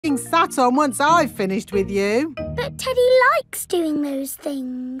being sat on once I've finished with you. But Teddy likes doing those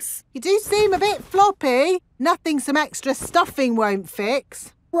things. You do seem a bit floppy. Nothing some extra stuffing won't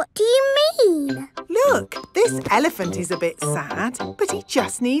fix. What do you mean? Look, this elephant is a bit sad, but he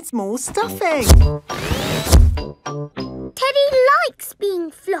just needs more stuffing. Teddy likes being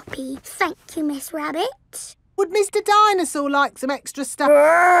floppy, thank you, Miss Rabbit. Would Mr. Dinosaur like some extra stuff?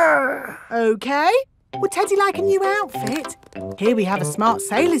 OK. Would Teddy like a new outfit? Here we have a smart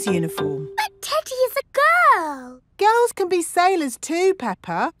sailor's uniform. But Teddy is a girl. Girls can be sailors too,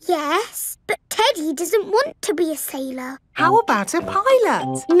 Peppa. Yes, but Teddy doesn't want to be a sailor. How about a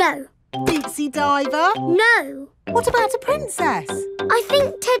pilot? No. Deep sea diver? No. What about a princess? I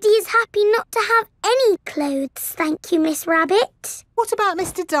think Teddy is happy not to have any clothes, thank you, Miss Rabbit. What about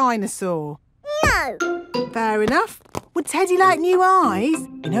Mr. Dinosaur? No. Fair enough. Would Teddy like new eyes?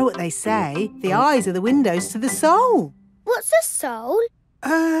 You know what they say, the eyes are the windows to the soul. What's a soul?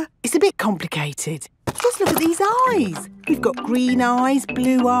 It's a bit complicated. Just look at these eyes. We've got green eyes,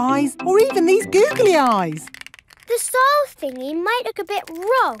 blue eyes, or even these googly eyes. The soul thingy might look a bit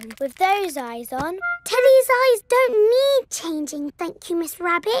wrong with those eyes on. Teddy's eyes don't need changing, thank you, Miss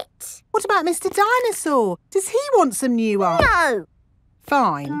Rabbit. What about Mr. Dinosaur? Does he want some new eyes? No.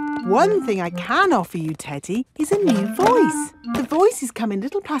 Fine. One thing I can offer you, Teddy, is a new voice. The voices come in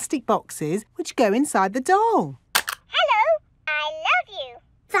little plastic boxes which go inside the doll. Hello, I love you.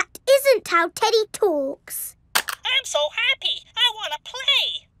 That isn't how Teddy talks. I'm so happy. I want to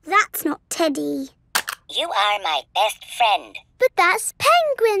play. That's not Teddy. You are my best friend. But that's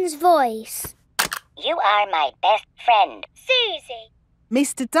Penguin's voice. You are my best friend. Susie.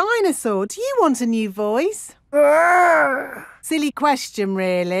 Mr. Dinosaur, do you want a new voice? Silly question,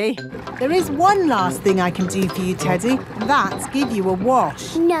 really. There is one last thing I can do for you, Teddy, and that's give you a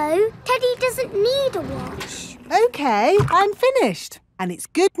wash. No, Teddy doesn't need a wash. OK, I'm finished. And it's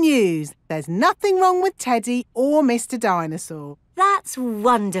good news. There's nothing wrong with Teddy or Mr. Dinosaur. That's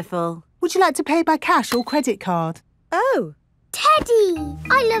wonderful. Would you like to pay by cash or credit card? Oh. Teddy,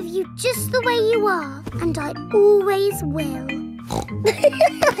 I love you just the way you are, and I always will.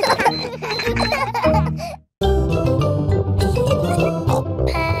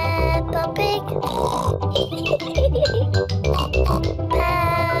 Peppa Pig.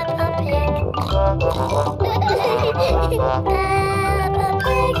 Peppa Pig. Peppa Pig.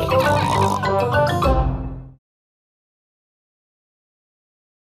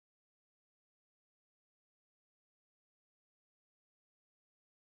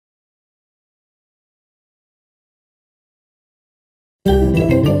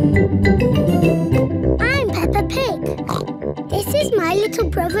 I'm Peppa Pig. This is my little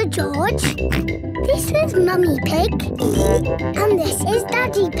brother George. This is Mummy Pig. And this is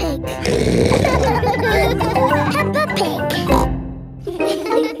Daddy Pig. Peppa Pig.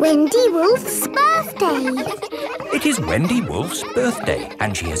 Wendy Wolf's birthday. It is Wendy Wolf's birthday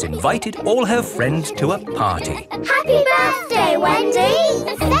and she has invited all her friends to a party. Happy birthday,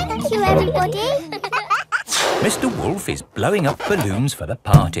 Wendy! Thank you, everybody. Mr. Wolf is blowing up balloons for the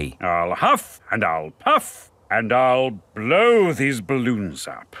party. I'll huff and I'll puff and I'll blow these balloons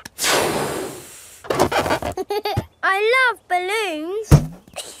up. I love balloons.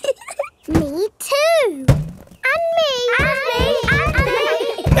 Me too. And me. And me. And me.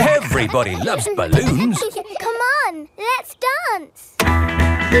 Everybody loves balloons. Come on, let's dance.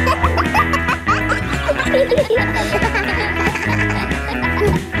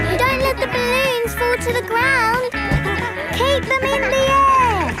 Don't let the balloons fall to the ground. Keep them in the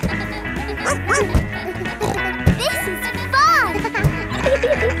air. This is fun.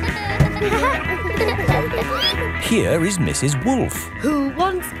 Here is Mrs. Wolf. Who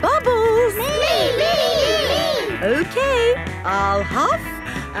wants bubbles? Me. OK, I'll huff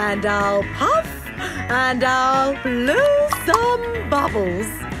and I'll puff and I'll blow some bubbles.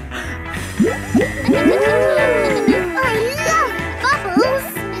 I love bubbles.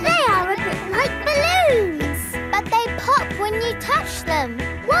 They are a bit like balloons. But they pop when you touch them.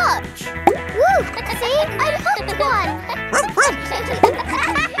 Watch. Woo! See? I popped one.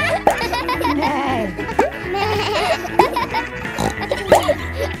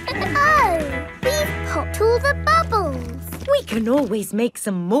 Oh, we've popped all the bubbles. We can always make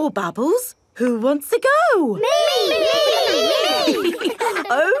some more bubbles. Who wants to go? Me!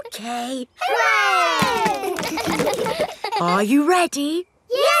 OK. Hooray! Are you ready?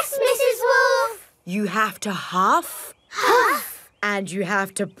 Yes, Mrs. Wolf. You have to huff. Huff. And you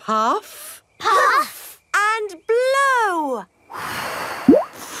have to puff. Puff. And blow.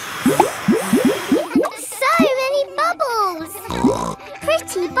 So many bubbles.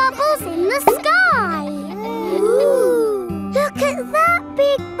 Pretty bubbles in the sky. Ooh. Look at that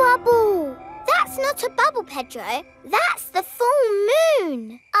big bubble. That's not a bubble, Pedro. That's the full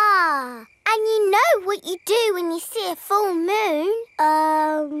moon. Ah, and you know what you do when you see a full moon?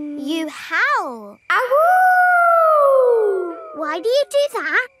 You howl. Ow! Why do you do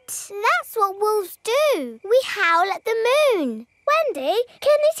that? That's what wolves do. We howl at the moon. Wendy,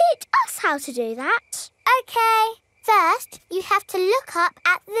 can you teach us how to do that? Okay. First, you have to look up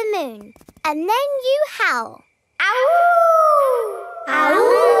at the moon. And then you howl. Ow!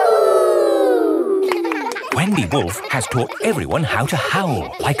 Ow! Wendy Wolf has taught everyone how to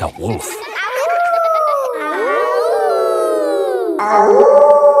howl like a wolf.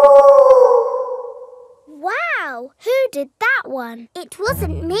 Wow, who did that one? It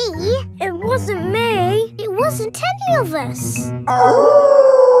wasn't me. It wasn't me. It wasn't any of us. It's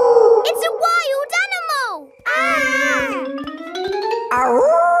a wild animal.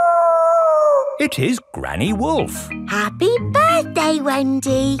 It is Granny Wolf. Happy birthday,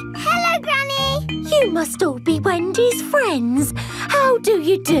 Wendy. Hello, Granny. You must all be Wendy's friends. How do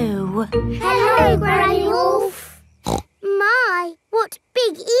you do? Hello, Granny Wolf. My, what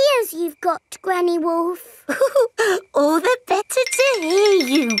big ears you've got, Granny Wolf. All the better to hear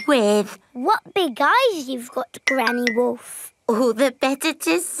you with. What big eyes you've got, Granny Wolf. All the better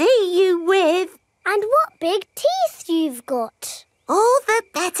to see you with. And what big teeth you've got. All the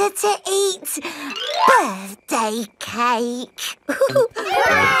better to eat birthday cake.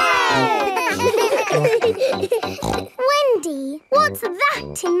 Wendy, what's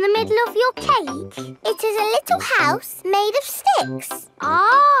that in the middle of your cake? It is a little house made of sticks.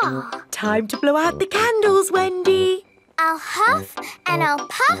 Ah! Time to blow out the candles, Wendy. I'll huff and I'll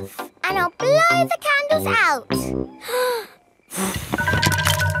puff and I'll blow the candles out.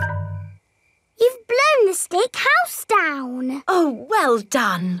 You've blown the stick house down. Oh, well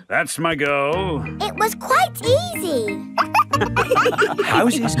done. That's my go. It was quite easy.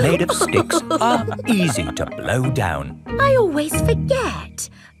 Houses made of sticks are easy to blow down. I always forget.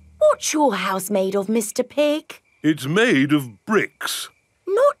 What's your house made of, Mr. Pig? It's made of bricks.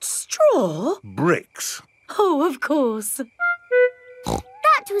 Not straw? Bricks. Oh, of course.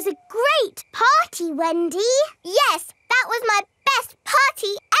 That was a great party, Wendy. Yes, that was my best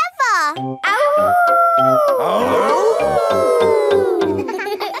party ever.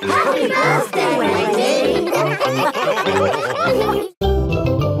 Happy birthday, Wendy.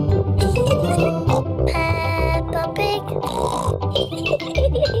 Peppa Pig.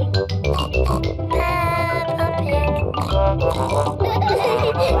 Peppa Pig. Peppa Pig.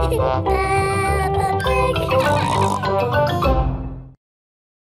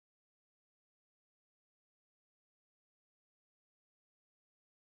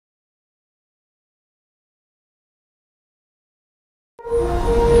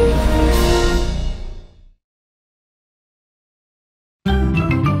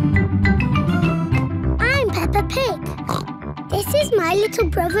 I'm Peppa Pig. This is my little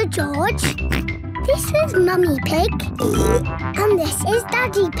brother George. This is Mummy Pig. And this is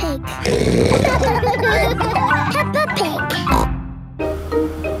Daddy Pig. Peppa Pig.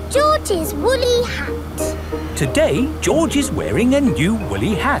 George's woolly hat. Today, George is wearing a new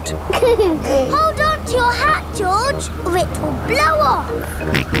woolly hat. Hold on to your hat, George, or it will blow off.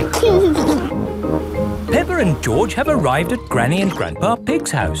 Peppa and George have arrived at Granny and Grandpa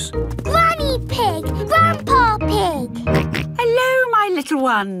Pig's house. Granny Pig! Grandpa Pig! Hello, my little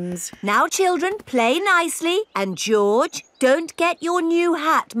ones. Now, children, play nicely. And, George, don't get your new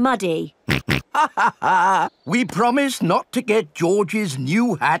hat muddy. We promise not to get George's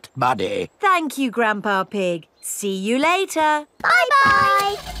new hat muddy. Thank you, Grandpa Pig. See you later.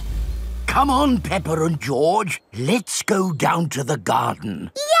 Bye-bye! Come on, Peppa and George. Let's go down to the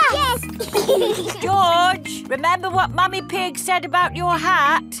garden. Yes! George, remember what Mummy Pig said about your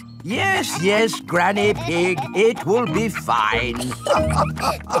hat? Yes, Granny Pig. It will be fine.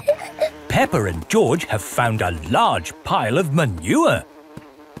 Peppa and George have found a large pile of manure.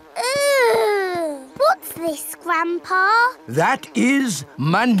 What's this, Grandpa? That is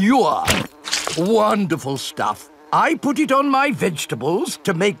manure. Wonderful stuff. I put it on my vegetables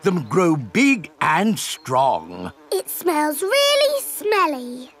to make them grow big and strong. It smells really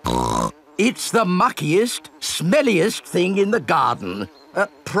smelly. It's the muckiest, smelliest thing in the garden.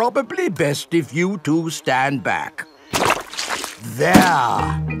 Probably best if you two stand back.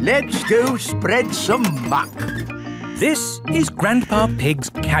 There. Let's go spread some muck. This is Grandpa Pig's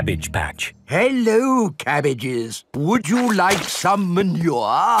cabbage patch. Hello, cabbages. Would you like some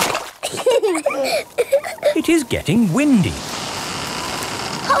manure? It is getting windy.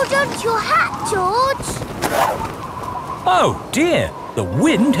 Hold on to your hat, George. Oh, dear. The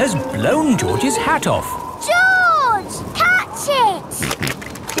wind has blown George's hat off. George, catch it!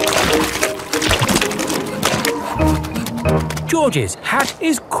 George's hat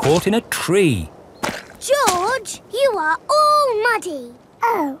is caught in a tree. George, you are all muddy.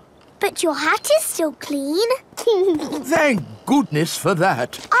 Oh, but your hat is still clean. Thank goodness for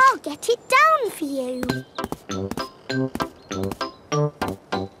that. I'll get it down for you.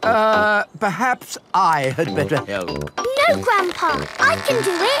 Perhaps I had better help. No, Grandpa, I can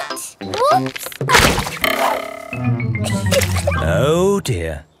do it. Whoops. Oh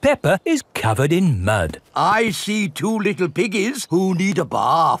dear, Peppa is covered in mud. I see two little piggies who need a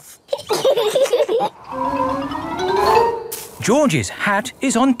bath. George's hat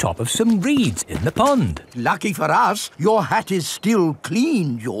is on top of some reeds in the pond. Lucky for us, your hat is still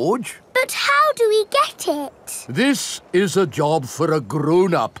clean, George. But how do we get it? This is a job for a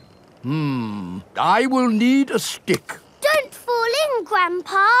grown-up. I will need a stick. Don't fall in,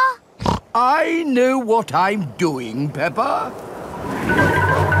 Grandpa. I know what I'm doing, Peppa.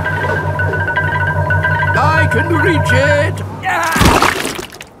 I can reach it.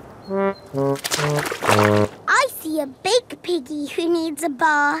 I see a big piggy who needs a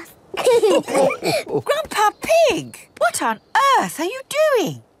bath. Grandpa Pig, what on earth are you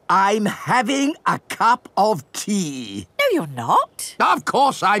doing? I'm having a cup of tea. No, you're not. Of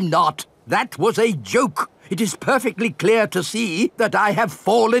course I'm not. That was a joke. It is perfectly clear to see that I have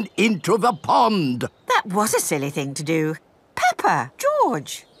fallen into the pond. That was a silly thing to do. Peppa,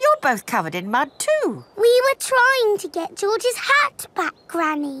 George, you're both covered in mud too. We were trying to get George's hat back,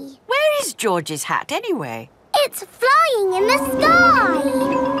 Granny. Where is George's hat anyway? It's flying in the sky.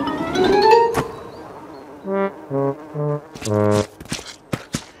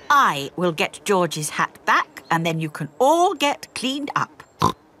 I will get George's hat back and then you can all get cleaned up.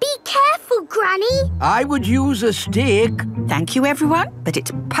 Be careful, Granny. I would use a stick. Thank you, everyone, but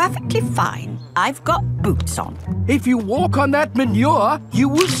it's perfectly fine. I've got boots on. If you walk on that manure, you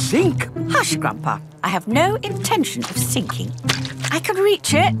will sink. Hush, Grandpa. I have no intention of sinking. I can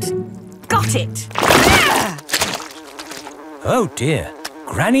reach it. Got it. Ah! Oh dear,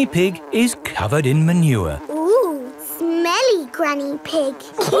 Granny Pig is covered in manure. Ooh, smelly Granny Pig.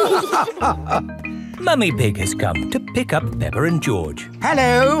 Mummy Pig has come to pick up Peppa and George.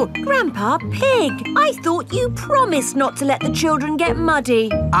 Hello. Grandpa Pig, I thought you promised not to let the children get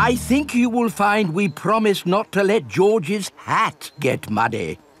muddy. I think you will find we promised not to let George's hat get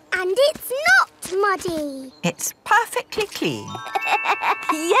muddy. And it's not muddy. It's perfectly clean.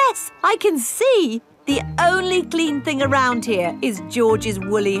 Yes, I can see. The only clean thing around here is George's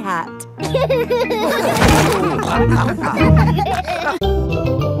woolly hat.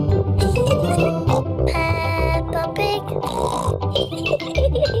 Peppa Pig.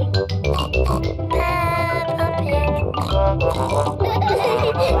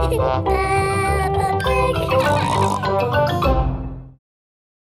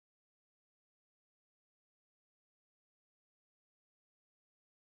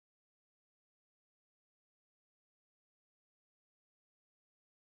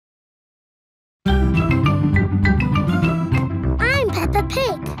 I'm Peppa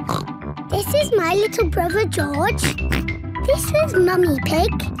Pig. This is my little brother George. This is Mummy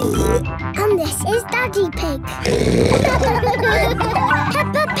Pig. And this is Daddy Pig.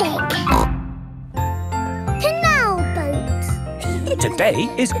 Peppa Pig. Canal boat. Today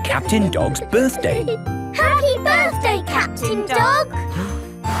is Captain Dog's birthday. Happy birthday, Captain Dog.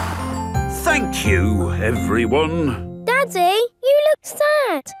 Thank you, everyone. Daddy, you look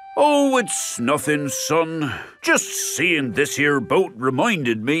sad. Oh, it's nothing, son. Just seeing this here boat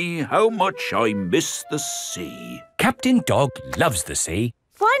reminded me how much I miss the sea. Captain Dog loves the sea.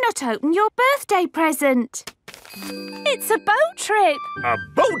 Why not open your birthday present? It's a boat trip. A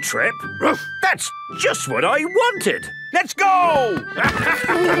boat trip? That's just what I wanted. Let's go!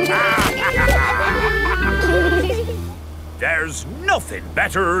 There's nothing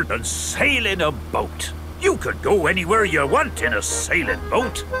better than sailing a boat. You could go anywhere you want in a sailing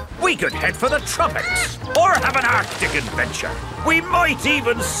boat. We could head for the tropics or have an Arctic adventure. We might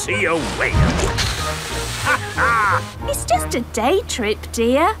even see a whale. It's just a day trip,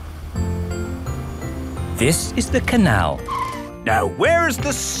 dear. This is the canal. Now, where's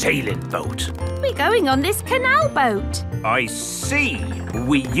the sailing boat? We're going on this canal boat. I see.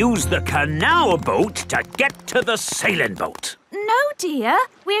 We use the canal boat to get to the sailing boat. No, dear.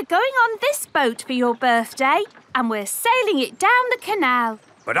 We're going on this boat for your birthday, and we're sailing it down the canal.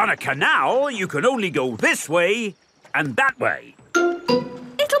 But on a canal, you can only go this way and that way.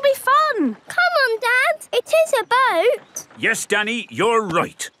 It'll be fun. Come on, Dad. It is a boat. Yes, Danny, you're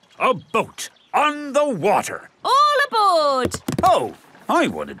right. A boat on the water. All aboard. Oh, I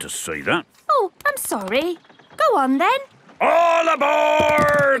wanted to say that. Oh, I'm sorry. Go on, then. All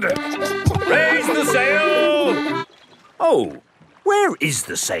aboard! Raise the sail! Oh, where is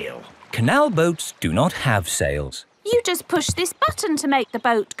the sail? Canal boats do not have sails. You just push this button to make the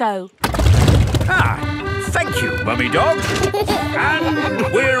boat go. Ah, thank you, Mummy Dog.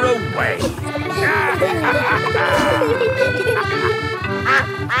 And we're away.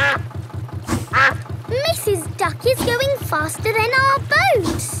 Mrs. Duck is going faster than our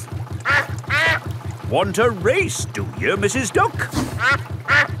boat. Want a race, do you, Mrs. Duck?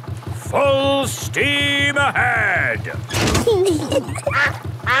 Full steam ahead.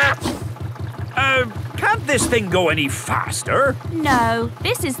 Can't this thing go any faster? No,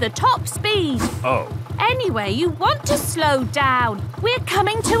 this is the top speed. Oh. Anyway, you want to slow down. We're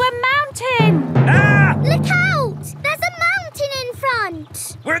coming to a mountain. Ah! Look out! There's a mountain in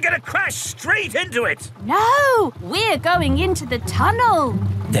front. We're going to crash straight into it. No, we're going into the tunnel.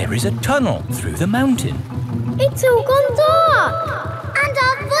 There is a tunnel through the mountain. It's all gone dark. And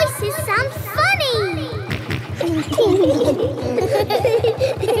our voices sound funny.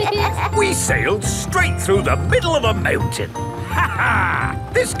 We sailed straight through the middle of a mountain. Ha ha!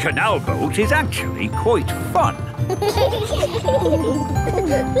 This canal boat is actually quite fun. Look,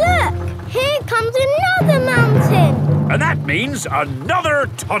 here comes another mountain. And that means another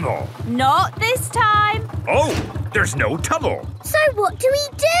tunnel. Not this time. Oh, there's no tunnel. So what do we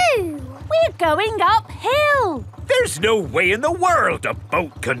do? We're going uphill. There's no way in the world a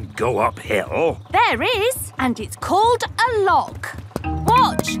boat can go uphill. There is, and it's called a lock.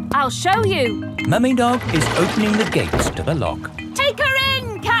 Watch, I'll show you. Mummy Dog is opening the gates to the lock. Take her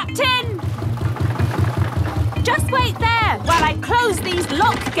in, Captain. Just wait there while I close these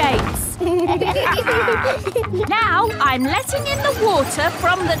lock gates. Now I'm letting in the water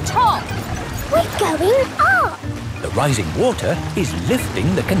from the top. We're going up. The rising water is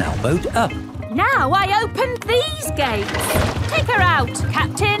lifting the canal boat up. Now I opened these gates. Take her out,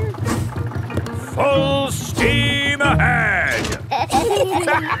 Captain. Full steam ahead!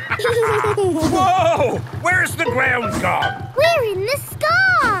 Whoa! Where's the ground gone? We're in the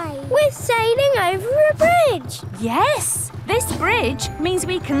sky. We're sailing over a bridge. Yes, this bridge means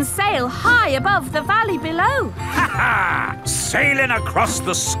we can sail high above the valley below. Ha ha! Sailing across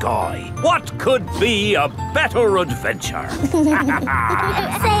the sky. What could be a better adventure?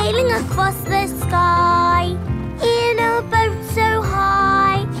 Sailing across the sky in a boat so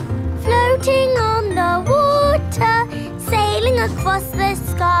high, floating on the water, sailing across the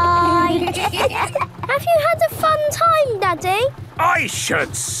sky. Have you had a fun time, Daddy? I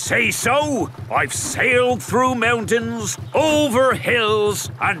should say so. I've sailed through mountains, over hills,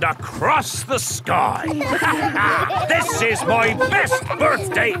 and across the sky. This is my best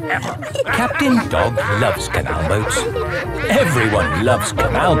birthday ever. Captain Dog loves canal boats. Everyone loves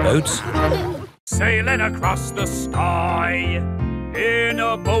canal boats. Sailing across the sky in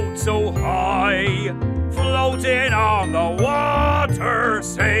a boat so high, floating on the water,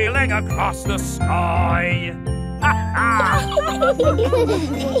 sailing across the sky. Ha ha!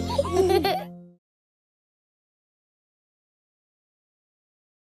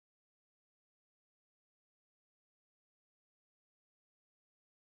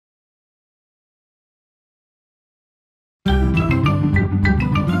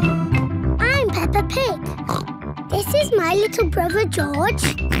 I'm Peppa Pig. This is my little brother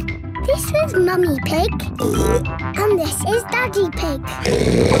George. This is Mummy Pig. And this is Daddy Pig.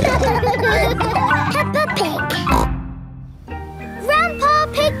 Peppa Pig. Grandpa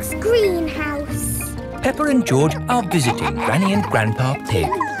Pig's greenhouse. Peppa and George are visiting Granny and Grandpa Pig.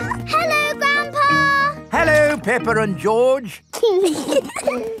 Hello, Grandpa. Hello, Peppa and George.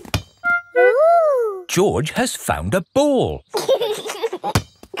 Ooh. George has found a ball.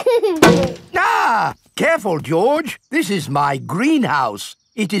 Ah! Careful, George. This is my greenhouse.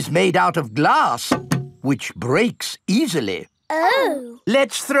 It is made out of glass, which breaks easily. Oh.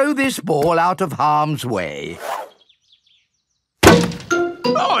 Let's throw this ball out of harm's way.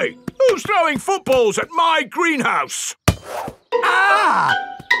 Oi! Who's throwing footballs at my greenhouse? Ah!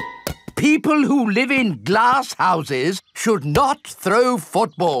 People who live in glass houses should not throw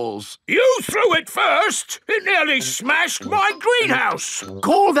footballs. You threw it first! It nearly smashed my greenhouse!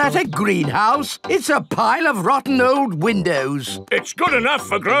 Call that a greenhouse? It's a pile of rotten old windows. It's good enough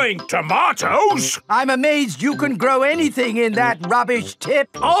for growing tomatoes! I'm amazed you can grow anything in that rubbish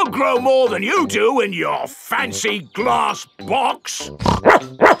tip. I'll grow more than you do in your fancy glass box!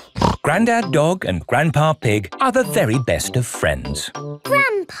 Grandad Dog and Grandpa Pig are the very best of friends.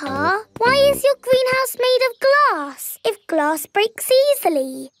 Grandpa, why is your greenhouse made of glass if glass breaks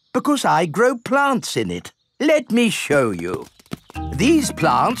easily? Because I grow plants in it. Let me show you. These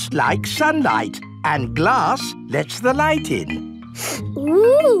plants like sunlight. and glass lets the light in.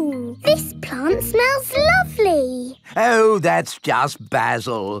 Ooh, this plant smells lovely. Oh, that's just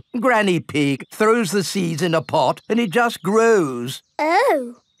basil. Granny Pig throws the seeds in a pot and it just grows.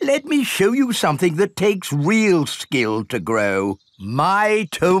 Oh. Let me show you something that takes real skill to grow. My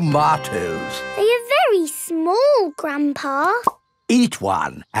tomatoes. They are very small, Grandpa. Eat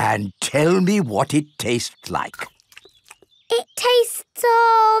one and tell me what it tastes like. It tastes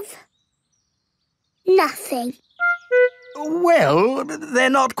of... nothing. Well, they're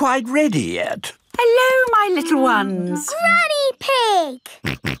not quite ready yet. Hello, my little ones. Granny Pig!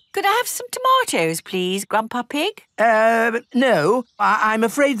 Could I have some tomatoes, please, Grandpa Pig? No. I'm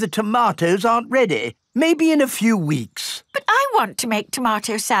afraid the tomatoes aren't ready. Maybe in a few weeks. But I want to make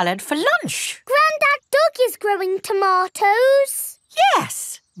tomato salad for lunch. Grandad Dog is growing tomatoes.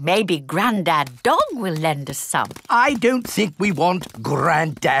 Yes. Maybe Grandad Dog will lend us some. I don't think we want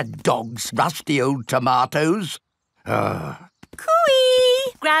Grandad Dog's rusty old tomatoes.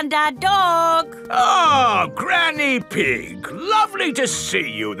 Cooey! Grandad Dog! Ah, Granny Pig. Lovely to see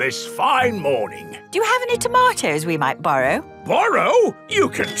you this fine morning. Do you have any tomatoes we might borrow? Borrow? You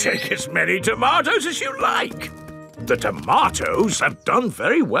can take as many tomatoes as you like. The tomatoes have done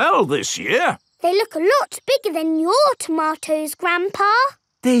very well this year. They look a lot bigger than your tomatoes, Grandpa.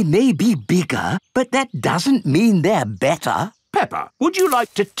 They may be bigger, but that doesn't mean they're better. Peppa, would you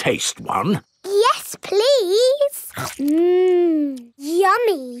like to taste one? Yes, please.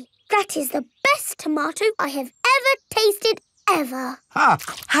 Yummy. That is the best tomato I have ever tasted ever.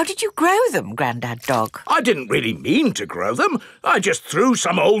 How did you grow them, Grandad Dog? I didn't really mean to grow them. I just threw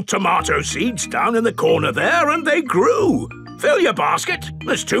some old tomato seeds down in the corner there and they grew. Fill your basket.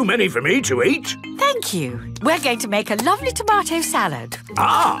 There's too many for me to eat. Thank you. We're going to make a lovely tomato salad.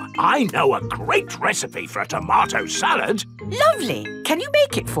 Ah, I know a great recipe for a tomato salad. Lovely. Can you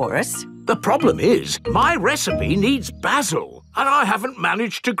make it for us? The problem is, my recipe needs basil, and I haven't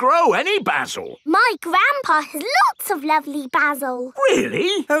managed to grow any basil. My grandpa has lots of lovely basil.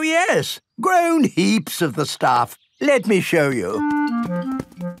 Really? Oh, yes. Grown heaps of the stuff. Let me show you.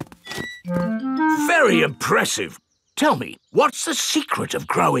 Very impressive. Tell me, what's the secret of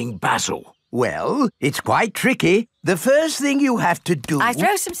growing basil? Well, it's quite tricky. The first thing you have to do... I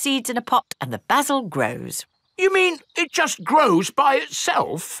throw some seeds in a pot and the basil grows. You mean it just grows by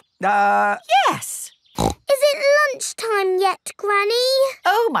itself? Yes. Is it lunchtime yet, Granny?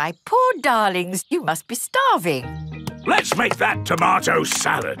 Oh, my poor darlings, you must be starving. Let's make that tomato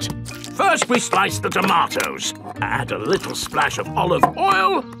salad. First, we slice the tomatoes. Add a little splash of olive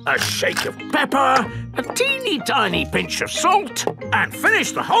oil, a shake of pepper, a teeny tiny pinch of salt, and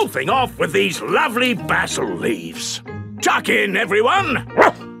finish the whole thing off with these lovely basil leaves. Tuck in, everyone.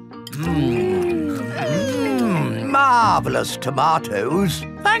 Marvellous tomatoes.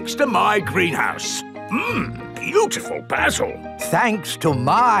 Thanks to my greenhouse. Beautiful basil. Thanks to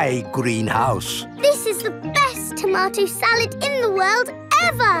my greenhouse. This is the best tomato salad in the world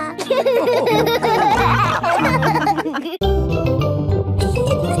ever.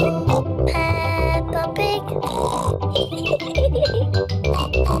 Peppa Pig.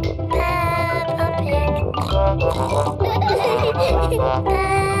 Peppa Pig. Peppa Pig.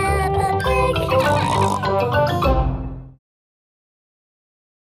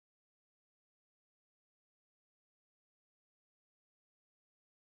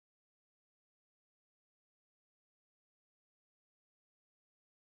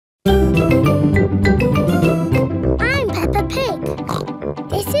 I'm Peppa Pig.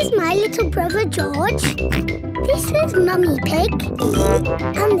 This is my little brother George. This is Mummy Pig.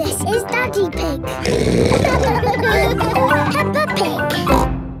 And this is Daddy Pig. Peppa Pig.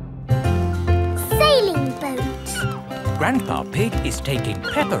 Sailing boat. Grandpa Pig is taking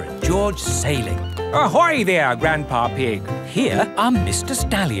Peppa and George sailing. Ahoy there, Grandpa Pig. Here are Mr.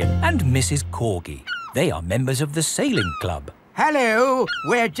 Stallion and Mrs. Corgi. They are members of the sailing club. Hello,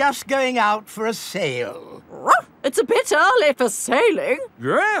 we're just going out for a sail. It's a bit early for sailing.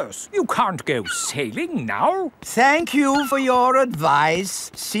 Yes, you can't go sailing now. Thank you for your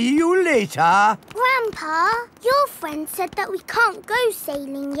advice. See you later. Grandpa, your friend said that we can't go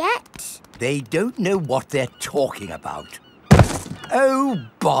sailing yet. They don't know what they're talking about. Oh,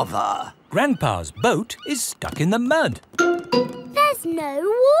 bother. Grandpa's boat is stuck in the mud. There's no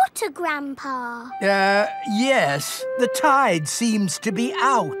water, Grandpa. Yes. The tide seems to be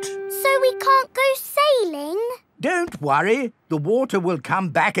out. So we can't go sailing? Don't worry. The water will come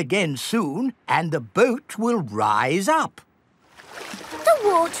back again soon and the boat will rise up. The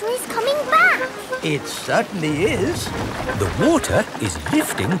water is coming back. It certainly is. The water is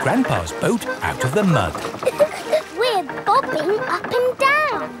lifting Grandpa's boat out of the mud. We're bobbing up and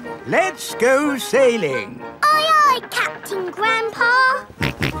down. Let's go sailing. Aye, aye, Captain Grandpa.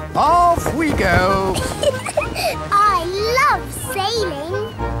 Off we go. I love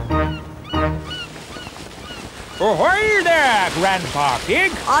sailing. Ahoy there, Grandpa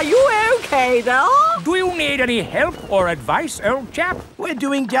Pig. Are you okay there? Do you need any help or advice, old chap? We're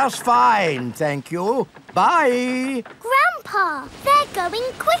doing just fine, thank you. Bye. Grandpa, they're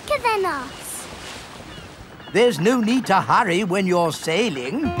going quicker than us. There's no need to hurry when you're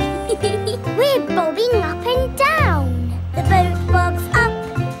sailing. We're bobbing up and down. The boat bobs up,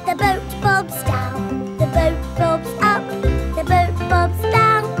 the boat bobs down. The boat bobs up, the boat bobs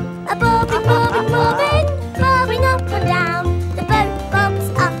down. A bobbing, bobbing, bobbing, bobbing up and down. The boat bobs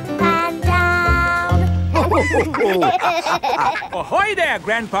up and down. Ahoy there,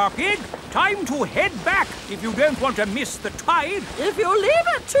 Grandpa Pig. Time to head back if you don't want to miss the tide. If you leave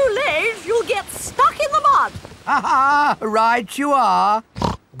it too late, you'll get stuck in the mud. Ha-ha, right you are.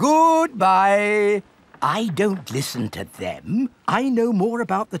 Goodbye. I don't listen to them. I know more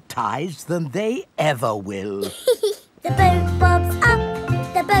about the tides than they ever will. The boat bobs up,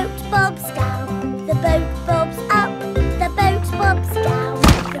 the boat bobs down. The boat bobs up, the boat bobs down.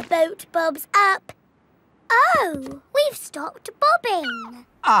 The boat bobs up. Oh, we've stopped bobbing.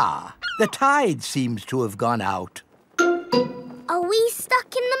 Ah, the tide seems to have gone out. Are we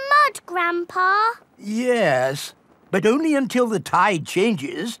stuck in the mud, Grandpa? Yes, but only until the tide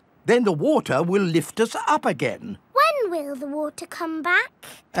changes. Then the water will lift us up again. When will the water come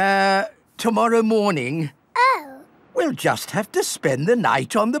back? Tomorrow morning. Oh. We'll just have to spend the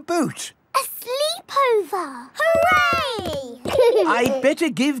night on the boat. A sleepover! Hooray! I'd better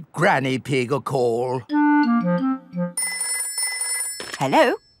give Granny Pig a call.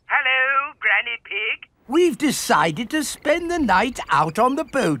 Hello? Hello, Granny Pig. We've decided to spend the night out on the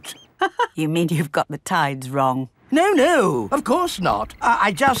boat. You mean you've got the tides wrong? No, of course not.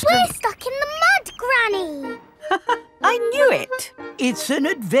 I just... We're stuck in the mud, Granny. I knew it. It's an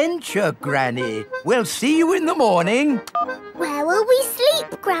adventure, Granny. We'll see you in the morning. Where will we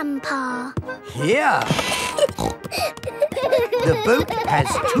sleep, Grandpa? Here. The boat has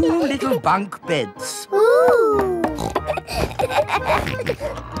 2 little bunk beds. Ooh.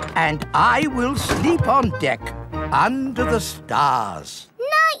 And I will sleep on deck under the stars.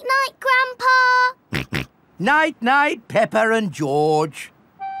 Night-night, Grandpa. Night-night, Peppa and George.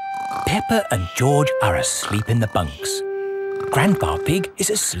 Peppa and George are asleep in the bunks. Grandpa Pig is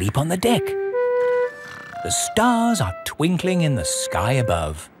asleep on the deck. The stars are twinkling in the sky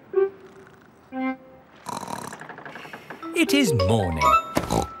above. It is morning.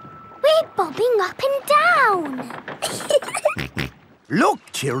 We're bobbing up and down. Look,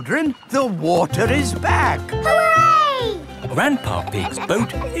 children, the water is back. Hooray! Grandpa Pig's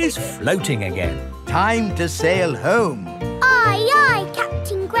boat is floating again. Time to sail home. Aye, aye,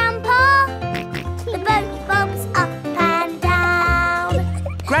 Captain Grandpa. The boat bobs up and down.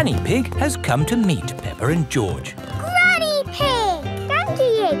 Granny Pig has come to meet Peppa and George. Granny Pig!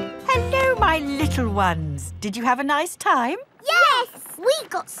 Granny! Hello, my little ones. Did you have a nice time? Yes! We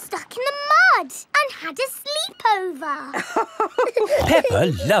got stuck in the mud and had a sleepover. Peppa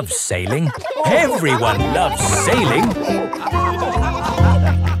loves sailing. Everyone loves sailing. The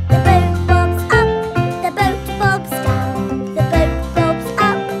boat bobs up, the boat bobs down. The boat bobs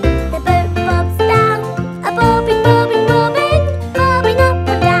up, the boat bobs down. A bobbing, bobbing, bobbing, bobbing up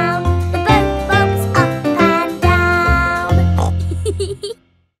and down. The boat bobs up and down.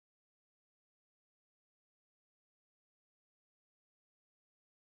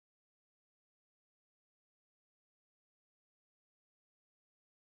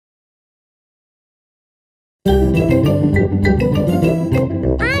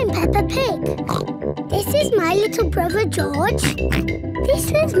 I'm Peppa Pig. This is my little brother George.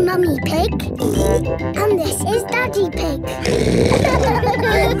 This is Mummy Pig. And this is Daddy Pig.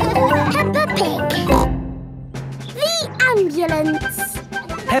 Peppa Pig. The ambulance.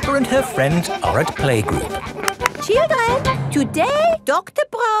 Peppa and her friends are at playgroup. Children, today Dr.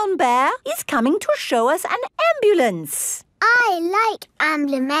 Brown Bear is coming to show us an ambulance. I like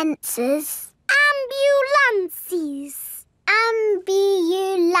ambulances. Ambulances.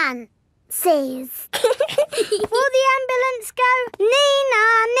 Ambulances. Will the ambulance go Nina,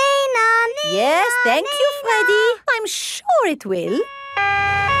 Nina, Nina? Yes, thank you, Freddy. I'm sure it will.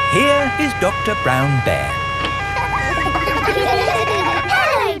 Here is Dr. Brown Bear.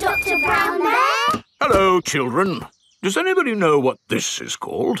 Hello, Dr. Brown Bear. Hello, children. Does anybody know what this is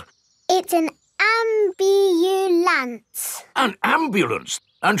called? It's an ambulance. An ambulance.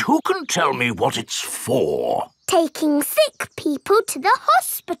 And who can tell me what it's for? Taking sick people to the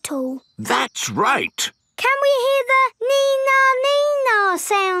hospital. That's right. Can we hear the Nina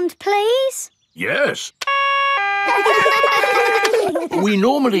sound, please? Yes. We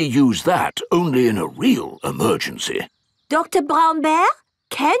normally use that only in a real emergency. Dr. Brown Bear,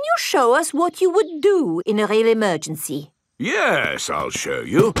 can you show us what you would do in a real emergency? Yes, I'll show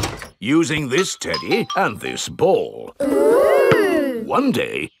you. Using this teddy and this ball. Ooh. One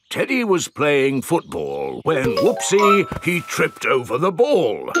day, Teddy was playing football when, whoopsie, he tripped over the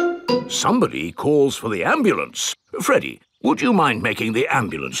ball. Somebody calls for the ambulance. Freddie, would you mind making the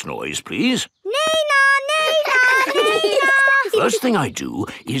ambulance noise, please? Nina! First thing I do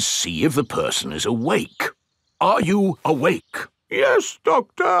is see if the person is awake. Are you awake? Yes,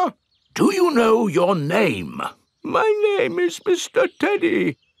 Doctor. Do you know your name? My name is Mr.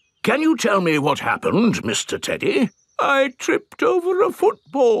 Teddy. Can you tell me what happened, Mr. Teddy? I tripped over a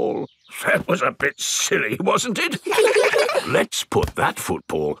football. That was a bit silly, wasn't it? Let's put that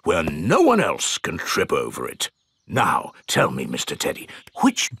football where no one else can trip over it. Now, tell me, Mr. Teddy,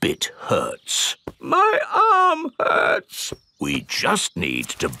 which bit hurts? My arm hurts. We just need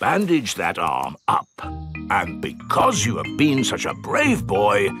to bandage that arm up. And because you have been such a brave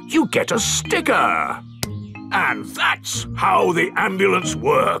boy, you get a sticker. And that's how the ambulance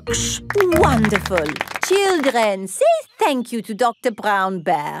works. Wonderful. Children, say thank you to Dr. Brown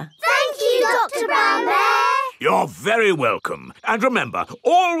Bear. Thank you, Dr. Brown Bear. You're very welcome. And remember,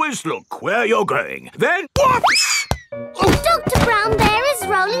 always look where you're going. Then, whoops! Dr. Brown Bear is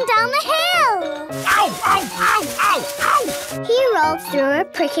rolling down the hill. Ow, ow, ow, ow, ow! He rolled through a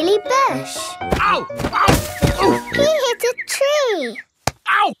prickly bush. Ow, ow! He hit a tree.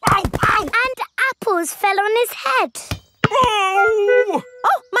 Ow, ow, ow! And apples fell on his head. Oh!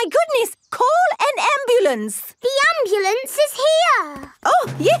 Oh, my goodness! Call an ambulance! The ambulance is here!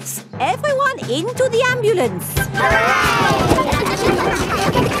 Oh, yes! Everyone into the ambulance!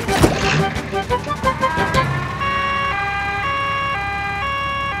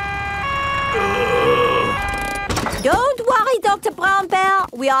 Don't worry, Dr. Brown Bear.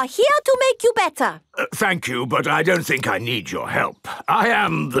 We are here to make you better. Thank you, but I don't think I need your help. I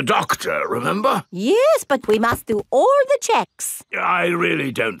am the doctor, remember? Yes, but we must do all the checks. I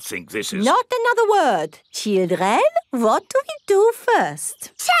really don't think this is... Not another word. Children, what do we do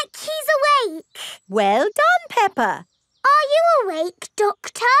first? Check he's awake. Well done, Peppa. Are you awake,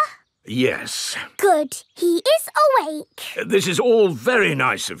 Doctor? Yes. Good. He is awake. This is all very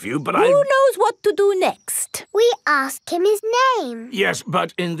nice of you, but Who knows what to do next? We ask him his name. Yes,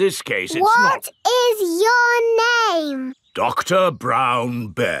 but in this case it's What is your name? Dr. Brown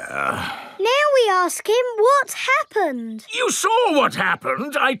Bear. Now we ask him what happened. You saw what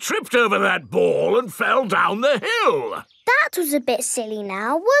happened. I tripped over that ball and fell down the hill. That was a bit silly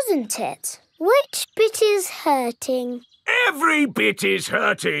now, wasn't it? Which bit is hurting? Every bit is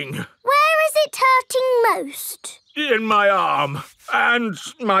hurting. Where is it hurting most? In my arm, and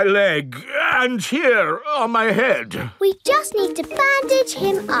my leg, and here on my head. We just need to bandage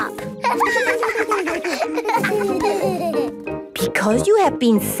him up. Because you have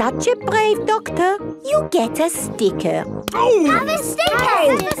been such a brave doctor, you get a sticker. Oh! Have a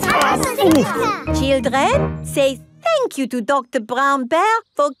sticker! Have a sticker! Children, say thank you to Dr. Brown Bear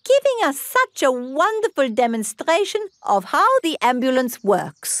for giving us such a wonderful demonstration of how the ambulance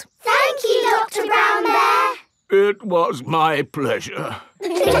works. Thank you, Dr. Brown Bear. It was my pleasure.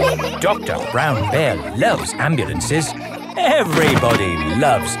 Dr. Brown Bear loves ambulances. Everybody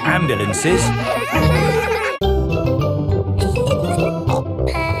loves ambulances.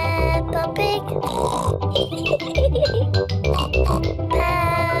 Peppa Pig.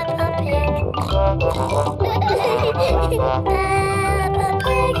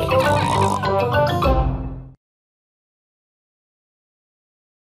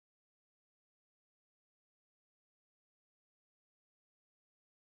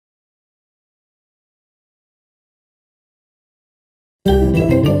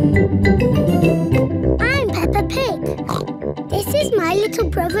 I'm Peppa Pig. This is my little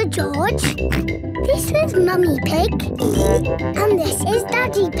brother George. This is Mummy Pig. And this is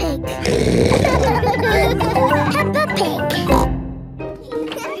Daddy Pig. Peppa Pig.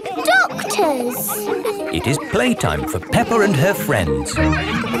 Doctors. It is playtime for Peppa and her friends.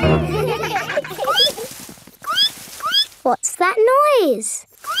 What's that noise?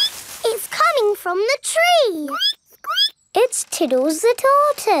 It's coming from the tree. It's Tiddles the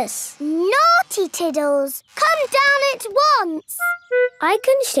tortoise. Naughty Tiddles! Come down at once! I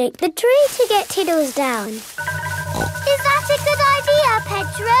can shake the tree to get Tiddles down. Is that a good idea,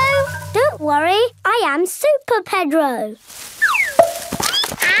 Pedro? Don't worry, I am Super Pedro.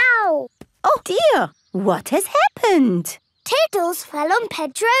 Ow! Oh dear, what has happened? Tiddles fell on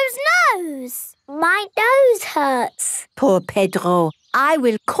Pedro's nose. My nose hurts. Poor Pedro. I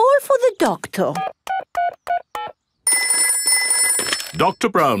will call for the doctor. Dr.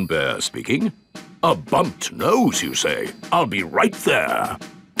 Brown Bear speaking. A bumped nose, you say? I'll be right there.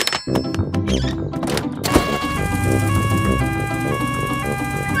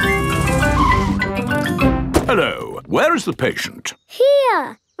 Hello. Where is the patient?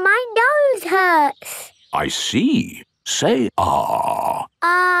 Here. My nose hurts. I see. Say ah.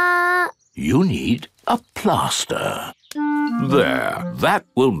 You need a plaster. There. That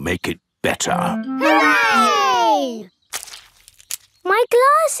will make it better. Hooray! My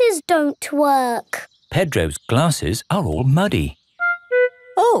glasses don't work. Pedro's glasses are all muddy.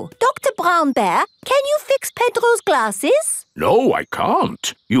 Oh, Dr. Brown Bear, can you fix Pedro's glasses? No, I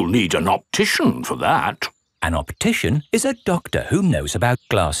can't. You'll need an optician for that. An optician is a doctor who knows about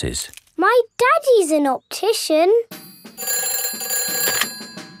glasses. My daddy's an optician.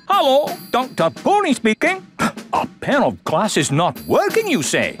 Hello, Dr. Pony speaking. A pair of glasses not working, you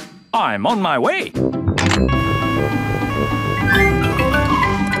say? I'm on my way.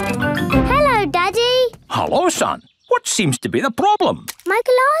 Hello, Daddy. Hello, son. What seems to be the problem? My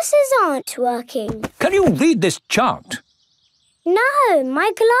glasses aren't working. Can you read this chart? No,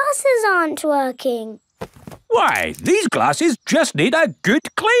 my glasses aren't working. Why, these glasses just need a good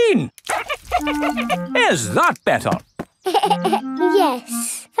clean. Is that better?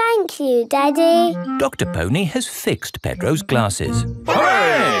 Yes. Thank you, Daddy. Dr. Pony has fixed Pedro's glasses.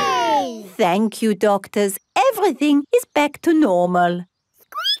 Hooray! Thank you, doctors. Everything is back to normal.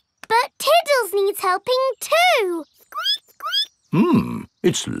 But Tiddles needs helping too.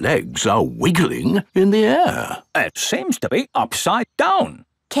 Its legs are wiggling in the air. It seems to be upside down.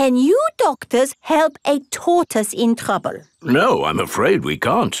 Can you doctors help a tortoise in trouble? No, I'm afraid we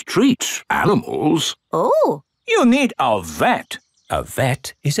can't treat animals. Oh. You need a vet. A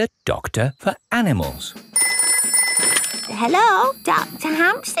vet is a doctor for animals. Hello, Dr.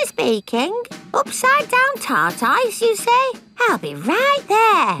 Hamster speaking. Upside down tortoise, you say? I'll be right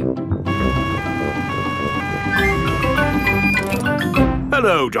there.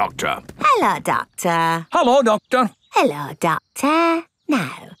 Hello, Doctor. Hello, Doctor. Hello, Doctor. Hello, Doctor.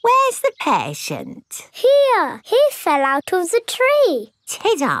 Now, where's the patient? Here. He fell out of the tree.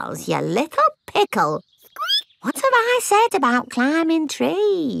 Tiddles, you little pickle. What have I said about climbing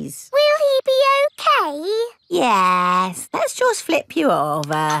trees? Will he be okay? Yes, let's just flip you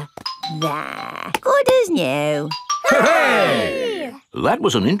over. There, good as new. Hooray! That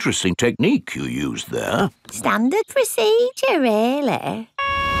was an interesting technique you used there. Standard procedure, really.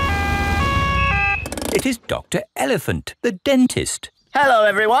 It is Dr. Elephant, the dentist. Hello,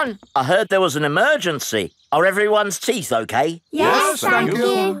 everyone. I heard there was an emergency. Are everyone's teeth okay? Yes, thank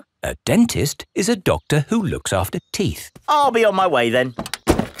you. A dentist is a doctor who looks after teeth. I'll be on my way then.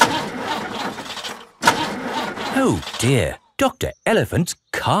 Oh dear, Dr. Elephant's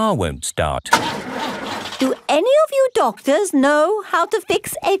car won't start. Do any of you doctors know how to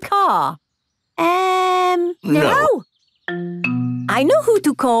fix a car? No. I know who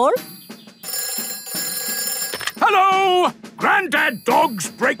to call. Hello! Grandad Dog's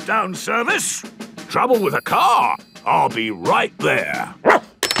breakdown service. Trouble with a car. I'll be right there.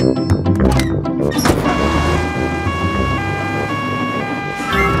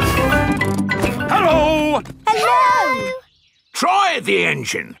 Hello! Hello! Try the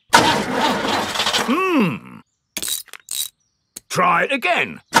engine. Try it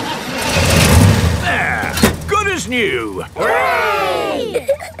again. There. Good as new. Hooray!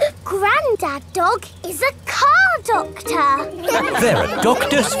 Grandad Dog is a car doctor. There are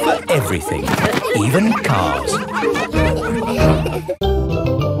doctors for everything, even cars.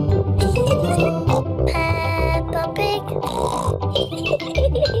 Peppa Pig.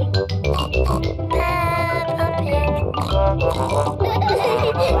 Peppa Pig. Peppa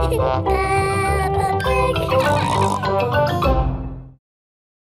Pig.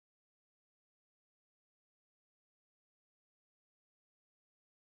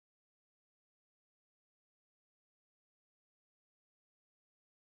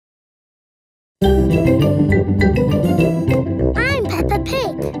 I'm Peppa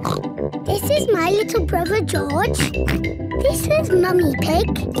Pig. This is my little brother George. This is Mummy Pig.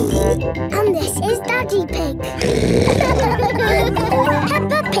 And this is Daddy Pig.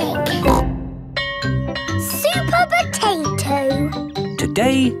 Peppa Pig. Super Potato.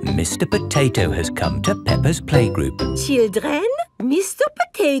 Today, Mr. Potato has come to Peppa's playgroup. Children, Mr.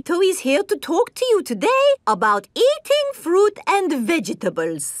 Potato is here to talk to you today about eating fruit and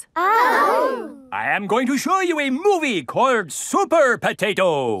vegetables. Oh! I am going to show you a movie called Super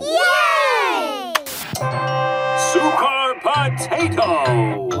Potato. Yay! Super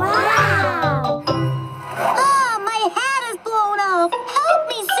Potato! Wow! Oh, my hat is blown off! Help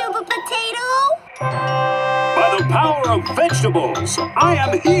me, Super Potato! By the power of vegetables, I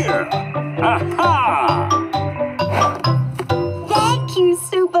am here! Aha! Thank you,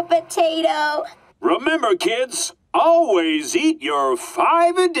 Super Potato! Remember, kids, always eat your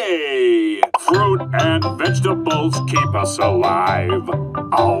 5 a day. Fruit and vegetables keep us alive.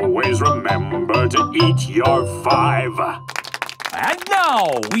 Always remember to eat your 5. And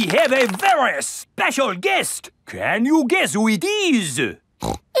now we have a very special guest. Can you guess who it is?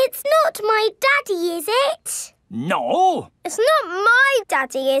 It's not my daddy, is it? No. It's not my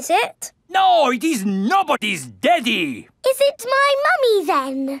daddy, is it? No, it is nobody's daddy. Is it my mummy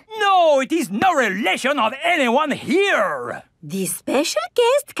then? No, it is no relation of anyone here. The special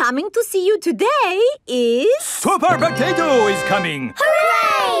guest coming to see you today is... Super Potato is coming.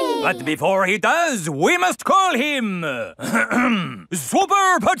 Hooray! But before he does, we must call him...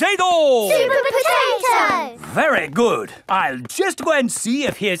 Super Potato! Super Potato! Very good. I'll just go and see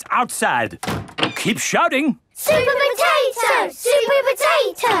if he is outside. Keep shouting. Super Potato! Super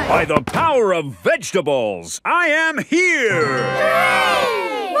Potato! By the power of vegetables, I am here!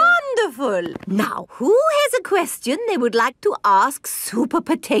 Hooray! Wonderful. Now, who has a question they would like to ask Super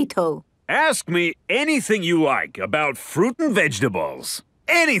Potato? Ask me anything you like about fruit and vegetables.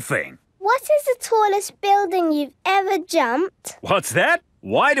 Anything. What is the tallest building you've ever jumped? What's that?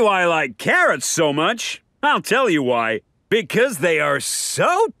 Why do I like carrots so much? I'll tell you why. Because they are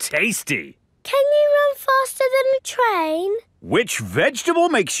so tasty. Can you run faster than a train? Which vegetable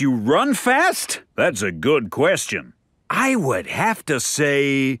makes you run fast? That's a good question. I would have to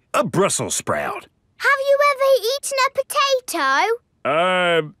say a Brussels sprout. Have you ever eaten a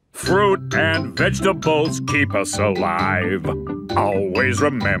potato? Fruit and vegetables keep us alive. Always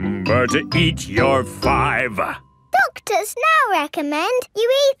remember to eat your 5. Doctors now recommend you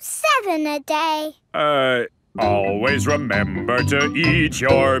eat 7 a day. Always remember to eat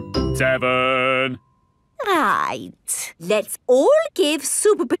your 7. Right. Let's all give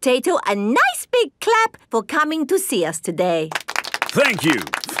Super Potato a nice big clap for coming to see us today. Thank you.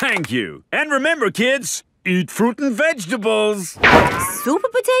 Thank you. And remember, kids, eat fruit and vegetables. Super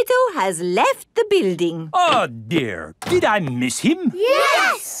Potato has left the building. Oh, dear. Did I miss him?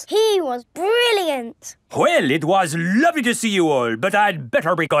 Yes! He was brilliant. Well, it was lovely to see you all, but I'd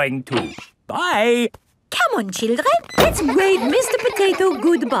better be going too. Bye. Come on, children. Let's wave Mr. Potato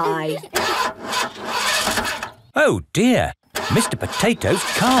goodbye. Oh, dear. Mr. Potato's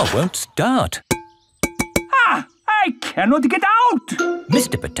car won't start. Ah! I cannot get out!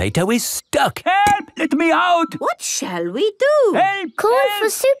 Mr. Potato is stuck. Help! Let me out! What shall we do? Help! Call help. for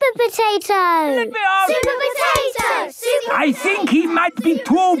Super Potato. Let me out! Super Potato! Super I think he might be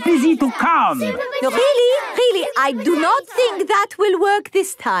too busy to come. Really, I do not think that will work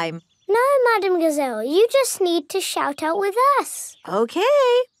this time. No, Madam Gazelle, you just need to shout out with us. Okay.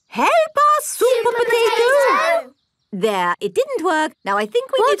 Help us, Super Potato! There, it didn't work. Now I think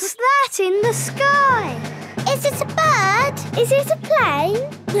we What's that in the sky? Is it a bird? Is it a plane?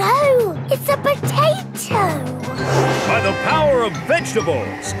 No, it's a potato. By the power of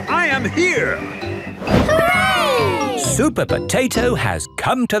vegetables, I am here. Hooray! Super Potato has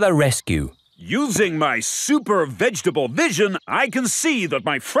come to the rescue. Using my super vegetable vision, I can see that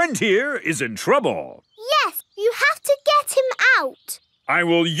my friend here is in trouble. Yes, you have to get him out. I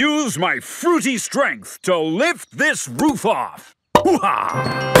will use my fruity strength to lift this roof off.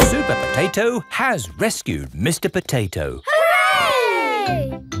 Hoo-ha! Super Potato has rescued Mr. Potato.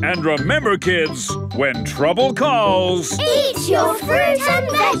 Hooray! And remember, kids, when trouble calls, Eat your fruit and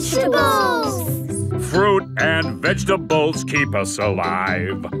vegetables. Fruit and vegetables keep us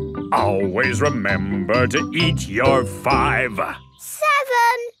alive. Always remember to eat your 5.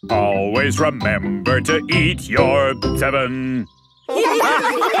 7. Always remember to eat your 7.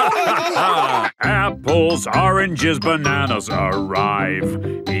 Apples, oranges, bananas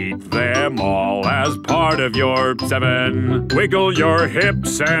arrive. Eat them all as part of your 7. Wiggle your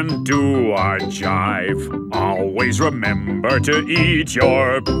hips and do a jive. Always remember to eat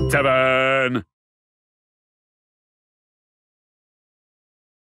your 7.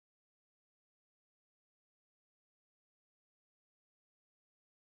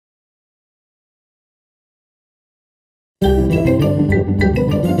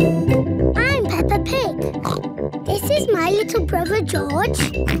 I'm Peppa Pig. This is my little brother George.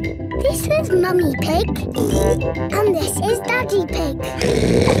 This is Mummy Pig. And this is Daddy Pig.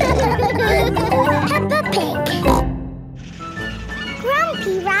 Peppa Pig.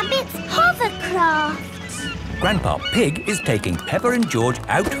 Grumpy Rabbit's hovercraft. Grandpa Pig is taking Peppa and George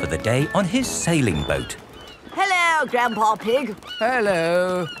out for the day on his sailing boat. Hello, Hello, Grandpa Pig.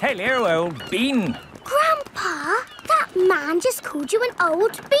 Hello. Hello, old bean. Grandpa, that man just called you an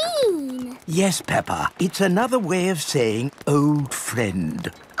old bean. Yes, Peppa. It's another way of saying old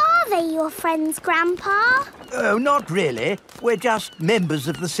friend. Are they your friends, Grandpa? Oh, not really. We're just members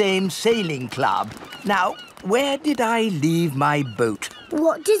of the same sailing club. Now, where did I leave my boat?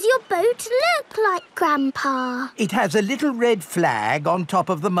 What does your boat look like, Grandpa? It has a little red flag on top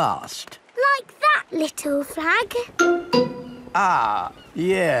of the mast. Like that little flag? Ah,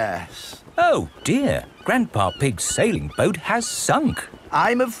 yes. Oh, dear. Grandpa Pig's sailing boat has sunk.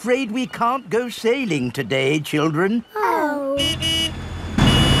 I'm afraid we can't go sailing today, children. Oh.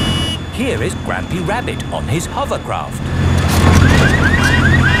 Here is Grampy Rabbit on his hovercraft.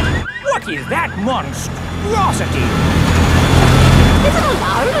 What is that monstrosity? Is it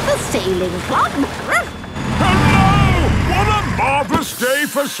allowed at the sailing club? Hello! What a marvellous day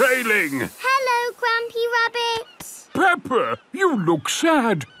for sailing! Hello, Grampy Rabbit. Peppa, you look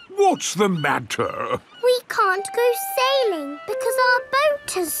sad. What's the matter? We can't go sailing because our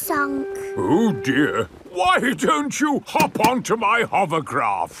boat has sunk. Oh, dear. Why don't you hop onto my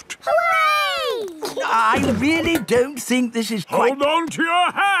hovercraft? Hooray! I really don't think this is quite... Hold on to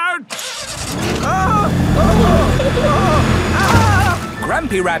your hat!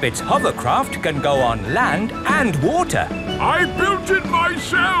 Grampy Rabbit's hovercraft can go on land and water. I built it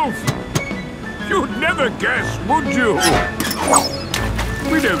myself! You'd never guess, would you?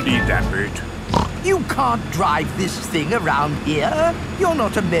 We don't need that bit. You can't drive this thing around here. You're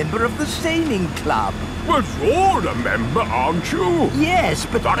not a member of the sailing club. But you're a member, aren't you? Yes,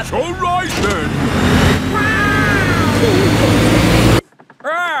 but... That's all right, then.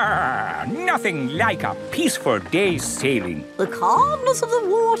 Nothing like a peaceful day's sailing. The calmness of the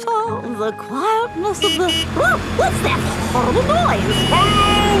water, the quietness of the... Oh, what's that horrible noise?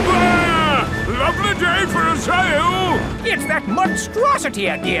 Hello there! Lovely day for a sail! It's that monstrosity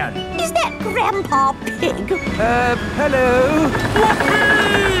again. Is that Grandpa Pig? Hello?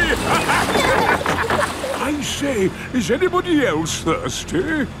 I say, is anybody else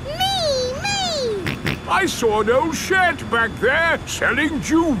thirsty? Me! I saw an old shed back there selling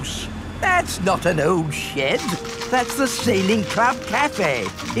juice. That's not an old shed. That's the Sailing Club Cafe.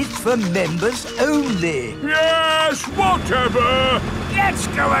 It's for members only. Yes, whatever. Let's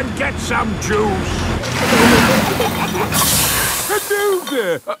go and get some juice. Hello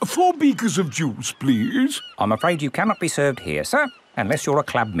there. 4 beakers of juice, please. I'm afraid you cannot be served here, sir, unless you're a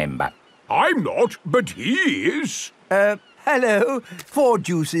club member. I'm not, but he is. Hello. 4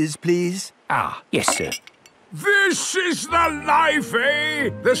 juices, please. Ah, yes, sir. This is the life, eh?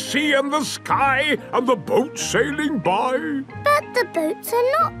 The sea and the sky and the boat sailing by. But the boats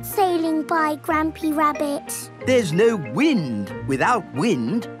are not sailing by, Grampy Rabbit. There's no wind. Without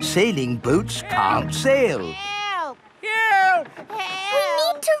wind, sailing boats can't sail. Help! Help! We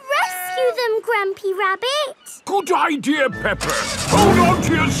need to rescue them, Grampy Rabbit. Good idea, Peppa. Hold on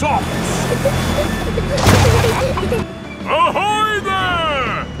to your socks. Ahoy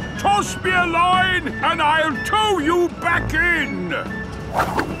there! Toss me a line and I'll tow you back in.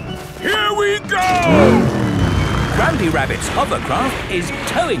 Here we go! Grampy Rabbit's hovercraft is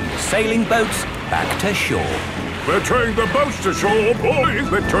towing the sailing boats back to shore. We're towing the boats to shore, boys.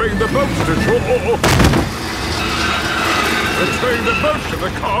 We're towing the boats to shore. We're towing the boats to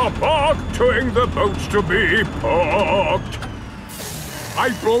the car park, towing the boats to be parked. I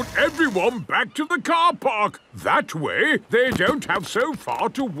brought everyone back to the car park. That way, they don't have so far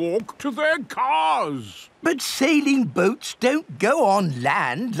to walk to their cars. But sailing boats don't go on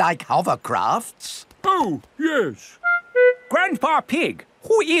land like hovercrafts. Oh, yes. Grandpa Pig,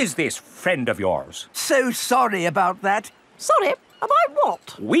 who is this friend of yours? So sorry about that. Sorry, about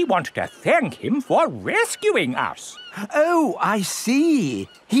what? We want to thank him for rescuing us. Oh, I see.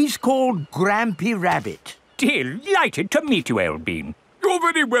 He's called Grampy Rabbit. Delighted to meet you, Old Bean. You're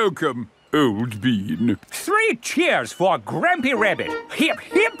very welcome, Old Bean. 3 cheers for Grampy Rabbit. Hip,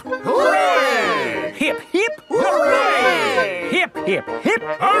 hip, hooray! Hip, hip, hooray! Hip, hip, hip,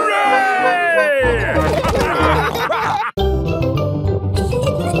 hooray!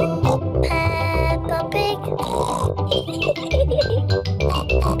 Peppa Pig.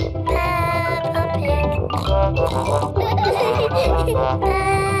 Peppa Pig.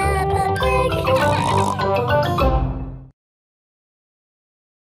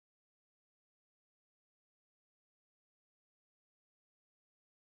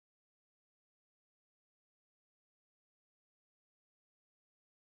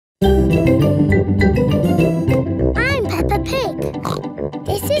 I'm Peppa Pig.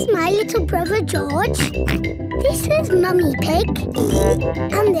 This is my little brother George. This is Mummy Pig.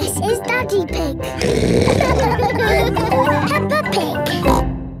 And this is Daddy Pig. Peppa Pig.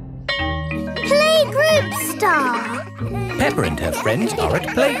 Playgroup star. Peppa and her friends are at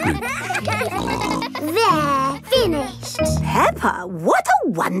playgroup. There, finished. Peppa, what a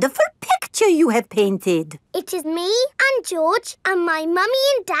wonderful picture you have painted. It is me and George and my mummy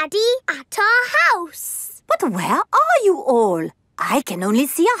and daddy at our house. But where are you all? I can only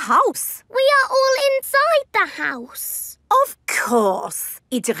see a house. We are all inside the house. Of course.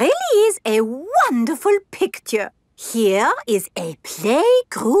 It really is a wonderful picture. Here is a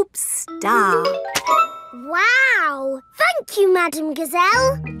playgroup star. Wow! Thank you, Madam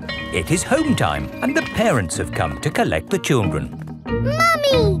Gazelle. It is home time and the parents have come to collect the children.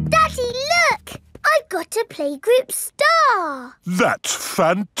 Mummy! Daddy, look! I've got a playgroup star. That's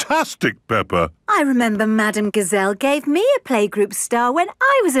fantastic, Peppa. I remember Madam Gazelle gave me a playgroup star when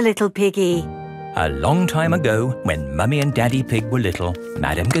I was a little piggy. A long time ago, when Mummy and Daddy Pig were little,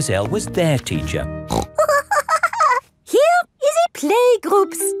 Madame Gazelle was their teacher. Here is a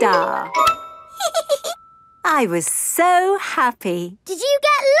playgroup star. I was so happy. Did you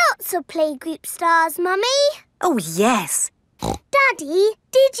get lots of playgroup stars, Mummy? Oh, yes. Daddy,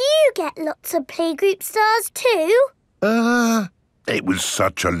 did you get lots of playgroup stars too? It was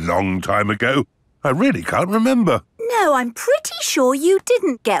such a long time ago. I really can't remember. No, I'm pretty sure you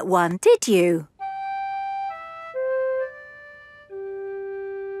didn't get one, did you?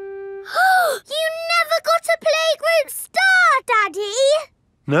 You never got a playgroup star, Daddy!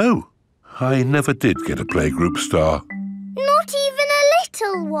 No, I never did get a playgroup star. Not even a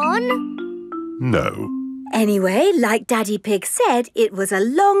little one? No. Anyway, like Daddy Pig said, it was a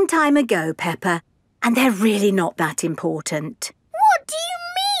long time ago, Peppa, and they're really not that important. What do you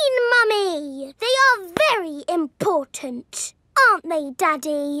mean, Mummy? They are very important, aren't they,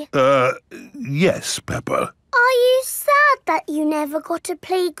 Daddy? Yes, Peppa. Are you sad that you never got a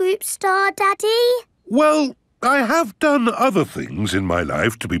playgroup star, Daddy? Well, I have done other things in my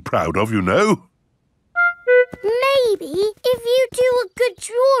life to be proud of, you know. Maybe if you do a good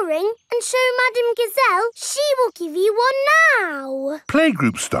drawing and show Madame Gazelle, she will give you one now.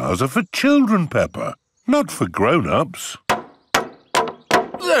 Playgroup stars are for children, Peppa, not for grown-ups.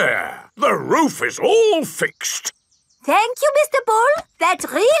 There! The roof is all fixed. Thank you, Mr. Bull. That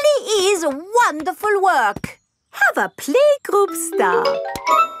really is wonderful work. Have a playgroup star.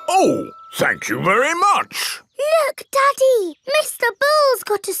 Oh, thank you very much. Look, Daddy, Mr. Bull's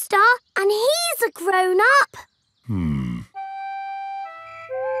got a star and he's a grown-up.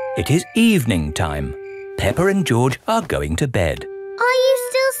 It is evening time. Peppa and George are going to bed. Are you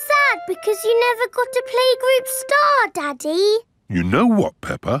still sad because you never got a playgroup star, Daddy? You know what,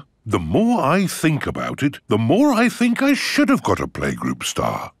 Peppa? The more I think about it, the more I think I should have got a playgroup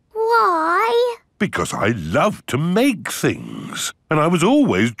star. Why? Because I love to make things. And I was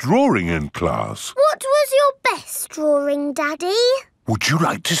always drawing in class. What was your best drawing, Daddy? Would you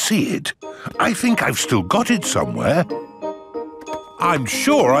like to see it? I think I've still got it somewhere. I'm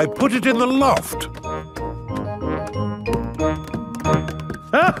sure I put it in the loft.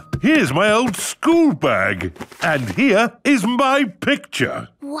 Ah, here's my old school bag. And here is my picture.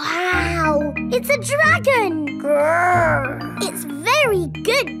 Wow, it's a dragon. Grrr. It's very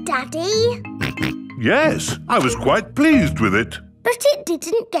good, Daddy. Yes, I was quite pleased with it. But it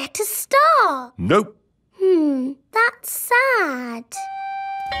didn't get a star. Nope. That's sad.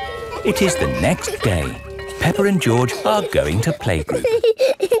 It is the next day. Peppa and George are going to playgroup.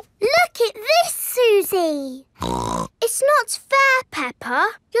 Look at this, Susie. It's not fair,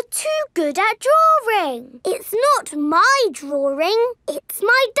 Peppa. You're too good at drawing. It's not my drawing. It's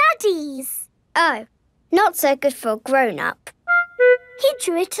my daddy's. Oh, not so good for a grown-up. He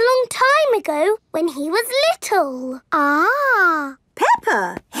drew it a long time ago when he was little. Ah.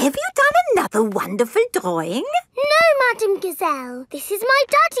 Peppa, have you done another wonderful drawing? No, Madame Gazelle. This is my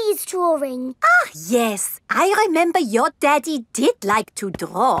daddy's drawing. Ah, yes. I remember your daddy did like to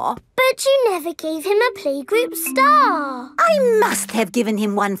draw. But you never gave him a playgroup star. I must have given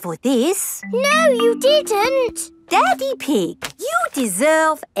him one for this. No, you didn't. Daddy Pig, you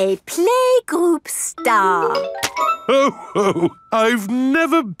deserve a playgroup star. Oh, I've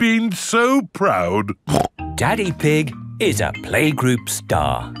never been so proud. Daddy Pig is a playgroup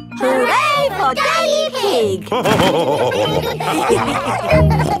star. Hooray for Daddy Pig!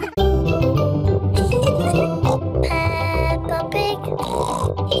 Peppa Pig.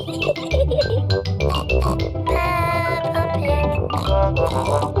 Peppa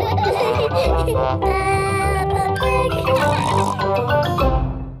Pig.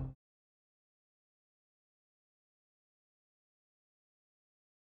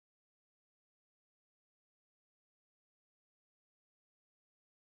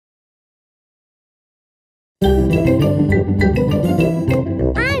 I'm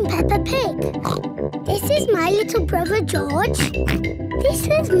Peppa Pig. This is my little brother George. This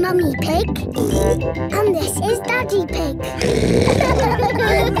is Mummy Pig. And this is Daddy Pig.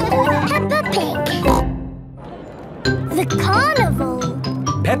 Peppa Pig. The carnival.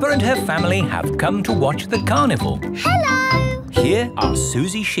 Peppa and her family have come to watch the carnival. Hello. Here are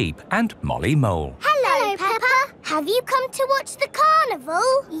Susie Sheep and Molly Mole. Hello, Peppa. Have you come to watch the carnival?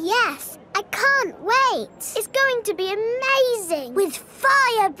 Yes. I can't wait. It's going to be amazing. With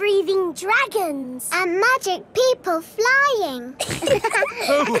fire-breathing dragons. And magic people flying.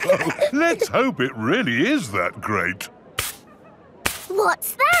 Let's hope it really is that great.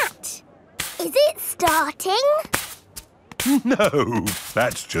 What's that? Is it starting? No,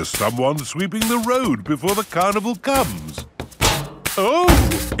 that's just someone sweeping the road before the carnival comes. Oh,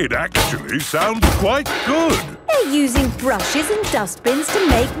 it actually sounds quite good. They're using brushes and dustbins to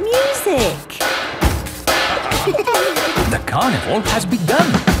make music. The carnival has begun.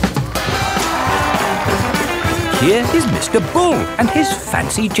 Here is Mr. Bull and his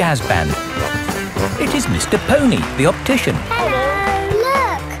fancy jazz band. It is Mr. Pony, the optician. Hello.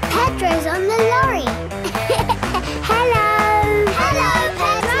 Look, Pedro's on the lorry. Hello. Hello,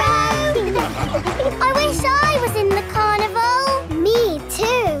 Pedro. I wish I was in the carnival. Me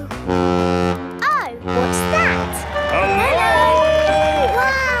too. Oh, what's that? Hello.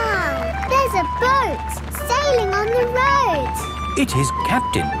 Wow, there's a boat sailing on the road. It is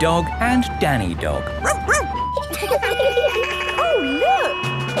Captain Dog and Danny Dog. Oh, look!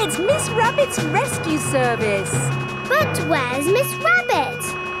 It's Miss Rabbit's rescue service. But where's Miss Rabbit?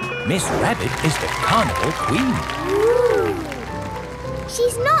 Miss Rabbit is the carnival queen. Ooh.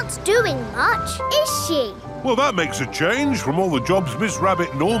 She's not doing much, is she? Well, that makes a change from all the jobs Miss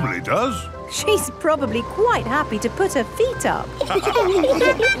Rabbit normally does. She's probably quite happy to put her feet up.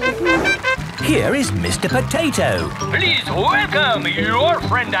 Here is Mr. Potato. Please welcome your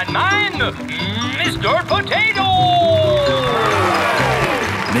friend and mine, Mr. Potato!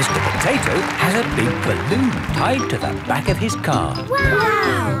 Mr. Potato has a big balloon tied to the back of his car.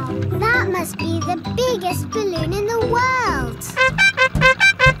 Wow! That must be the biggest balloon in the world.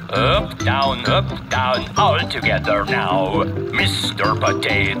 Up, down, all together now. Mr.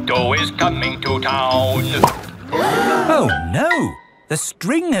 Potato is coming to town. Oh, no! The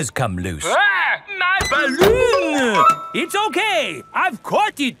string has come loose. Ah, my balloon! It's okay, I've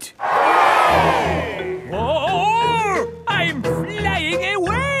caught it. Oh, I'm flying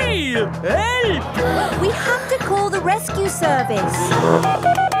away! Help! We have to call the rescue service.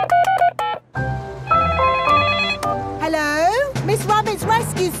 Hello? Miss Rabbit's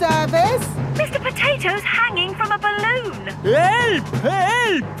rescue service? Mr. Potato's hanging from a balloon. Help!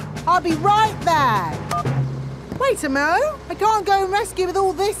 Help! I'll be right there. Wait a mo. I can't go and rescue with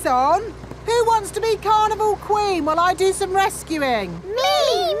all this on. Who wants to be Carnival Queen while I do some rescuing?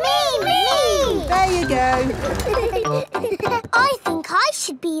 Me! There you go. I think I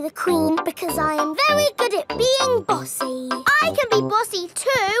should be the queen because I am very good at being bossy. I can be bossy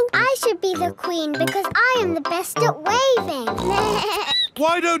too. I should be the queen because I am the best at waving.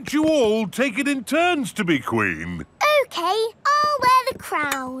 Why don't you all take it in turns to be queen? OK, I'll wear the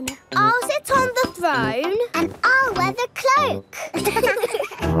crown. I'll sit on the throne and I'll wear the cloak.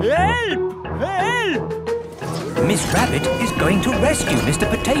 Help! Help! Miss Rabbit is going to rescue Mr.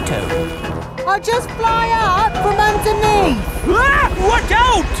 Potato. I'll just fly up from underneath. Ah! Watch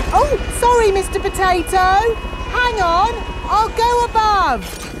out! Oh, sorry, Mr. Potato. Hang on, I'll go above.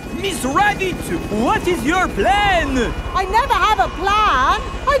 Miss Rabbit, what is your plan? I never have a plan.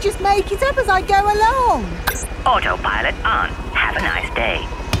 I just make it up as I go along. Autopilot on. Have a nice day.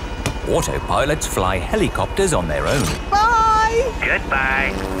 Autopilots fly helicopters on their own. Bye.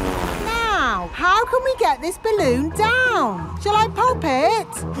 Goodbye. Now, how can we get this balloon down? Shall I pop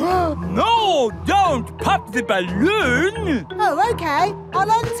it? No, don't pop the balloon! Oh, OK. I'll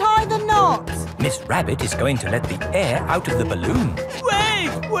untie the knot. Miss Rabbit is going to let the air out of the balloon. Wait!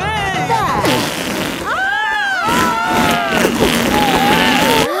 There.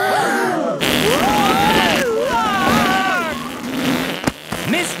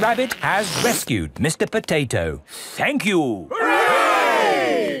 Miss Rabbit has rescued Mr. Potato. Thank you!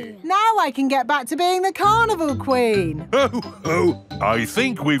 Hooray! Now I can get back to being the Carnival Queen. Oh, I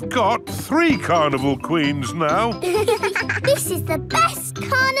think we've got 3 Carnival Queens now. This is the best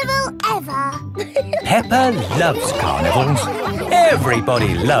carnival ever. Peppa loves carnivals.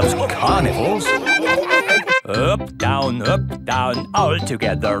 Everybody loves carnivals. Up, down, all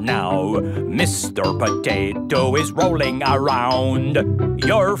together now. Mr. Potato is rolling around.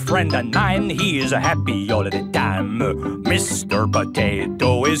 Your friend and mine, he is happy all the time. Mr.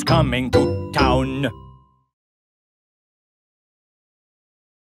 Potato is coming to town.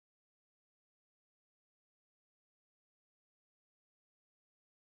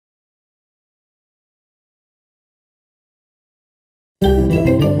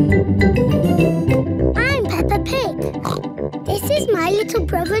 I'm Peppa Pig. This is my little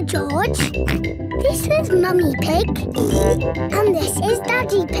brother George. This is Mummy Pig. And this is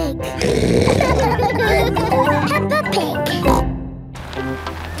Daddy Pig. Peppa Pig.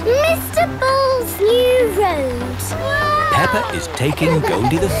 Mr. Bull's new road. Peppa is taking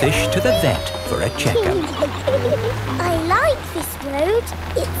Goldie the fish to the vet for a checkup. I like this road.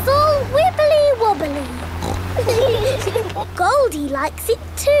 It's all wibbly-wobbly. Goldie likes it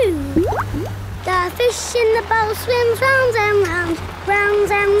too. The fish in the bowl swims round and round, round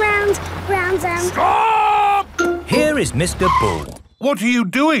and round, round and... Stop! Here is Mr. Bull. What are you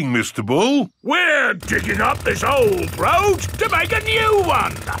doing, Mr. Bull? We're digging up this old road to make a new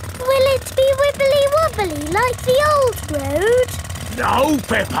one. Will it be wibbly-wobbly like the old road? No,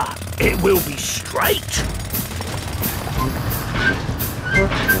 Peppa. It will be straight.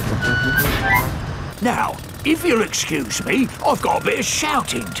 Now, if you'll excuse me, I've got a bit of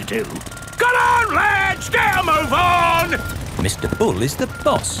shouting to do. Come on, lads! Get a move on! Mr. Bull is the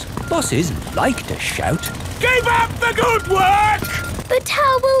boss. Bosses like to shout. Keep up the good work! But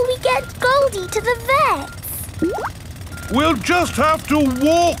how will we get Goldie to the vet? We'll just have to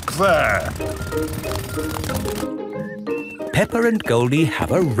walk there. Peppa and Goldie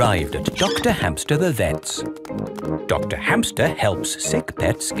have arrived at Dr. Hamster the vet's. Dr. Hamster helps sick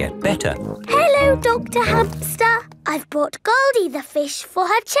pets get better. Hello, Dr. Hamster. I've brought Goldie the fish for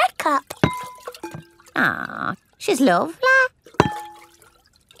her checkup. Ah, she's lovely.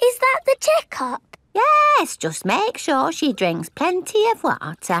 Is that the checkup? Yes, just make sure she drinks plenty of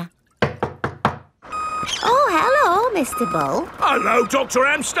water. Oh, hello, Mr. Bull. Hello, Dr.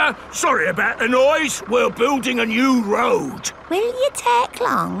 Hamster. Sorry about the noise. We're building a new road. Will you take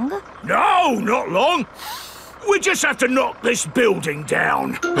long? No, not long. We just have to knock this building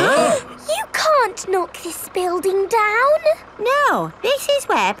down. You can't knock this building down. No, this is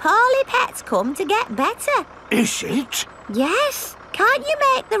where poorly pets come to get better. Is it? Yes. Can't you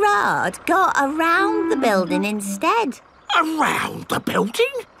make the road go around the building instead? Around the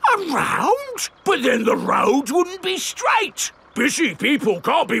building? Around? But then the road wouldn't be straight. Busy people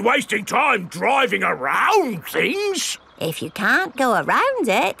can't be wasting time driving around things. If you can't go around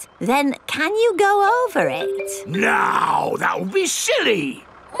it, then can you go over it? No, that would be silly.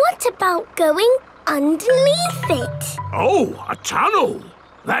 What about going underneath it? Oh, a tunnel.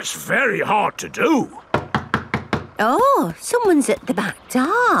 That's very hard to do. Oh, someone's at the back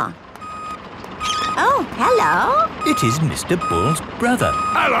door. Oh, hello. It is Mr. Bull's brother.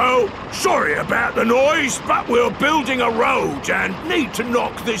 Hello. Sorry about the noise, but we're building a road and need to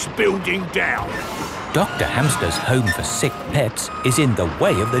knock this building down. Dr. Hamster's home for sick pets is in the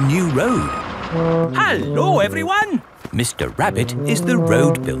way of the new road. Hello, everyone. Mr. Rabbit is the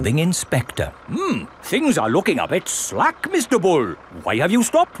road building inspector. Things are looking a bit slack, Mr. Bull. Why have you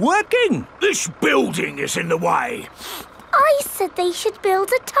stopped working? This building is in the way. I said they should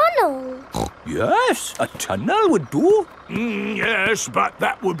build a tunnel. Yes, a tunnel would do. Yes, but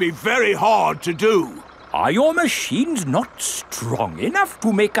that would be very hard to do. Are your machines not strong enough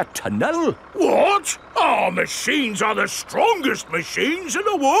to make a tunnel? What? Our machines are the strongest machines in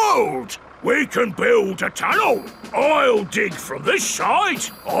the world. We can build a tunnel. I'll dig from this side,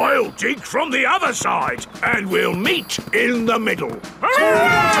 I'll dig from the other side, and we'll meet in the middle.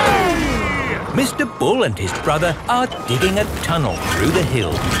 Hooray! Mr. Bull and his brother are digging a tunnel through the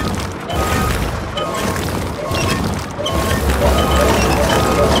hill.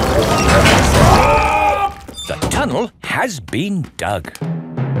 The tunnel has been dug.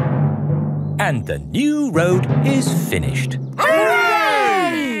 And the new road is finished. Hooray!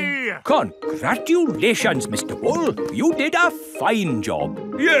 Congratulations, Mr. Bull. You did a fine job.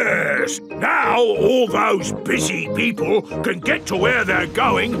 Yes, now all those busy people can get to where they're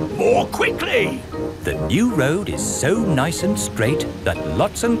going more quickly. The new road is so nice and straight that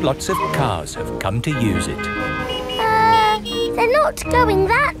lots and lots of cars have come to use it. They're not going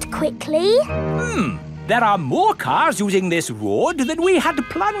that quickly. There are more cars using this road than we had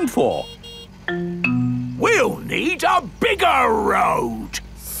planned for. We'll need a bigger road.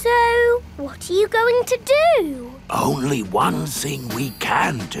 So, what are you going to do? Only one thing we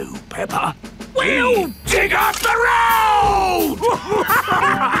can do, Peppa. We'll dig up the road!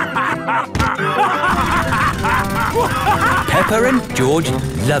 Peppa and George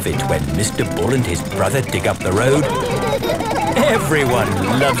love it when Mr. Bull and his brother dig up the road. Everyone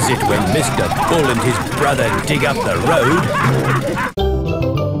loves it when Mr. Bull and his brother dig up the road.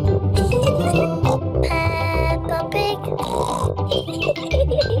 Peppa Pig. Peppa Pig.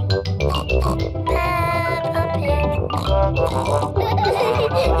 Peppa Pig.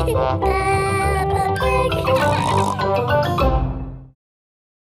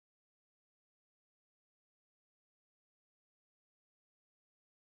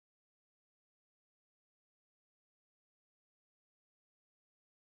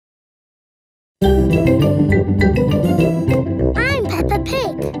 I'm Peppa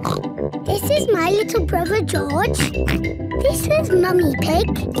Pig. This is my little brother George. This is Mummy Pig.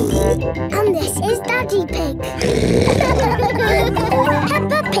 And this is Daddy Pig.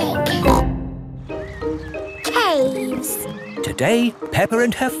 Peppa Pig. Caves. Today, Peppa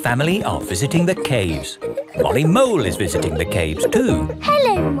and her family are visiting the caves. Molly Mole is visiting the caves too.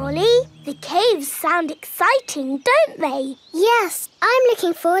 Hello, Molly. The caves sound exciting, don't they? Yes, I'm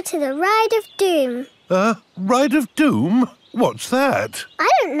looking forward to the Ride of Doom. Ride of Doom? What's that? I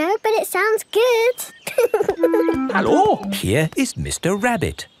don't know, but it sounds good. Hello, Here is Mr.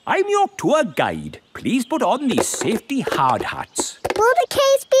 Rabbit. I'm your tour guide. Please put on these safety hard hats. Will the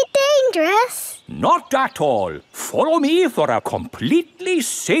caves be dangerous? Not at all. Follow me for a completely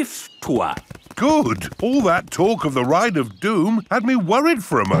safe tour. Good. All that talk of the Ride of Doom had me worried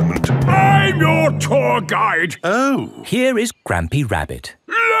for a moment. I'm your tour guide. Oh. Here is Grampy Rabbit.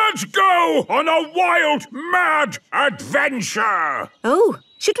 Let's go on a wild, mad adventure. Oh,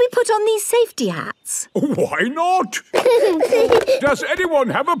 should we put on these safety hats? Why not? Does anyone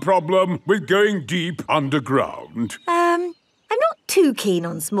have a problem with going deep underground? I'm not too keen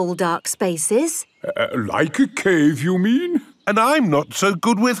on small dark spaces. Like a cave, you mean? And I'm not so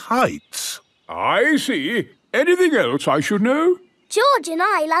good with heights. I see. Anything else I should know? George and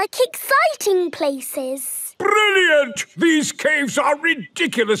I like exciting places. Brilliant! These caves are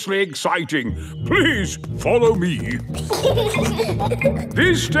ridiculously exciting. Please follow me.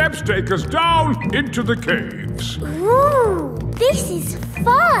 These steps take us down into the caves. Ooh, this is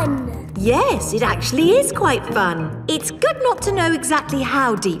fun. Yes, it actually is quite fun. It's good not to know exactly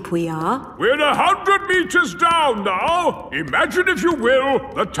how deep we are. We're 100 meters down now. Imagine, if you will,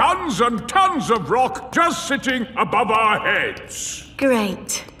 the tons and tons of rock just sitting above our heads.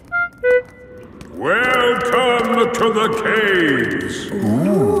 Great. Welcome to the caves.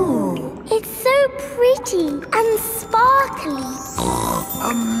 Ooh, it's so pretty and sparkly.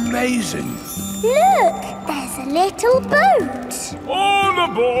 Amazing. Look, there's a little boat. All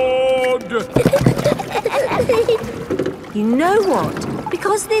aboard! You know what?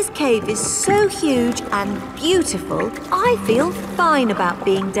 Because this cave is so huge and beautiful, I feel fine about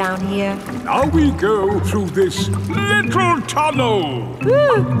being down here. Now we go through this little tunnel.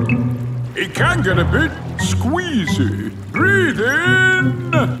 It can get a bit squeezy. Breathe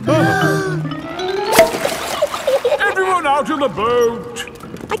in. Everyone out of the boat.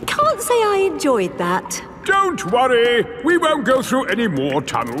 I can't say I enjoyed that. Don't worry. We won't go through any more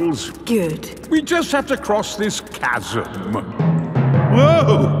tunnels. Good. We just have to cross this chasm.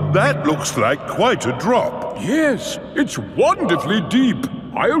 Whoa! That looks like quite a drop. Yes, it's wonderfully deep.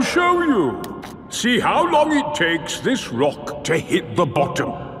 I'll show you. See how long it takes this rock to hit the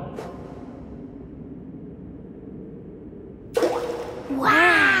bottom.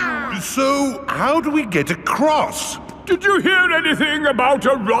 Wow. So, how do we get across? Did you hear anything about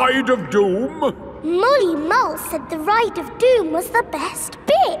a Ride of Doom? Molly Mole said the Ride of Doom was the best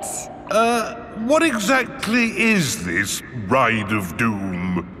bit. What exactly is this Ride of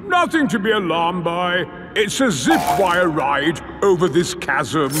Doom? Nothing to be alarmed by. It's a zip wire ride over this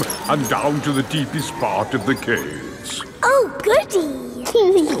chasm and down to the deepest part of the caves. Oh, goody.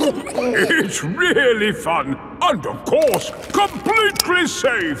 It's really fun and, of course, completely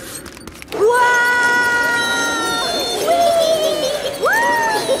safe.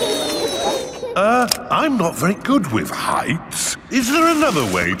 I'm not very good with heights. Is there another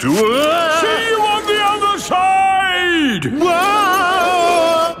way to... See you on the other side!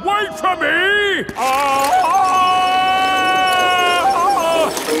 Whoa! Wait for me!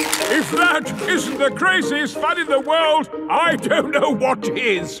 If that isn't the craziest fun in the world, I don't know what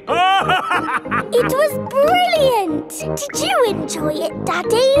is. It was brilliant. Did you enjoy it,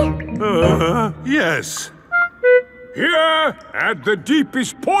 Daddy? Yes. Here, at the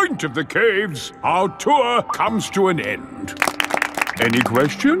deepest point of the caves, our tour comes to an end. Any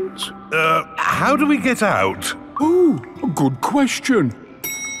questions? How do we get out? Oh, a good question.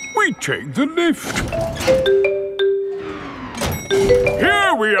 We take the lift.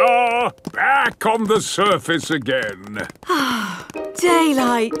 Here we are, back on the surface again.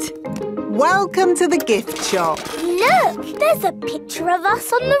 Daylight. Welcome to the gift shop. Look, there's a picture of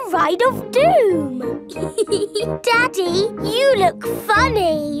us on the Ride of Doom. Daddy, you look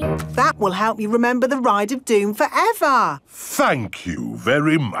funny. That will help you remember the Ride of Doom forever. Thank you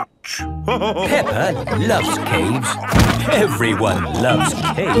very much. Peppa loves caves. Everyone loves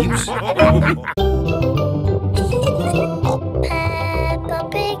caves. Peppa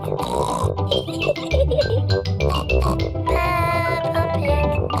Pig. Peppa Pig. Peppa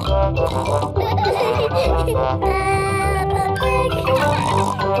Pig.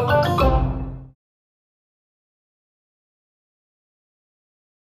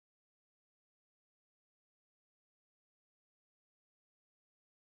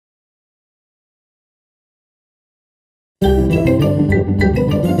 I'm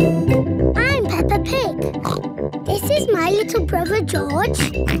Peppa Pig. This is my little brother George.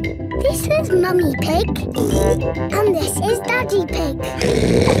 This is Mummy Pig. And this is Daddy Pig.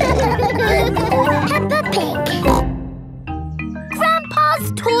 Peppa Pig.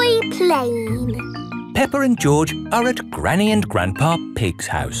 Grandpa's toy plane. Peppa and George are at Granny and Grandpa Pig's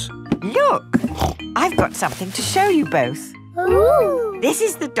house. Look, I've got something to show you both. Ooh. This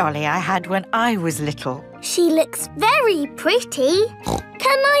is the dolly I had when I was little. She looks very pretty.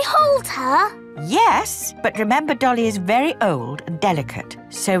 Can I hold her? Yes, but remember Dolly is very old and delicate,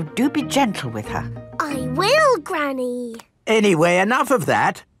 so do be gentle with her. I will, Granny. Anyway, enough of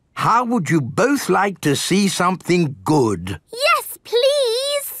that. How would you both like to see something good? Yes,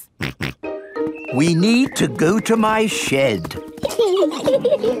 please. We need to go to my shed.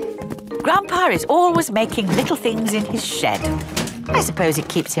 Grandpa is always making little things in his shed. I suppose it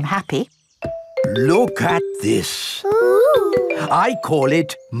keeps him happy. Look at this. Ooh. I call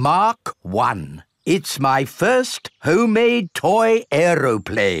it Mark 1. It's my first homemade toy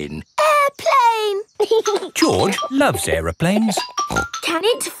aeroplane. Airplane. George loves aeroplanes. Can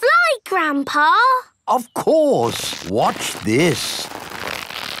it fly, Grandpa? Of course. Watch this.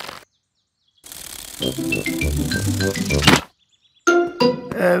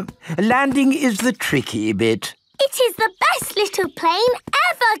 Landing is the tricky bit. It is the best little plane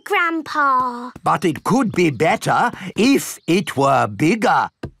ever, Grandpa. But it could be better if it were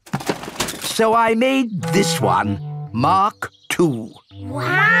bigger. So I made this one, Mark 2.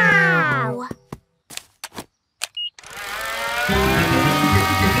 Wow!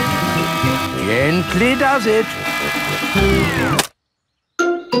 Gently does it.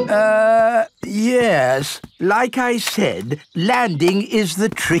 Yes. Like I said, landing is the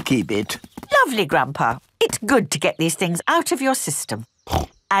tricky bit. Lovely, Grandpa. It's good to get these things out of your system.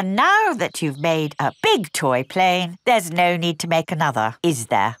 And now that you've made a big toy plane, there's no need to make another, is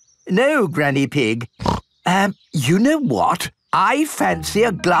there? No, Granny Pig. You know what? I fancy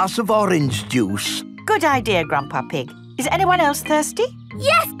a glass of orange juice. Good idea, Grandpa Pig. Is anyone else thirsty?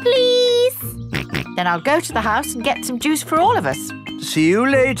 Yes, please. Then I'll go to the house and get some juice for all of us. See you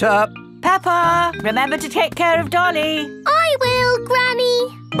later. Peppa, remember to take care of Dolly. I will, Granny.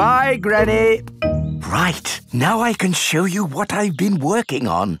 Bye, Granny. Right, now I can show you what I've been working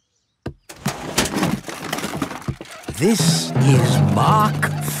on. This is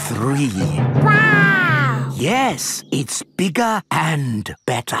Mark 3. Wow! Yes, it's bigger and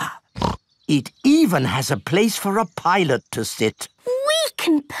better. It even has a place for a pilot to sit. We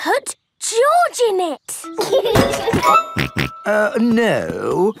can put George in it.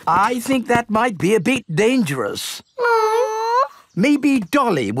 No, I think that might be a bit dangerous. Aww. Maybe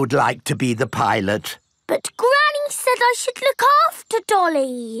Dolly would like to be the pilot. But Granny said I should look after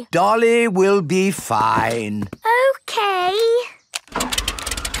Dolly. Dolly will be fine. OK.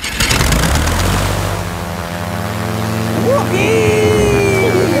 Whoopee!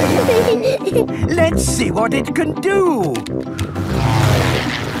 Let's see what it can do.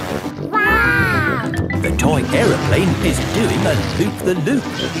 Wow! The toy aeroplane is doing a loop-the-loop.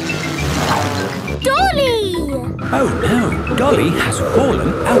 Dolly! Oh no, Dolly has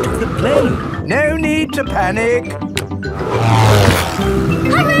fallen out of the plane. No need to panic.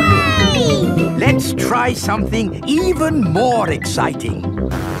 Hooray! Let's try something even more exciting.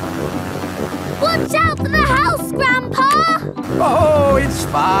 Watch out for the house, Grandpa! Oh, it's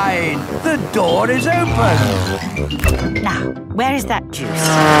fine. The door is open. Now, where is that juice?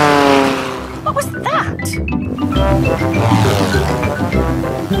 What was that?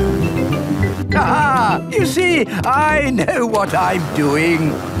 Ah, you see, I know what I'm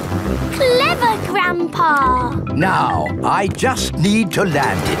doing. Clever, Grandpa. Now, I just need to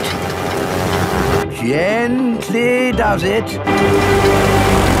land it. Gently does it.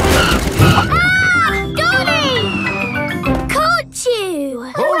 Ah! Dolly! Caught you!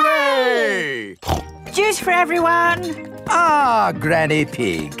 Hooray! Juice for everyone. Ah, Granny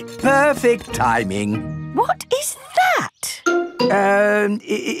Pig. Perfect timing. What is that?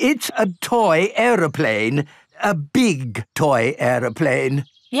 It's a toy aeroplane. A big toy aeroplane.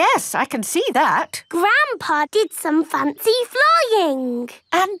 Yes, I can see that. Grandpa did some fancy flying.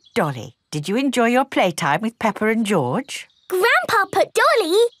 And Dolly, did you enjoy your playtime with Peppa and George? Grandpa put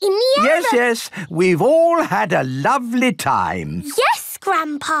Dolly in the air. Yes. We've all had a lovely time. Yes,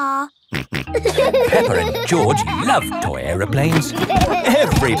 Grandpa. Peppa and George love toy aeroplanes.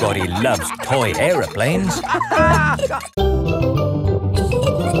 Everybody loves toy aeroplanes. Peppa Pig.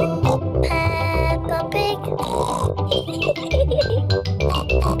 Peppa Pig.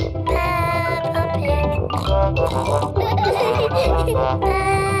 Peppa Pig.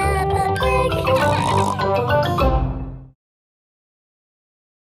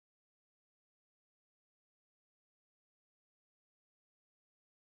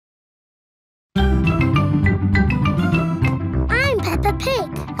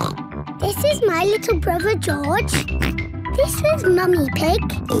 is my little brother George. This is Mummy Pig.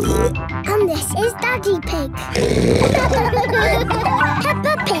 And this is Daddy Pig.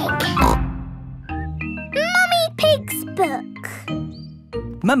 Peppa Pig. Mummy Pig's book.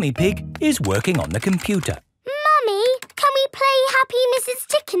 Mummy Pig is working on the computer. Mummy, can we play Happy Mrs.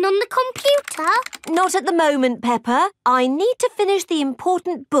 Chicken on the computer? Not at the moment, Peppa. I need to finish the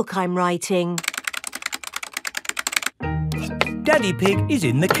important book I'm writing. Daddy Pig is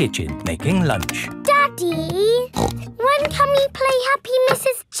in the kitchen making lunch. Daddy, when can we play Happy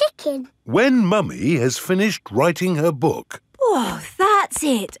Mrs. Chicken? When Mummy has finished writing her book. Oh, that's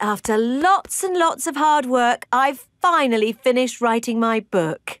it. After lots and lots of hard work, I've finally finished writing my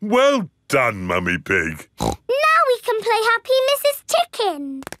book. Well done, Mummy Pig. Now we can play Happy Mrs.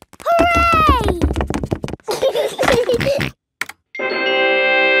 Chicken. Hooray!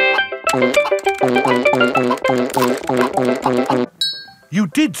 You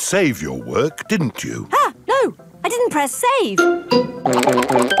did save your work, didn't you? Ah, no, I didn't press save. 40, 90,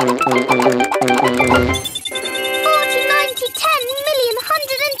 10 million,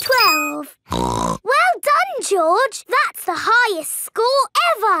 112. Well done, George. That's the highest score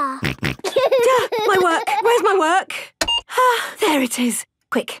ever. My work. Where's my work? Ah, there it is.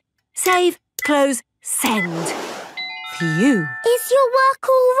 Quick. Save, close, send. Phew. Is your work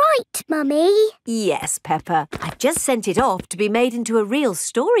all right, Mummy? Yes, Peppa. I've just sent it off to be made into a real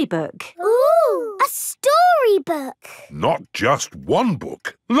storybook. Ooh, a storybook. Not just one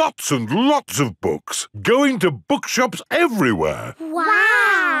book. Lots and lots of books. Going to bookshops everywhere.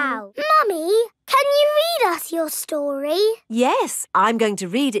 Wow. Mummy, can you read us your story? Yes, I'm going to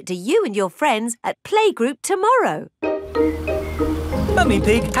read it to you and your friends at Playgroup tomorrow. Mummy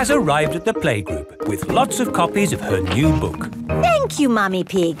Pig has arrived at the playgroup with lots of copies of her new book. Thank you, Mummy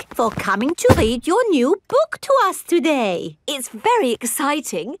Pig, for coming to read your new book to us today. It's very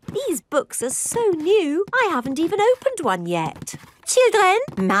exciting. These books are so new, I haven't even opened one yet. Children,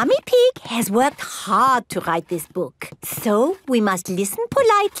 Mummy Pig has worked hard to write this book. So we must listen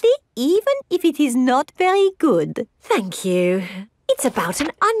politely, even if it is not very good. Thank you. It's about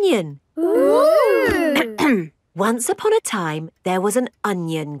an onion. Ooh. Once upon a time, there was an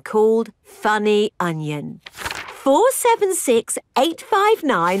onion called Funny Onion.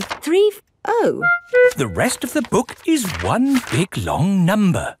 4768593. Oh. The rest of the book is one big long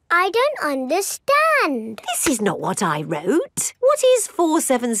number. I don't understand. This is not what I wrote. What is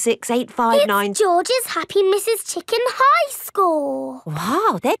 4768593? It's George's Happy Mrs. Chicken high score.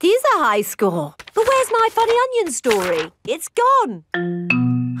 Wow, that is a high score. But where's my Funny Onion story? It's gone.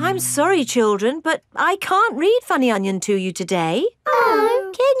 I'm sorry, children, but I can't read Funny Onion to you today.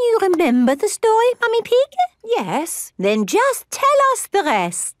 Oh. Can you remember the story, Mummy Pig? Yes. Then just tell us the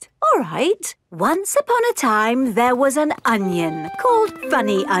rest. All right. Once upon a time, there was an onion called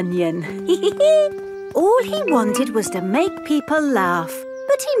Funny Onion. All he wanted was to make people laugh,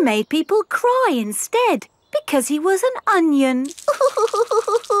 but he made people cry instead because he was an onion.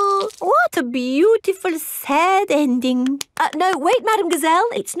 What a beautiful, sad ending. No, wait, Madame Gazelle,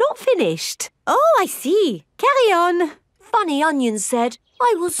 it's not finished. Oh, I see. Carry on. Funny Onion said,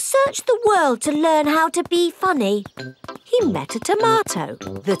 I will search the world to learn how to be funny. He met a tomato.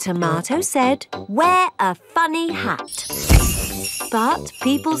 The tomato said, wear a funny hat. But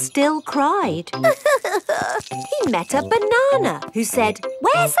people still cried. He met a banana who said,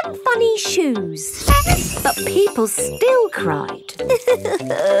 wear some funny shoes. But people still cried.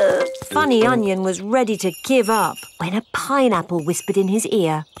 Funny Onion was ready to give up when a pineapple whispered in his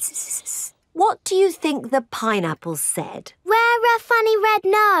ear. What do you think the pineapple said? Wear a funny red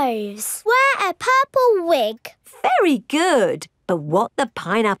nose. Wear a purple wig. Very good. But what the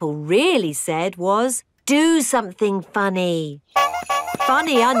pineapple really said was, do something funny.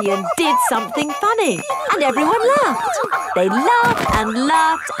 Funny Onion did something funny, and everyone laughed. They laughed and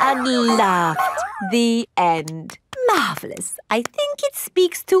laughed and laughed. The end. Marvellous. I think it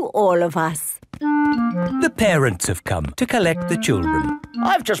speaks to all of us. The parents have come to collect the children.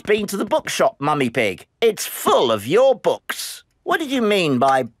 I've just been to the bookshop, Mummy Pig. It's full of your books. What did you mean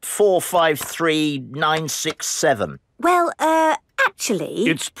by 453967? Well, actually...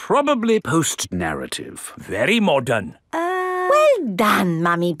 It's probably post-narrative. Very modern. Well done,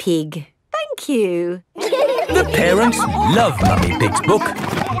 Mummy Pig. Thank you. The parents love Mummy Pig's book.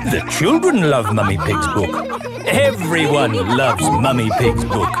 The children love Mummy Pig's book. Everyone loves Mummy Pig's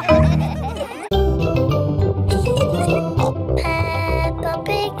book. Peppa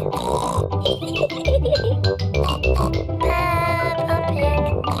Pig. Peppa Pig.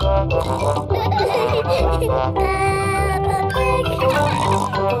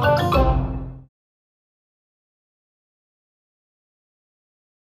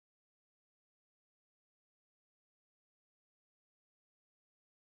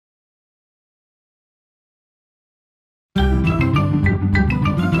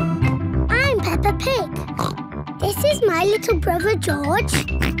 Pig. This is my little brother George.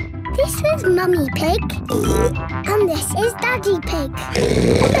 This is Mummy Pig. And this is Daddy Pig.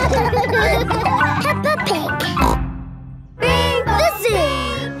 Peppa Pig. The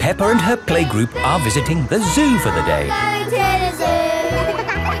zoo. Peppa and her playgroup are visiting the zoo for the day. Going to the zoo.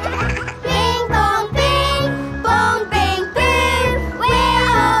 Bing bong bing, bong bing boom. We're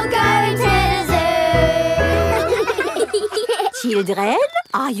all going to the zoo. Children,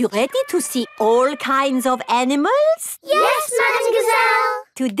 are you ready to see all kinds of animals? Yes, Madam Gazelle.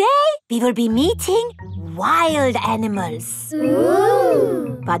 Today, we will be meeting wild animals.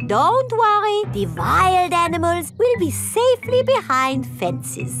 Ooh. But don't worry, the wild animals will be safely behind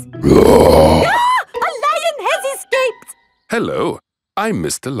fences. A lion has escaped! Hello, I'm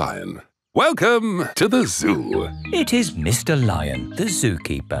Mr. Lion. Welcome to the zoo. It is Mr. Lion, the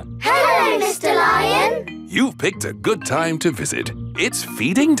zookeeper. Hello, Mr. Lion. You've picked a good time to visit. It's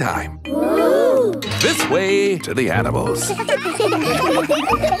feeding time. Ooh. This way to the animals.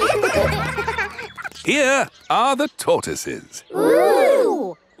 Here are the tortoises.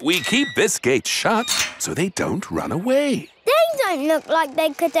 Ooh. We keep this gate shut so they don't run away. They don't look like they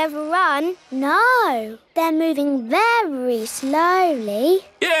could ever run. No, they're moving very slowly.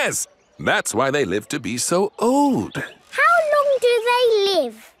 Yes, that's why they live to be so old. How long do they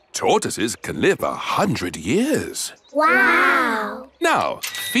live? Tortoises can live 100 years. Wow. Now,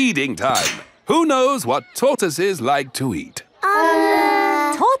 feeding time. Who knows what tortoises like to eat?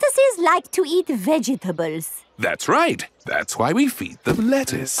 Tortoises like to eat vegetables. That's right. That's why we feed them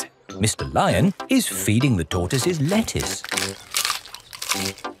lettuce. Mr. Lion is feeding the tortoises lettuce.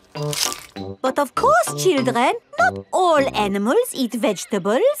 But of course, children, not all animals eat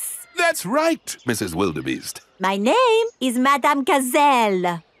vegetables. That's right, Mrs. Wildebeest. My name is Madame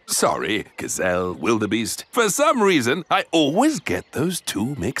Gazelle. Sorry, Gazelle, Wildebeest. For some reason, I always get those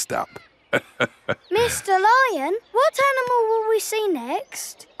two mixed up. Mr. Lion, what animal will we see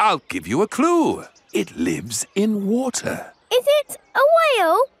next? I'll give you a clue. It lives in water. Is it a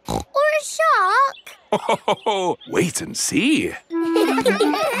whale or a shark? Oh, wait and see.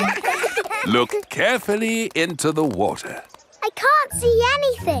 Look carefully into the water. I can't see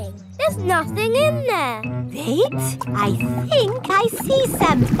anything. There's nothing in there. Wait, I think I see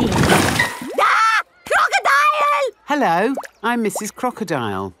something. Ah! Crocodile! Hello, I'm Mrs.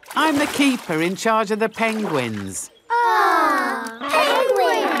 Crocodile. I'm the keeper in charge of the penguins. Ah,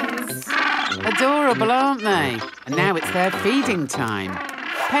 penguins! Adorable, aren't they? And now it's their feeding time.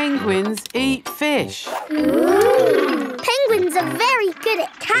 Penguins eat fish. Ooh. Penguins are very good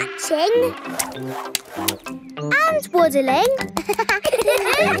at catching. And waddling.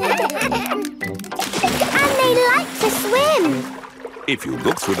 And they like to swim. If you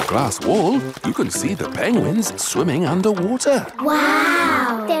look through the glass wall, you can see the penguins swimming underwater.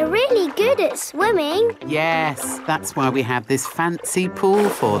 Wow! They're really good at swimming. Yes, that's why we have this fancy pool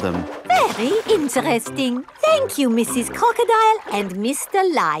for them. Very interesting. Thank you, Mrs. Crocodile and Mr.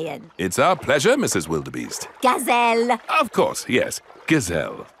 Lion. It's our pleasure, Mrs. Wildebeest. Gazelle. Of course, yes,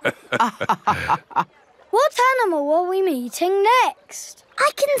 Gazelle. What animal are we meeting next?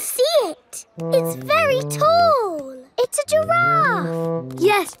 I can see it. It's very tall. It's a giraffe.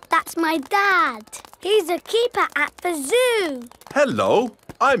 Yes, that's my dad. He's a keeper at the zoo. Hello,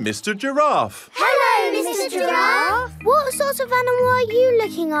 I'm Mr. Giraffe. Hello, Mr. Giraffe. What sort of animal are you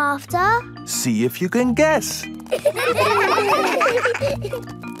looking after? See if you can guess. Look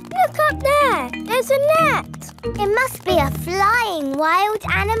up there. There's a net. It must be a flying wild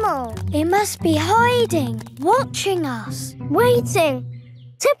animal. It must be hiding, watching us, waiting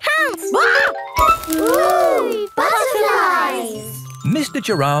to pounce. Ooh, butterflies! Mr.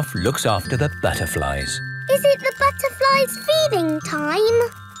 Giraffe looks after the butterflies. Is it the butterflies' feeding time?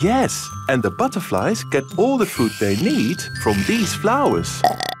 Yes, and the butterflies get all the food they need from these flowers.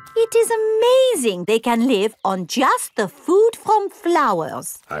 It is amazing they can live on just the food from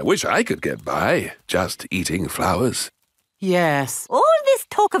flowers. I wish I could get by just eating flowers. Yes. All this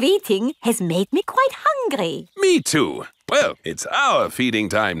talk of eating has made me quite hungry. Me too. Well, it's our feeding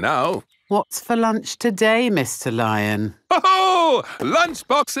time now. What's for lunch today, Mr. Lion? Oh, lunch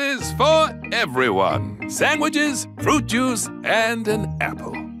boxes for everyone. Sandwiches, fruit juice, and an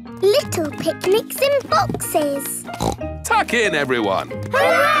apple. Little picnics in boxes. Tuck in, everyone.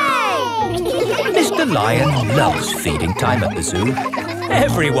 Hooray! Mr. Lion loves feeding time at the zoo.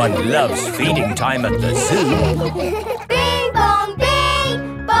 Everyone loves feeding time at the zoo. Bing bong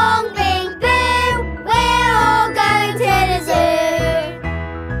bing, bong bing boom. We're all going to the zoo.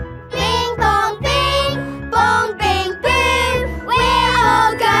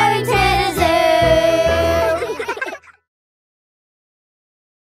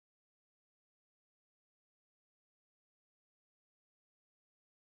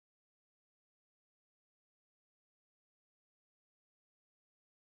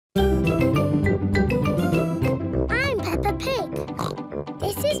 I'm Peppa Pig.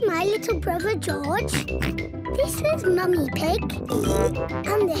 This is my little brother George. This is Mummy Pig.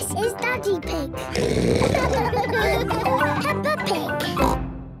 And this is Daddy Pig. Peppa Pig.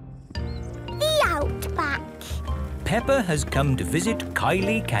 The Outback. Peppa has come to visit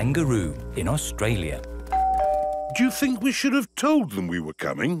Kylie Kangaroo in Australia. Do you think we should have told them we were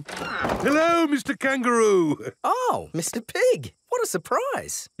coming? Hello, Mr. Kangaroo. Oh, Mr. Pig. What a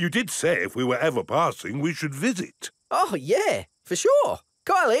surprise. You did say if we were ever passing, we should visit. Oh, yeah, for sure.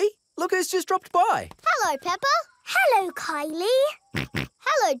 Kylie, look who's just dropped by. Hello, Peppa. Hello, Kylie.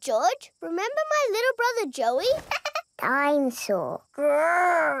 Hello, George. Remember my little brother Joey? Dinosaur.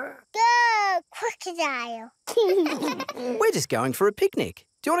 Grrr. Grrr, crocodile. We're just going for a picnic.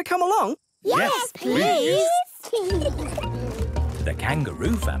 Do you want to come along? Yes, please. The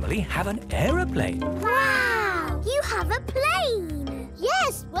kangaroo family have an aeroplane. Wow! You have a plane.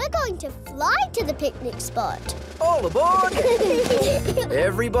 Yes, we're going to fly to the picnic spot. All aboard!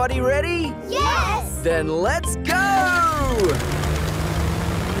 Everybody ready? Yes! Then let's go!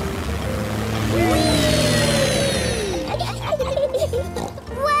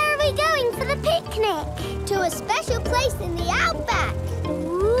 Where are we going for the picnic? To a special place in the outback.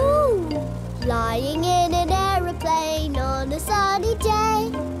 Ooh! Flying in an aeroplane on a sunny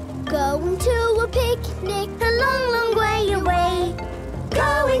day. Going to a picnic a long, long way away.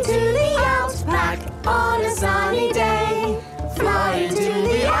 Going to the outback on a sunny day. Flying to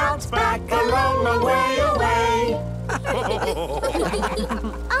the outback a long, long way away.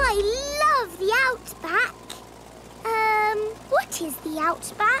 I love the outback. What is the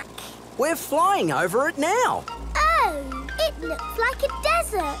outback? We're flying over it now. Oh, it looks like a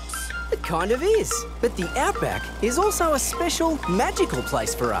desert. It kind of is. But the outback is also a special, magical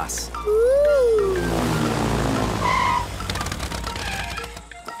place for us. Ooh.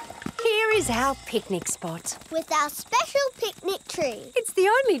 Here is our picnic spot. With our special picnic tree. It's the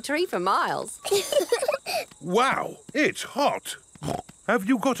only tree for miles. Wow, it's hot. Have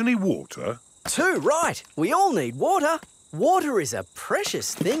you got any water? Too right. We all need water. Water is a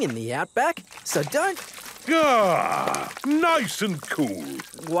precious thing in the outback, so don't... Ah, nice and cool.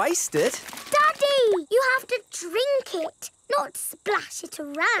 Waste it. Daddy, you have to drink it, not splash it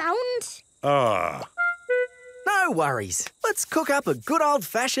around. Ah. No worries. Let's cook up a good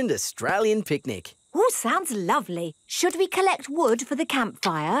old-fashioned Australian picnic. Oh, sounds lovely. Should we collect wood for the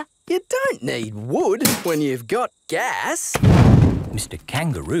campfire? You don't need wood when you've got gas. Mr.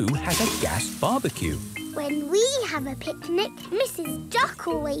 Kangaroo has a gas barbecue. When we have a picnic, Mrs. Duck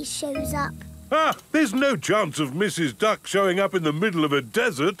always shows up. Ah, there's no chance of Mrs. Duck showing up in the middle of a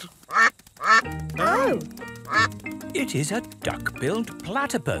desert. Oh. It is a duck-billed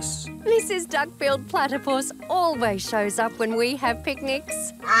platypus. Mrs. Duck-billed Platypus always shows up when we have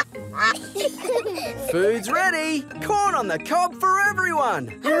picnics. Food's ready. Corn on the cob for everyone.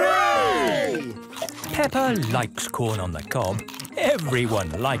 Hooray! Peppa likes corn on the cob.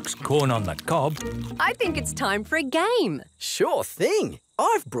 Everyone likes corn on the cob. I think it's time for a game. Sure thing.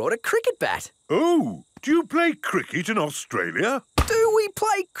 I've brought a cricket bat. Oh, do you play cricket in Australia? Do we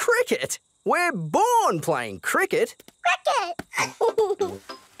play cricket? We're born playing cricket. Cricket!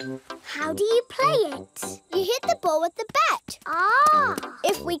 How do you play it? You hit the ball with the bat. Ah!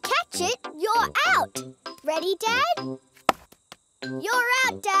 If we catch it, you're out. Ready, Dad? You're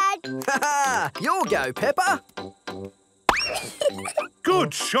out, Dad. Ha-ha! You'll go, Peppa.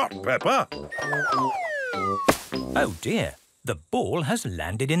 Good shot, Peppa. Oh dear, the ball has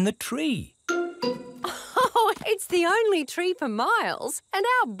landed in the tree. Oh, it's the only tree for miles, and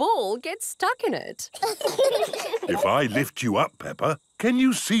our ball gets stuck in it. If I lift you up, Peppa, can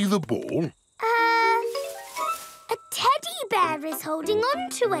you see the ball? A teddy bear is holding on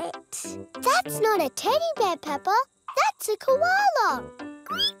to it. That's not a teddy bear, Peppa. That's a koala.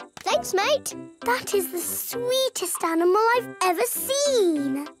 Thanks, mate. That is the sweetest animal I've ever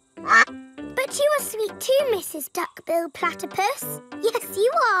seen. But you are sweet too, Mrs. Duck-billed Platypus. Yes,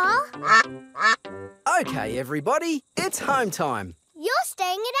 you are. OK, everybody, it's home time. You're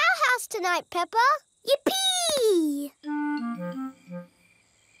staying at our house tonight, Peppa. Yippee!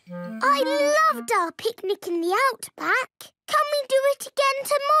 I loved our picnic in the outback. Can we do it again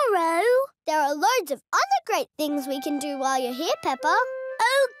tomorrow? There are loads of other great things we can do while you're here, Peppa.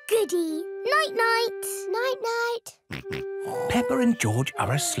 Oh, goody. Night-night. Night-night. Peppa and George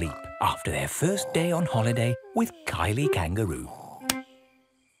are asleep after their first day on holiday with Kylie Kangaroo.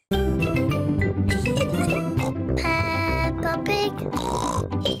 Peppa Pig.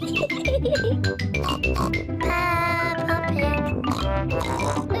 Peppa Pig. Peppa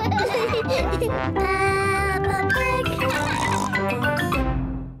Pig.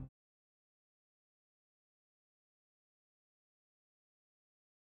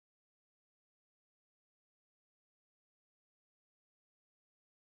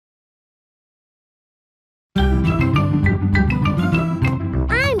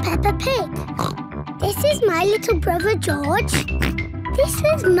 Pig. This is my little brother George. This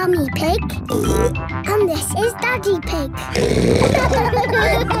is Mummy Pig. And this is Daddy Pig.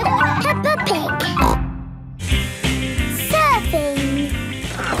 Peppa Pig. Surfing.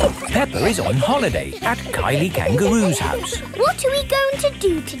 Peppa is on holiday at Kylie Kangaroo's house. What are we going to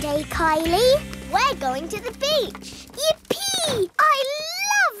do today, Kylie? We're going to the beach. Yippee! I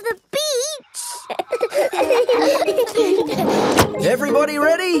love the beach! Everybody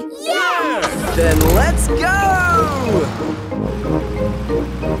ready? Yes! Then let's go!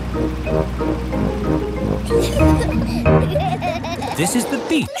 This is the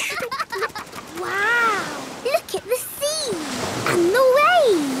beach. Wow! Look at the sea and the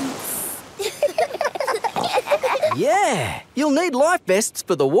waves. Yeah, you'll need life vests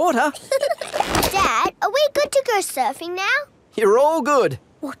for the water. Dad, are we good to go surfing now? You're all good.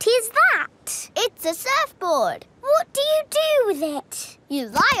 What is that? It's a surfboard. What do you do with it? You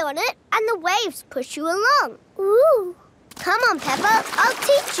lie on it and the waves push you along. Ooh. Come on, Peppa, I'll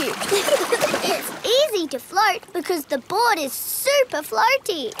teach you. It's easy to float because the board is super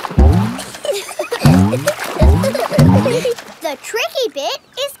floaty. The tricky bit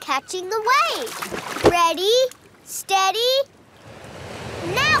is catching the wave. Ready, steady,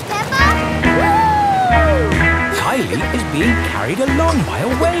 now, Peppa! Woo! Kylie is being carried along by a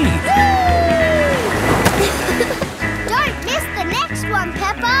wave. Don't miss the next one,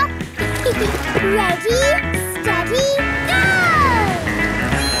 Peppa. Ready, steady, go!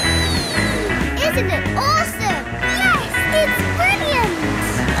 Isn't it awesome? Yes, it's brilliant!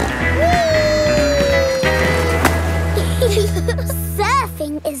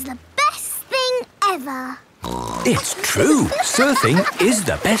 Surfing is the best thing ever. It's true. Surfing is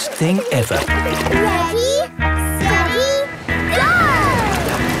the best thing ever. Ready, steady, go!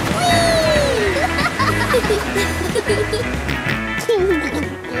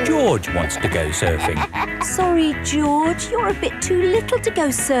 George wants to go surfing. Sorry, George, you're a bit too little to go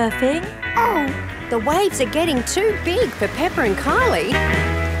surfing. Oh, the waves are getting too big for Peppa and Kylie.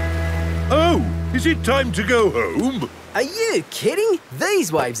 Oh, is it time to go home? Are you kidding?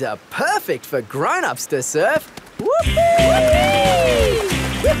 These waves are perfect for grown-ups to surf.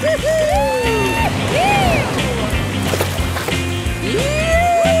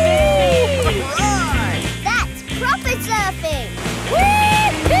 That's proper surfing!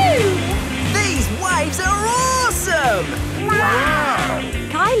 These waves are awesome! Wow!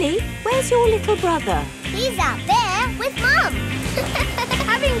 Kylie, where's your little brother? He's out there with Mum.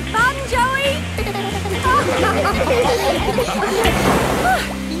 Having fun, Joey?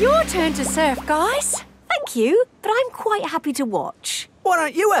 Your turn to surf, guys. Thank you, but I'm quite happy to watch. Why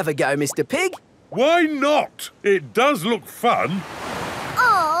don't you have a go, Mr. Pig? Why not? It does look fun.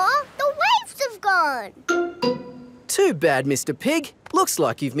 Aw, the waves have gone. Too bad, Mr. Pig. Looks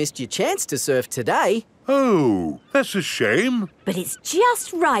like you've missed your chance to surf today. Oh, that's a shame. But it's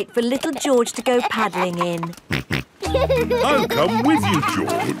just right for little George to go paddling in. I'll come with you,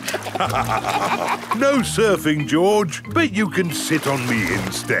 George. No surfing, George, but you can sit on me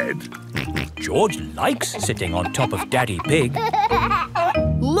instead. George likes sitting on top of Daddy Pig.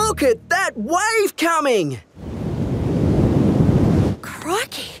 Look at that wave coming!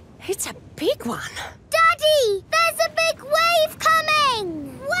 Crikey, it's a big one. Daddy, there's a big wave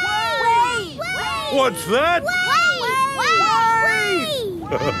coming! Wave! What's that? Wave!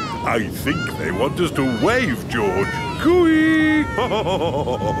 I think they want us to wave, George. Cooey!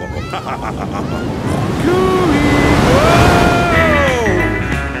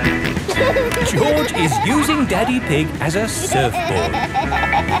 George is using Daddy Pig as a surfboard.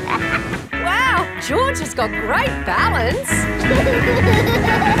 Wow, George has got great balance.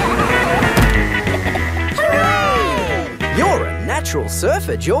 Hooray! You're a natural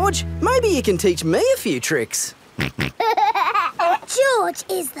surfer, George. Maybe you can teach me a few tricks. George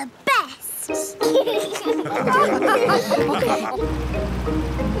is the best.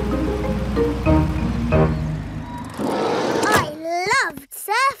 I loved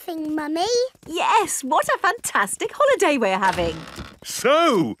surfing, Mummy. Yes, what a fantastic holiday we're having.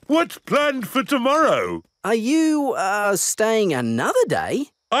 So, what's planned for tomorrow? Are you, staying another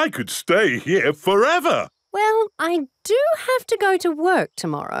day? I could stay here forever. Well, I do have to go to work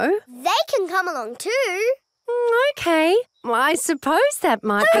tomorrow. They can come along too. OK. I suppose that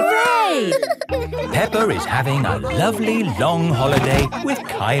might be... Hooray! Peppa is having a lovely long holiday with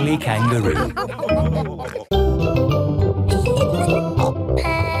Kylie Kangaroo.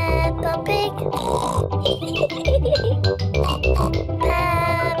 Peppa Pig.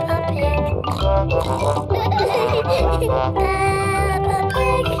 Peppa Pig.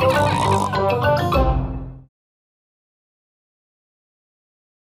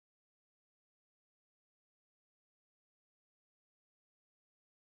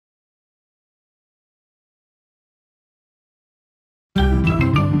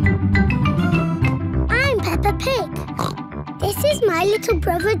 is my little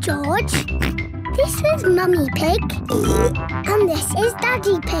brother George. This is Mummy Pig. And this is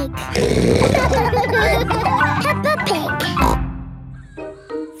Daddy Pig. Peppa Pig.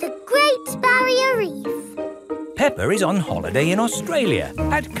 The Great Barrier Reef. Peppa is on holiday in Australia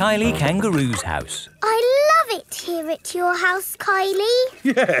at Kylie Kangaroo's house. I love it here at your house, Kylie.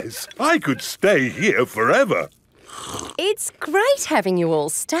 Yes, I could stay here forever. It's great having you all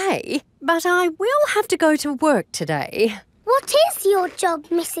stay, but I will have to go to work today. What is your job,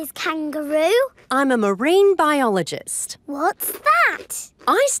 Mrs. Kangaroo? I'm a marine biologist. What's that?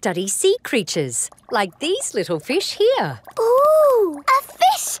 I study sea creatures, like these little fish here. Ooh, a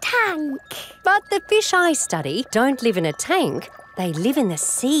fish tank. But the fish I study don't live in a tank, they live in the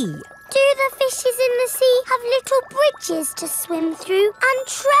sea. Do the fishes in the sea have little bridges to swim through and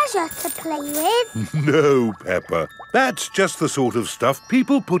treasure to play with? No, Peppa. That's just the sort of stuff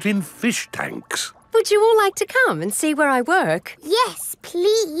people put in fish tanks. Would you all like to come and see where I work? Yes,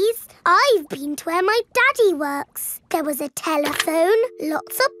 please. I've been to where my daddy works. There was a telephone,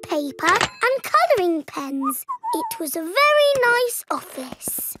 lots of paper and colouring pens. It was a very nice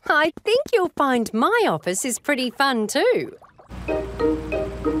office. I think you'll find my office is pretty fun too.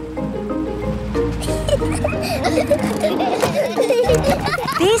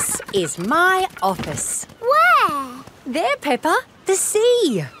 This is my office. Where? There, Peppa, the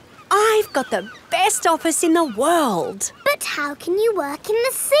sea. I've got the best office in the world. But how can you work in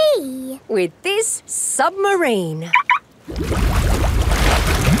the sea? With this submarine.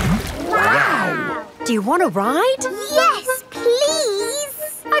 Wow! Do you want to ride? Yes,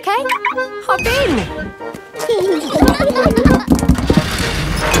 please. OK, hop in.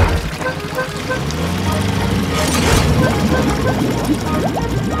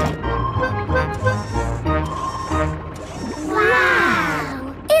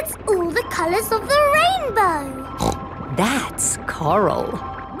 Wow! It's all the colours of the rainbow. That's coral.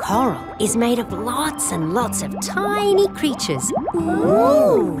 Coral is made of lots and lots of tiny creatures.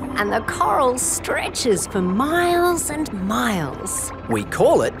 Ooh! And the coral stretches for miles and miles. We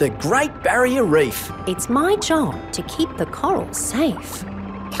call it the Great Barrier Reef. It's my job to keep the coral safe.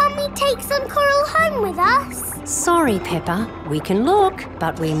 Can we take some coral home with us? Sorry, Peppa. We can look,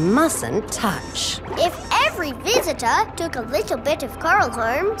 but we mustn't touch. If every visitor took a little bit of coral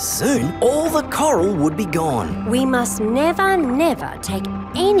home, soon all the coral would be gone. We must never, never take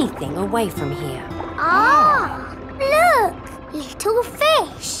anything away from here. Ah! Look! Little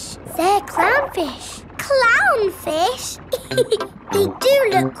fish. They're clownfish. Clownfish? They do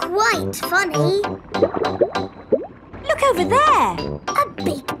look quite funny. Look over there. A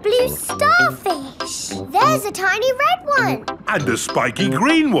big blue starfish. There's a tiny red one. And a spiky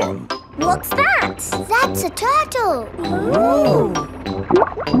green one. What's that? That's a turtle. Ooh.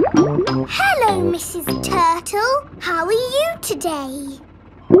 Hello, Mrs. Turtle. How are you today?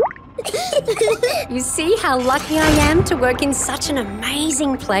 You see how lucky I am to work in such an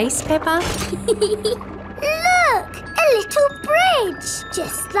amazing place, Peppa? Look, a little bridge,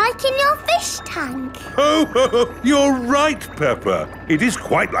 just like in your fish tank. Oh, you're right, Peppa. It is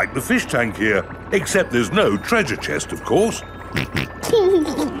quite like the fish tank here, except there's no treasure chest, of course.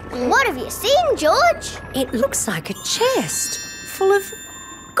 What have you seen, George? It looks like a chest full of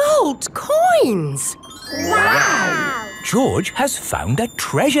gold coins. Wow! George has found a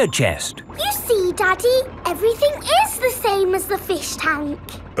treasure chest. You see, Daddy, everything is the same as the fish tank.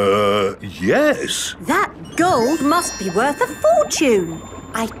 Yes. That gold must be worth a fortune.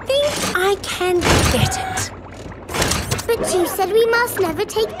 I think I can get it. But you said we must never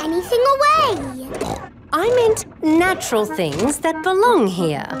take anything away. I meant natural things that belong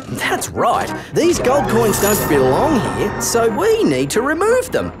here. That's right. These gold coins don't belong here, so we need to remove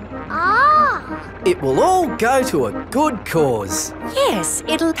them. Ah! It will all go to a good cause. Yes,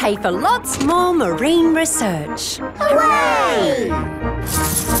 it'll pay for lots more marine research. Hooray!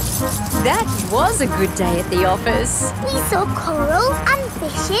 That was a good day at the office. We saw coral and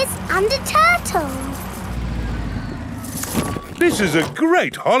fishes and a turtle. This is a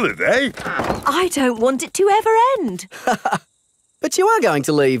great holiday. I don't want it to ever end. But you are going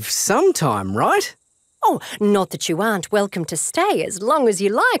to leave sometime, right? Oh, not that you aren't welcome to stay as long as you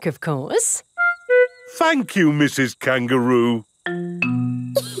like, of course. Thank you, Mrs. Kangaroo.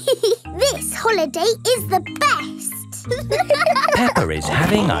 This holiday is the best. Peppa is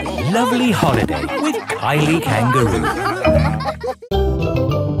having a lovely holiday with Kylie Kangaroo.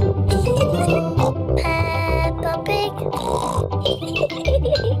 Peppa Pig.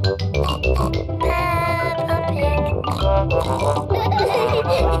 Peppa Pig.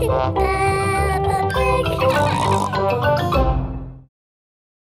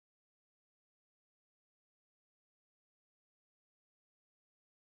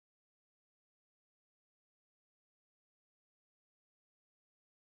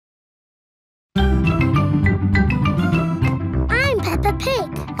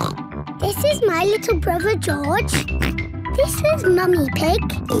 is my little brother George. This is Mummy Pig.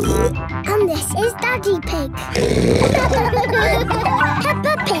 And this is Daddy Pig.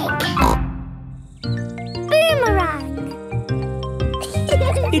 Peppa Pig. Boomerang.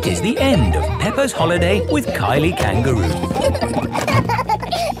 It is the end of Peppa's holiday with Kylie Kangaroo.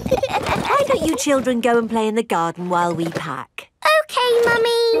 Why don't you children go and play in the garden while we pack? Okay,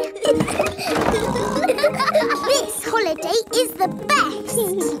 Mummy. This holiday is the best.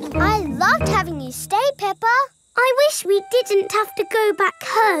 I loved having you stay, Peppa. I wish we didn't have to go back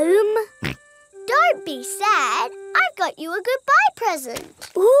home. Don't be sad. I've got you a goodbye present.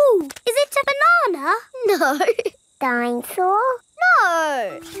 Ooh, is it a banana? No. Dinosaur?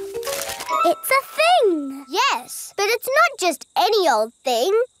 No. It's a thing. Yes, but it's not just any old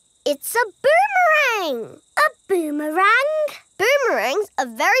thing. It's a boomerang. A boomerang? Boomerangs are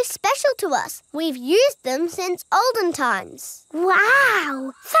very special to us. We've used them since olden times.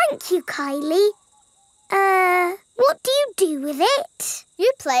 Wow. Thank you, Kylie. What do you do with it?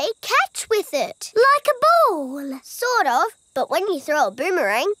 You play catch with it. Like a ball? Sort of, but when you throw a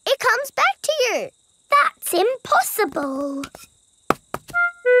boomerang, it comes back to you. That's impossible.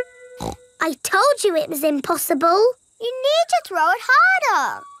 I told you it was impossible. You need to throw it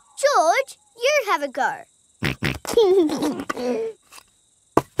harder. George, you have a go.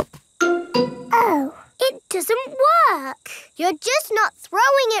 Oh, it doesn't work. You're just not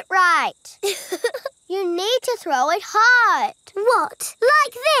throwing it right. You need to throw it hard. What,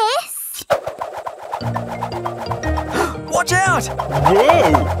 like this? Watch out!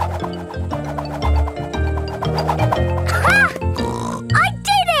 Whoa! Ha! I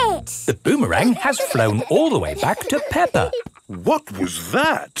did it! The boomerang has flown all the way back to Peppa. What was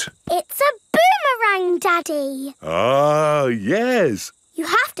that? It's a boomerang, Daddy. Ah, yes. You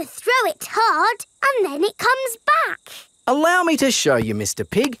have to throw it hard and then it comes back. Allow me to show you, Mr.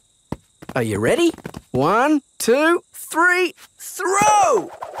 Pig. Are you ready? 1, 2, 3,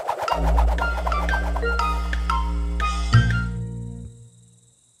 throw!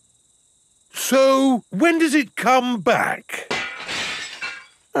 So, when does it come back?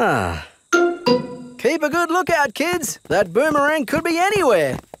 Ah. Keep a good lookout, kids. That boomerang could be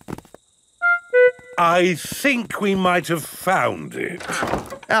anywhere. I think we might have found it.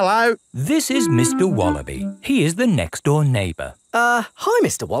 Hello. This is Mr. Wallaby. He is the next-door neighbour. Hi,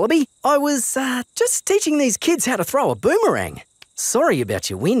 Mr. Wallaby. I was, just teaching these kids how to throw a boomerang. Sorry about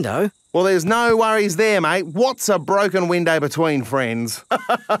your window. Well, there's no worries there, mate. What's a broken window between friends?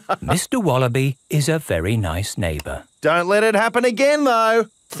 Mr. Wallaby is a very nice neighbour. Don't let it happen again, though.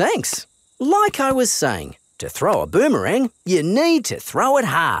 Thanks. Like I was saying, to throw a boomerang, you need to throw it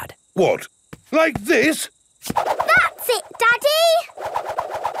hard. What? Like this? That's it, Daddy.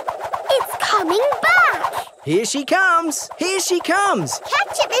 It's coming back. Here she comes. Here she comes.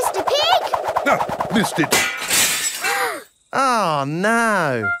 Catch it, Mr. Pig. Ah, missed it. Oh,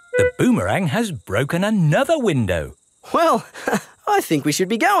 no. The boomerang has broken another window. Well, I think we should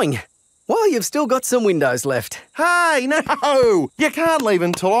be going. Well, you've still got some windows left. Hey, no! You can't leave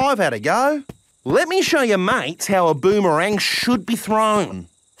until I've had a go. Let me show your mates how a boomerang should be thrown.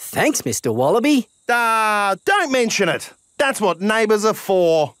 Thanks, Mr. Wallaby. Don't mention it. That's what neighbours are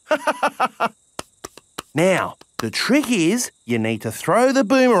for. Now, the trick is you need to throw the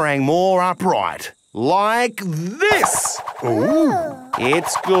boomerang more upright. Like this. Ooh.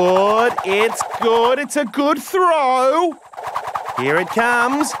 It's good. It's good. It's a good throw. Here it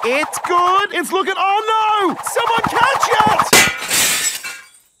comes. It's good. It's looking... Oh, no! Someone catch it!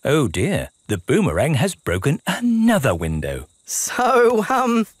 Oh, dear. The boomerang has broken another window. So,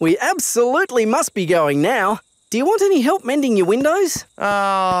 we absolutely must be going now. Do you want any help mending your windows?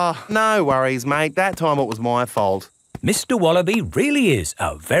 No worries, mate. That time it was my fault. Mr. Wallaby really is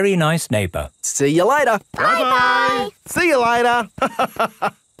a very nice neighbour. See you later. Bye-bye. See you later.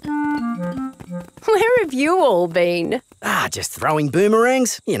 Where have you all been? Just throwing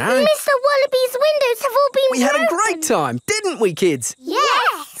boomerangs, you know. Mr. Wallaby's windows have all been We had a broken. great time, didn't we, kids?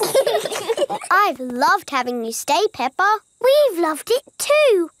 Yes. I've loved having you stay, Peppa. We've loved it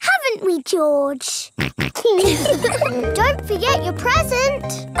too, haven't we, George? Don't forget your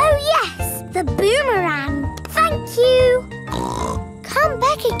present. Oh, yes, the boomerang. Thank you. Come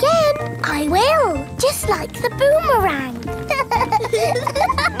back again. I will, just like the boomerang.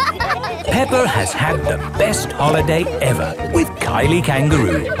 Peppa has had the best holiday ever with Kylie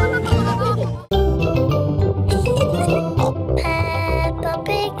Kangaroo. Peppa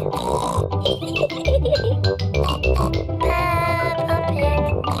Pig. Peppa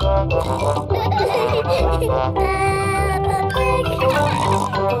Pig.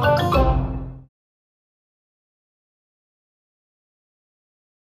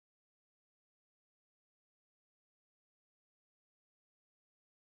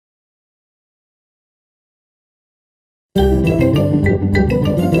 I'm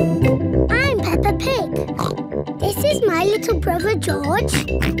Peppa Pig. This is my little brother George.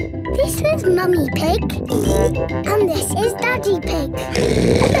 This is Mummy Pig. And this is Daddy Pig.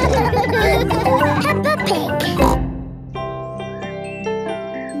 Peppa Pig.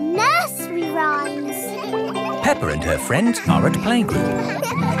 Nursery rhymes. Peppa and her friends are at playgroup.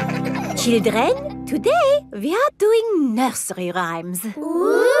 Children, today we are doing nursery rhymes.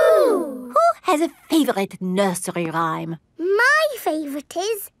 Ooh! Who has a favourite nursery rhyme? My favourite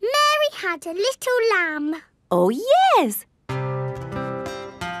is Mary Had a Little Lamb. Oh, yes!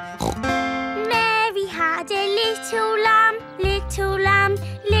 Mary had a little lamb, little lamb,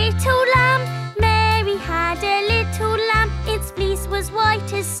 little lamb. Mary had a little lamb, its fleece was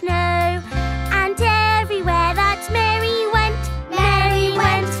white as snow. And everywhere that Mary went, Mary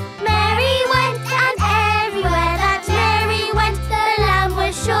went, Mary went. And everywhere that Mary went, the lamb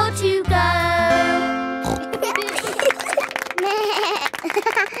was sure to go.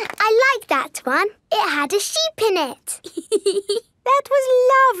 I like that one. It had a sheep in it. That was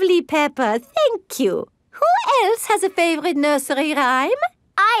lovely, Peppa. Thank you. Who else has a favourite nursery rhyme?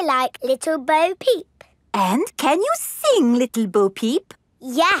 I like Little Bo Peep. And can you sing, Little Bo Peep?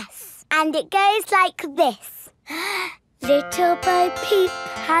 Yes, and it goes like this. Little Bo Peep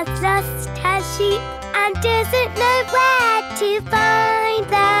has lost her sheep and doesn't know where to find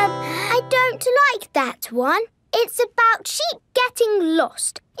them. I don't like that one. It's about sheep getting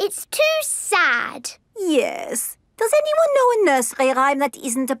lost. It's too sad. Yes. Does anyone know a nursery rhyme that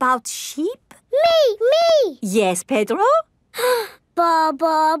isn't about sheep? Me! Yes, Pedro? Ba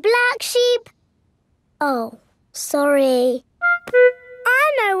ba black sheep. Oh, sorry.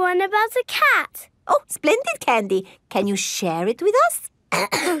 I know one about a cat. Oh, splendid, Candy. Can you share it with us?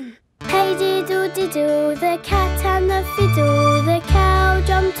 Hey diddle-diddle, the cat and the fiddle, the cow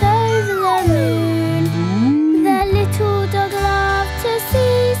jumped over the moon. The little dog loved to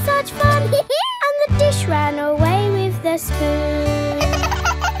see such fun, and the dish ran away with the spoon.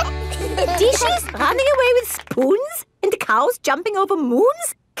 Dishes running away with spoons and cows jumping over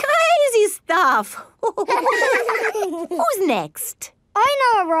moons? Crazy stuff. Who's next? I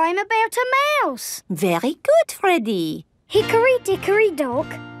know a rhyme about a mouse. Very good, Freddy. Hickory dickory dock,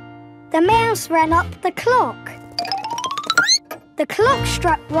 the mouse ran up the clock. The clock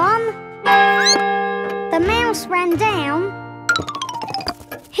struck one, the mouse ran down.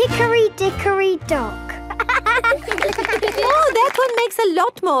 Hickory dickory dock. Oh, that one makes a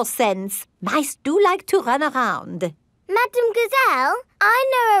lot more sense. Mice do like to run around. Madam Gazelle, I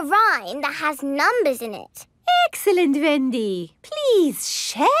know a rhyme that has numbers in it. Excellent, Wendy. Please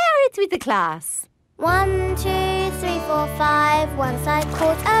share it with the class. 1, 2, 3, 4, 5. Once I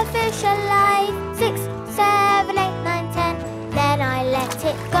caught a fish alive. 6, 7, 8, 9, 10. Then I let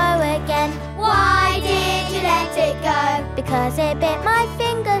it go again. Why did you let it go? Because it bit my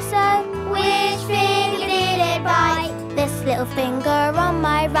finger so. Which finger did it bite? This little finger on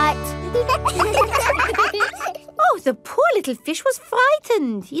my right. Oh, the poor little fish was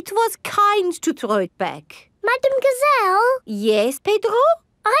frightened. It was kind to throw it back. Madam Gazelle? Yes, Pedro?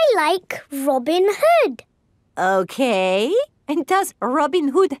 I like Robin Hood. Okay. And does Robin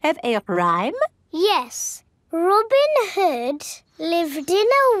Hood have a rhyme? Yes. Robin Hood lived in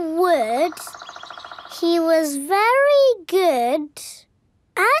a wood. He was very good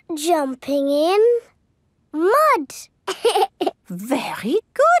at jumping in mud. Very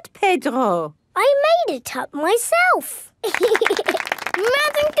good, Pedro. I made it up myself.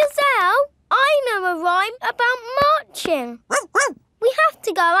 Madam Gazelle, I know a rhyme about marching. We have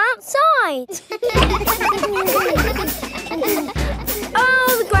to go outside.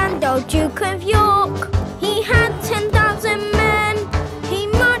 Oh, the grand old Duke of York. He had 10,000 men. He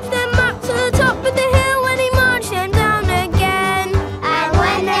marched them up to the top of the hill and he marched them down again. And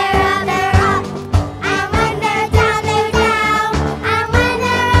when they're up, they're up. And when they're down, they're down. And when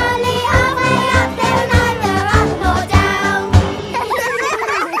they're only halfway up, they're neither up nor down.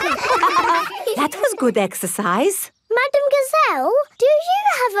 That was good exercise. Madam Gazelle, do you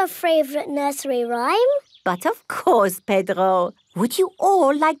have a favourite nursery rhyme? But of course, Pedro. Would you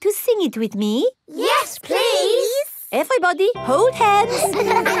all like to sing it with me? Yes, please. Everybody, hold hands.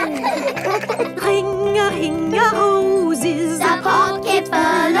 Ring-a-ring-a-roses, a pocket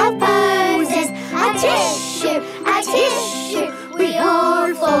full of posies, a tissue, we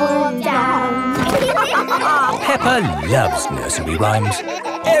all fall down. Peppa loves nursery rhymes.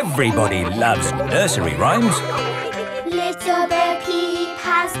 Everybody loves nursery rhymes. Little Bo Peep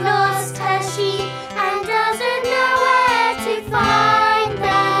has lost her sheep and doesn't know where to find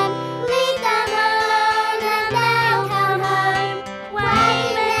them. Leave them alone and they'll come home,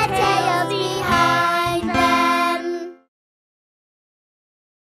 wagging their tails behind them.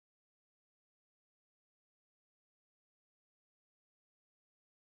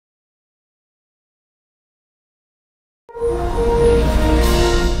 I'm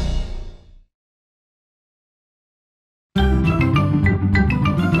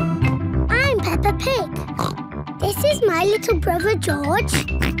Peppa Pig. This is my little brother George.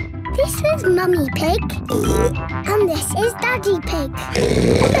 This is Mummy Pig. And this is Daddy Pig.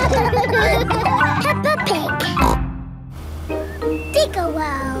 Peppa Pig. Digger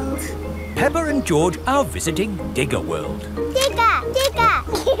World. Peppa and George are visiting Digger World. Digger, digger.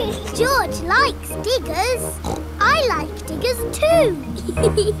 George likes diggers. I like diggers too.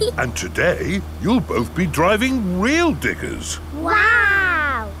 And today, you'll both be driving real diggers.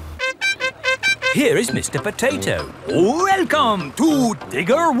 Wow! Here is Mr. Potato. Welcome to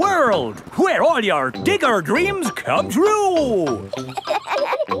Digger World, where all your digger dreams come true.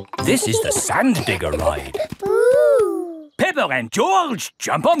 This is the Sand Digger ride. Ooh. Peppa and George,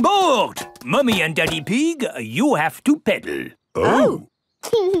 jump on board. Mummy and Daddy Pig, you have to pedal. Oh.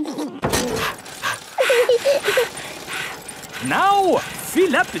 Now,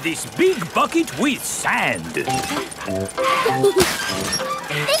 fill up this big bucket with sand. This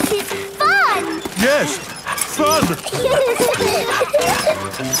is fun! Yes, fun!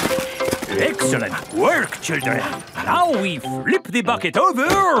 Excellent work, children. Now we flip the bucket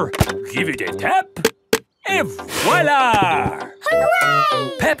over, give it a tap, and voila!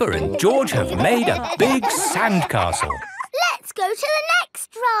 Hooray! Peppa and George have made a big sand castle. Let's go to the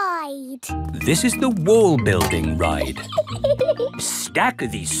next ride. This is the wall building ride. Stack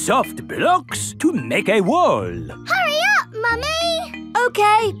the soft blocks to make a wall. Hurry up, Mummy!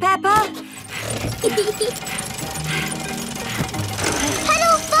 OK, Peppa.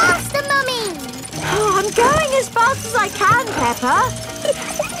 Pedal faster, Mummy! Oh, I'm going as fast as I can, Peppa.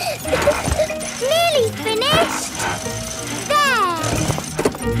 Nearly finished. There!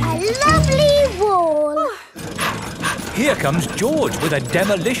 A lovely wall. Here comes George with a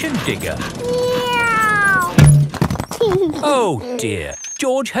demolition digger. Meow. Oh dear,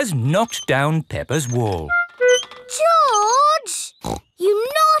 George has knocked down Peppa's wall. George! You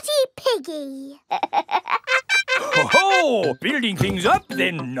naughty piggy! Ho-ho! Building things up,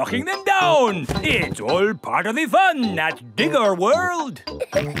 then knocking them down. It's all part of the fun at Digger World.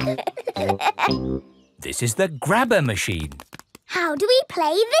 This is the grabber machine. How do we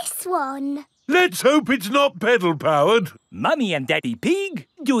play this one? Let's hope it's not pedal-powered. Mummy and Daddy Pig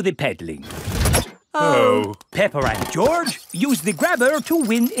do the peddling. Oh. Peppa and George use the grabber to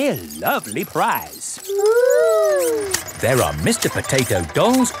win a lovely prize. Ooh. There are Mr. Potato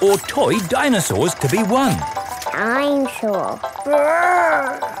dolls or toy dinosaurs to be won. I'm sure.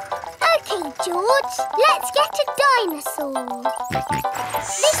 OK, George, let's get a dinosaur.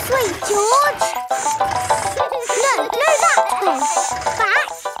 This way, George. No, that way. Back,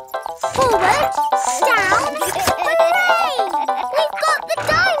 forward, down. Hooray! We've got the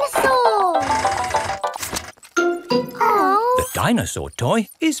dinosaur. Oh. The dinosaur toy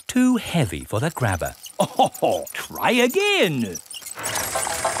is too heavy for the grabber. Oh, try again.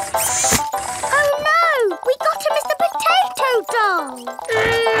 Oh no! We got a Mr. Potato doll!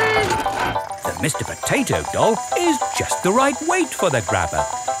 The Mr. Potato doll is just the right weight for the grabber.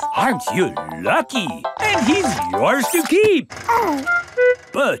 Aren't you lucky? And he's yours to keep. Oh.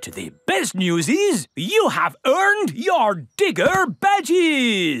 But the best news is you have earned your digger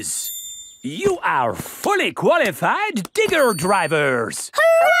badges. You are fully qualified digger drivers.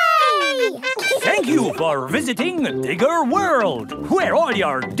 Hooray! Thank you for visiting Digger World, where all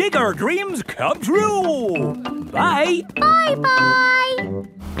your digger dreams come true. Bye. Bye-bye.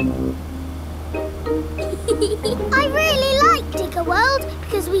 I really like Digger World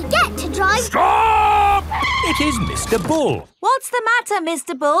because we get to drive... Stop! It is Mr. Bull. What's the matter,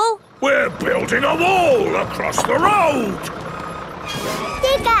 Mr. Bull? We're building a wall across the road.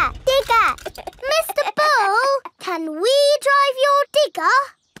 Digger, digger. Mr. Bull, can we drive your digger?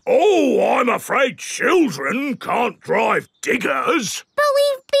 Oh, I'm afraid children can't drive diggers. But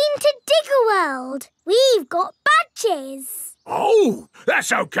we've been to Digger World. We've got badges. Oh,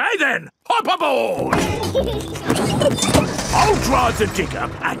 that's OK then. Hop aboard. I'll drive the digger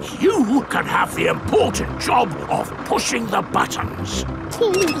and you can have the important job of pushing the buttons.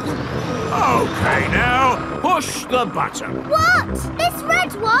 OK now, push the button. What? This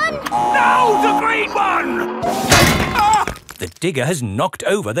red one? No, the green one! Ah! The digger has knocked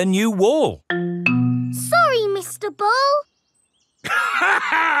over the new wall. Sorry, Mr. Bull.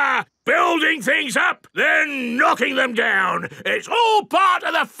 Building things up, then knocking them down. It's all part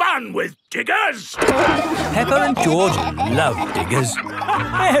of the fun with diggers. Peppa and George love diggers.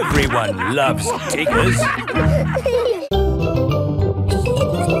 Everyone loves diggers.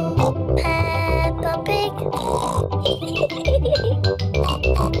 Peppa Pig.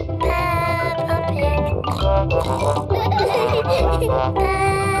 Peppa Pig.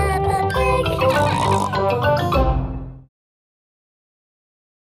 I'm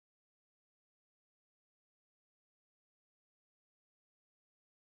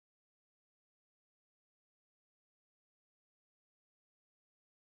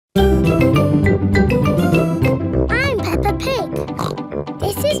Peppa Pig.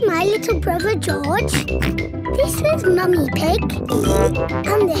 This is my little brother George. This is Mummy Pig.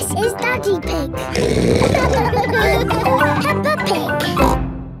 And this is Daddy Pig. Peppa Pig.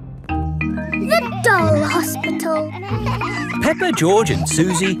 The Doll Hospital. Peppa, George and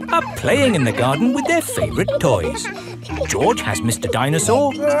Susie are playing in the garden with their favourite toys. George has Mr.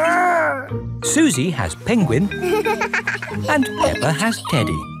 Dinosaur, Susie has Penguin, and Peppa has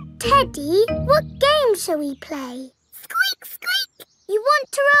Teddy. Teddy, what game shall we play? Squeak, squeak. You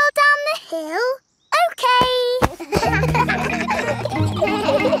want to roll down the hill? OK.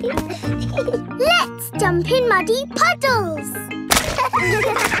 Let's jump in muddy puddles.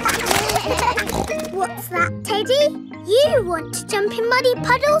 What's that, Teddy? You want to jump in muddy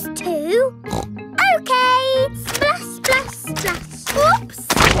puddles too? OK. Splash, splash, splash. Oops.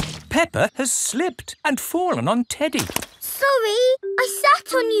 Peppa has slipped and fallen on Teddy. Sorry, I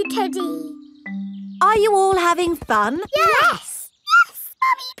sat on you, Teddy. Are you all having fun? Yes. Yes,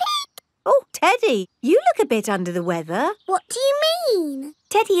 Mummy Pig. Oh, Teddy, you look a bit under the weather. What do you mean?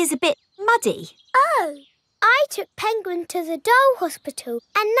 Teddy is a bit muddy. Oh, I took Penguin to the doll hospital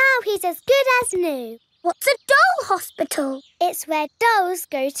and now he's as good as new. What's a doll hospital? It's where dolls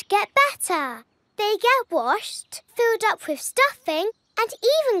go to get better. They get washed, filled up with stuffing and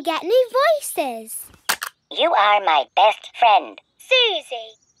even get new voices. You are my best friend.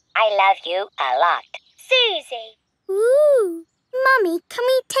 Susie. I love you a lot. Susie. Ooh. Mummy, can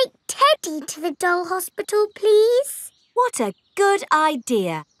we take Teddy to the doll hospital, please? What a good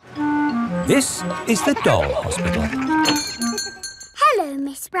idea. This is the doll hospital. Hello,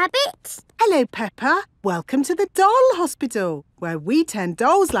 Miss Rabbit. Hello, Peppa. Welcome to the doll hospital, where we turn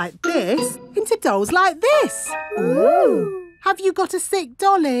dolls like this into dolls like this. Ooh. Have you got a sick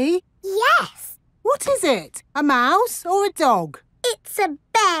dolly? Yes. What is it? A mouse or a dog? It's a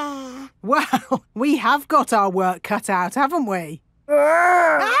bear. Well, we have got our work cut out, haven't we?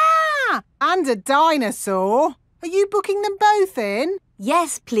 Ah! And a dinosaur. Are you booking them both in?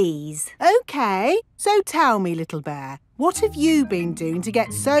 Yes, please. OK. So tell me, little bear, what have you been doing to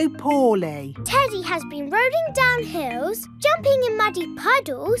get so poorly? Teddy has been rolling down hills, jumping in muddy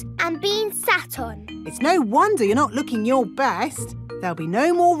puddles and being sat on. It's no wonder you're not looking your best. There'll be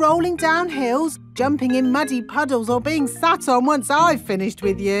no more rolling down hills, jumping in muddy puddles or being sat on once I've finished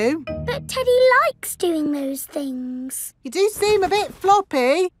with you. But Teddy likes doing those things. You do seem a bit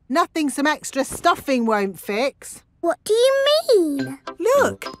floppy. Nothing some extra stuffing won't fix. What do you mean?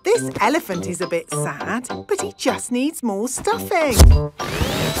 Look, this elephant is a bit sad, but he just needs more stuffing.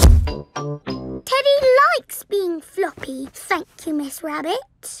 Teddy likes being floppy, thank you, Miss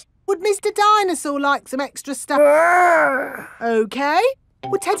Rabbit. Would Mr. Dinosaur like some extra stuff? OK.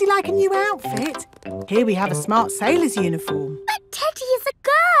 Would Teddy like a new outfit? Here we have a smart sailor's uniform. But Teddy is a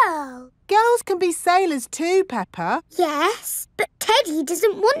girl. Girls can be sailors too, Peppa. Yes, but Teddy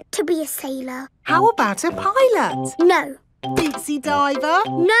doesn't want to be a sailor. How about a pilot? No. Deep sea diver?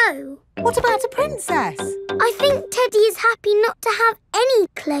 No. What about a princess? I think Teddy is happy not to have any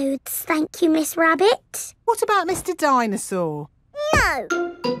clothes, thank you, Miss Rabbit. What about Mr. Dinosaur? No.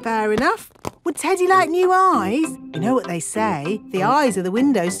 Fair enough. Would Teddy like new eyes? You know what they say, the eyes are the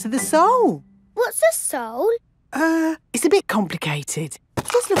windows to the soul. What's a soul? It's a bit complicated.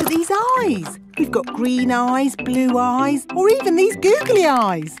 Just look at these eyes. We've got green eyes, blue eyes, or even these googly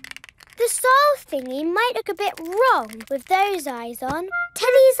eyes. The soul thingy might look a bit wrong with those eyes on.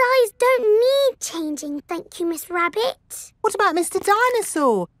 Teddy's eyes don't need changing, thank you, Miss Rabbit. What about Mr.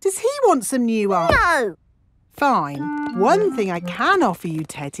 Dinosaur? Does he want some new eyes? No. Fine. One thing I can offer you,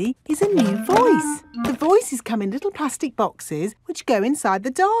 Teddy, is a new voice. The voices come in little plastic boxes which go inside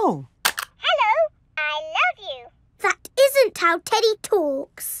the doll. Hello, I love you. That isn't how Teddy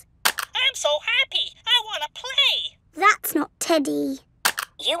talks. I'm so happy. I want to play. That's not Teddy.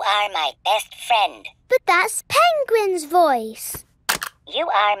 You are my best friend. But that's Penguin's voice. You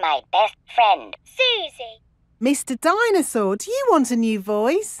are my best friend. Susie. Mr. Dinosaur, do you want a new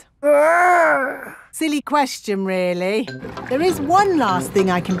voice? Silly question, really. There is one last thing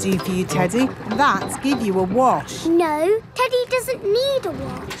I can do for you, Teddy, and that's give you a wash. No, Teddy doesn't need a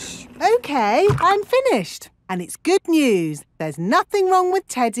wash. OK, I'm finished. And it's good news. There's nothing wrong with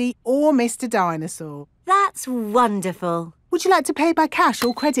Teddy or Mr. Dinosaur. That's wonderful. Would you like to pay by cash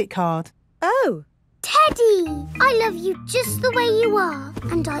or credit card? Oh. Teddy, I love you just the way you are,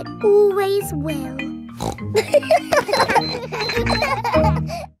 and I always will.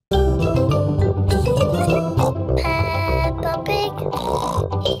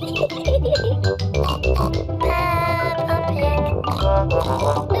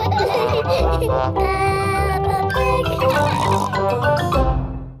 I'm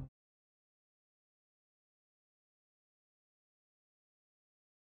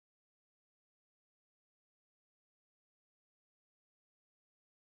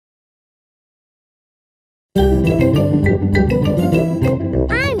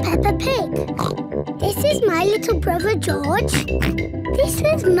Peppa Pig. This is my little brother George. This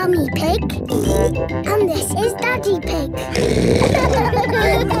is Mummy Pig. And this is Daddy Pig.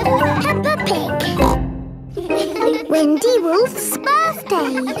 Peppa Pig. Wendy Wolf's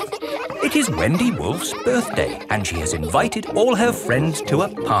birthday. It is Wendy Wolf's birthday and she has invited all her friends to a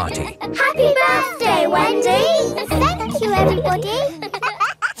party. Happy birthday, Wendy! Thank you, everybody.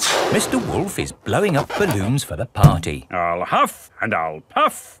 Mr. Wolf is blowing up balloons for the party. I'll huff and I'll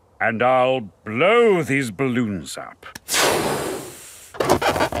puff and I'll blow these balloons up.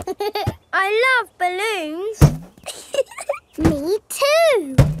 I love balloons. Me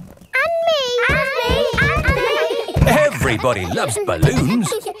too. And me. And me. And me. Everybody loves balloons.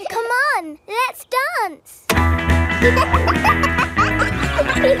 Come on, let's dance. Don't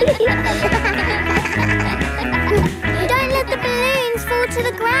let the balloons fall to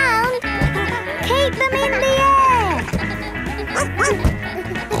the ground. Keep them in the air.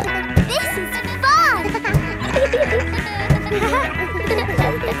 This is fun.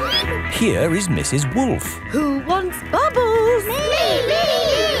 Here is Mrs. Wolf. Who wants bubbles? Me.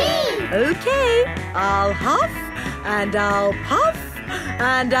 Okay, I'll huff and I'll puff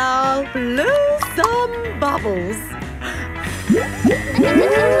and I'll blow some bubbles.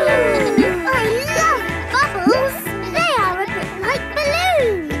 I love bubbles. They are a bit like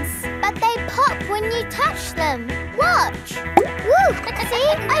balloons, but they pop when you touch them. Watch. Woo! See,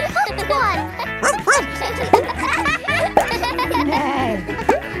 I popped one.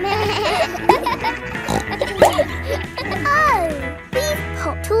 Oh, we've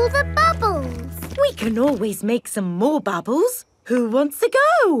popped all the bubbles. We can always make some more bubbles. Who wants to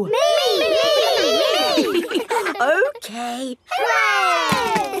go? Me! Okay.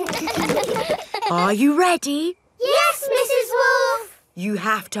 Hooray! Are you ready? Yes, Mrs. Wolf. You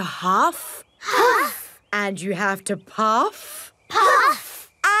have to huff. Huff. And you have to puff. Puff.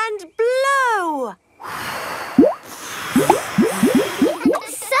 And blow.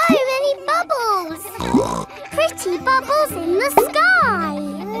 So many bubbles. Pretty bubbles in the sky.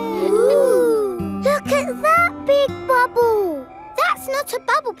 Ooh. Look at that big bubble. That's not a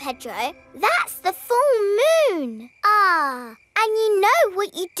bubble, Pedro. That's the full moon. Ah, and you know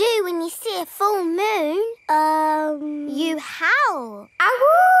what you do when you see a full moon? You howl.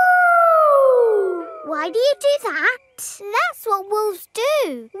 Ow! Why do you do that? That's what wolves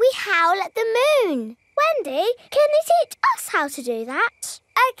do. We howl at the moon. Wendy, can you teach us how to do that?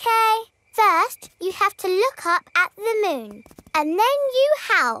 Okay. First, you have to look up at the moon. And then you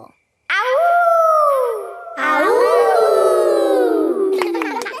howl. Ow! Ow!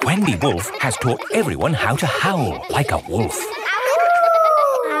 Wendy Wolf has taught everyone how to howl like a wolf.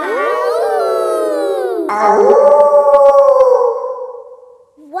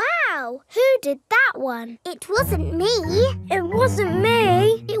 Wow, who did that one? It wasn't me. It wasn't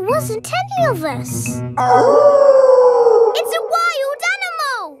me. It wasn't any of us. It's a wild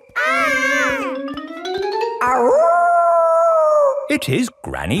animal. It is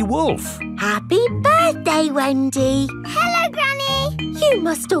Granny Wolf. Happy birthday, Wendy. Hello, Granny. You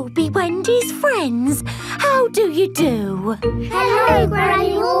must all be Wendy's friends. How do you do? Hello,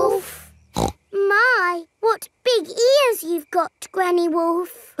 Granny Wolf. My, what big ears you've got, Granny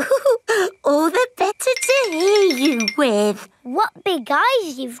Wolf. All the better to hear you with. What big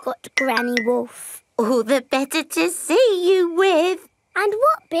eyes you've got, Granny Wolf. All the better to see you with. And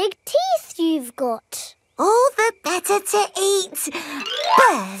what big teeth you've got. All the better to eat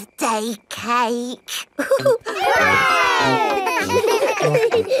birthday cake.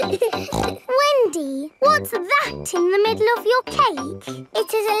 Wendy, what's that in the middle of your cake?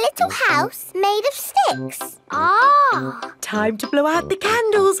 It is a little house made of sticks. Ah. Time to blow out the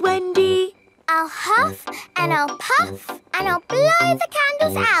candles, Wendy. I'll huff and I'll puff and I'll blow the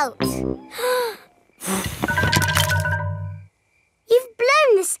candles out. You've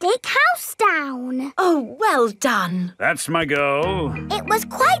blown the stick house down. Oh, well done. That's my go. It was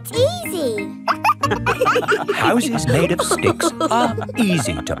quite easy. Houses made of sticks are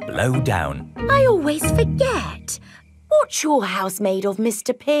easy to blow down. I always forget. What's your house made of,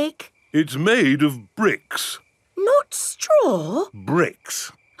 Mr. Pig? It's made of bricks. Not straw?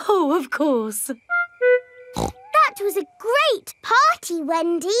 Bricks. Oh, of course. That was a great party,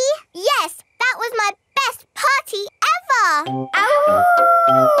 Wendy. Yes, that was my best party ever.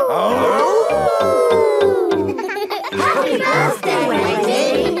 Happy birthday,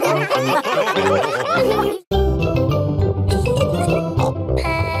 Wendy. Peppa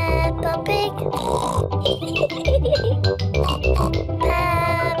Pig.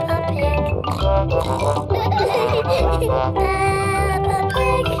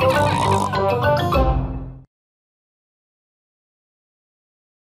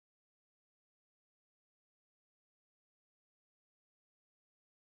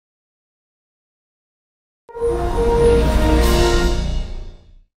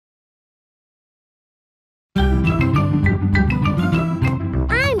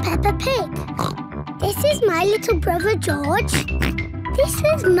 I'm Peppa Pig. This is my little brother George. This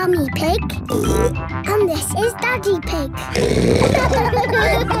is Mummy Pig. And this is Daddy Pig.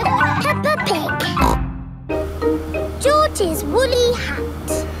 Peppa Pig. George's woolly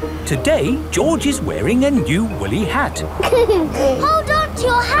hat. Today, George is wearing a new woolly hat. Hold on to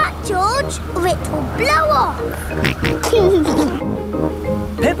your hat, George, or it will blow off.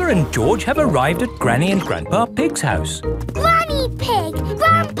 Peppa and George have arrived at Granny and Grandpa Pig's house. Granny Pig!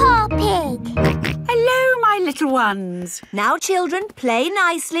 Grandpa Pig! Hello, my little ones. Now, children, play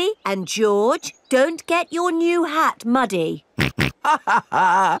nicely. And, George, don't get your new hat muddy.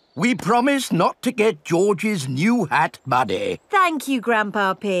 We promise not to get George's new hat muddy. Thank you,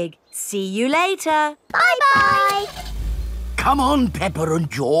 Grandpa Pig. See you later. Bye-bye. Come on, Peppa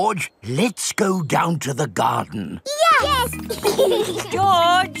and George. Let's go down to the garden. Yes!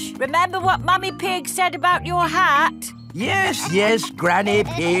 George, remember what Mummy Pig said about your hat? Yes, Granny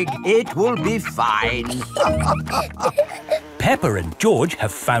Pig. It will be fine. Peppa and George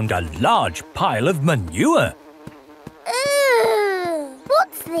have found a large pile of manure.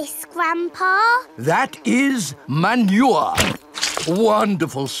 What's this, Grandpa? That is manure.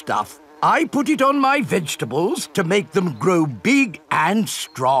 Wonderful stuff. I put it on my vegetables to make them grow big and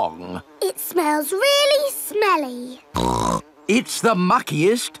strong. It smells really smelly. It's the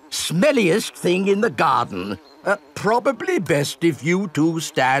muckiest, smelliest thing in the garden. Probably best if you two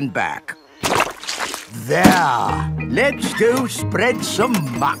stand back. There. Let's go spread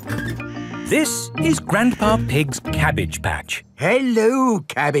some muck. This is Grandpa Pig's cabbage patch. Hello,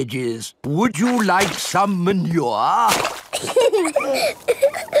 cabbages. Would you like some manure?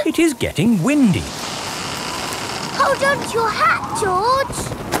 It is getting windy. Hold on to your hat, George.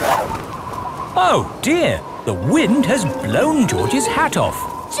 Oh dear, the wind has blown George's hat off.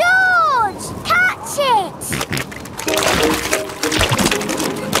 George, catch it!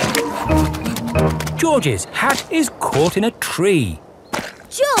 George's hat is caught in a tree.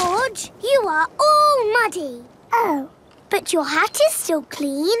 George, you are all muddy. Oh, but your hat is still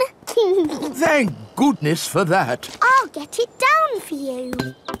clean. Thank goodness for that. I'll get it down for you.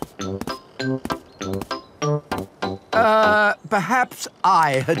 Perhaps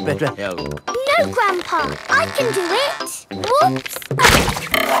I had better help. No, Grandpa, I can do it. Whoops.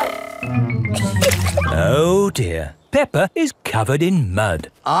 Oh dear, Peppa is covered in mud.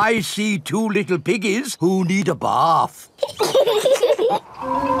 I see two little piggies who need a bath.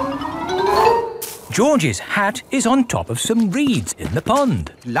 George's hat is on top of some reeds in the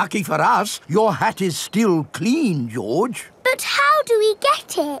pond. Lucky for us, your hat is still clean, George. But how do we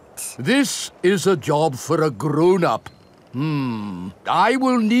get it? This is a job for a grown-up. I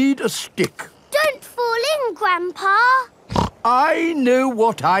will need a stick. Don't fall in, Grandpa. I know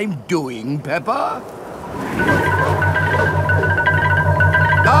what I'm doing, Peppa.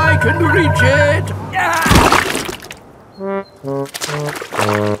 I can reach it.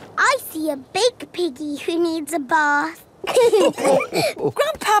 I see a big piggy who needs a bath.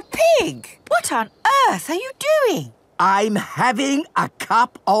 Grandpa Pig, what on earth are you doing? I'm having a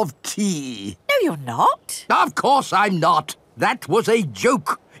cup of tea. No, you're not. Of course I'm not. That was a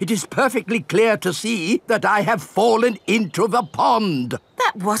joke. It is perfectly clear to see that I have fallen into the pond.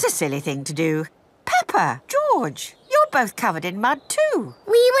 That was a silly thing to do. Peppa, George, you're both covered in mud too.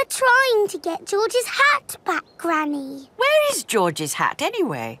 We were trying to get George's hat back, Granny. Where is George's hat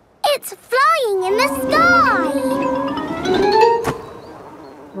anyway? It's flying in the sky.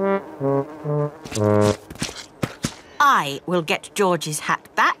 I will get George's hat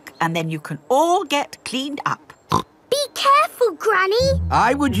back and then you can all get cleaned up. Be careful, Granny.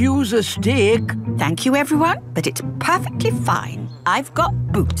 I would use a stick. Thank you, everyone, but it's perfectly fine. I've got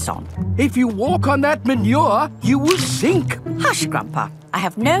boots on. If you walk on that manure, you will sink. Hush, Grandpa. I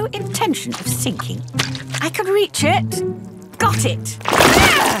have no intention of sinking. I can reach it. Got it.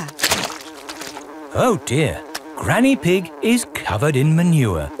 Ah! Oh dear, Granny Pig is covered in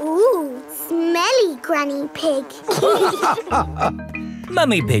manure. Ooh, smelly Granny Pig.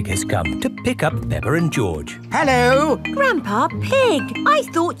 Mummy Pig has come to pick up Peppa and George. Hello. Grandpa Pig, I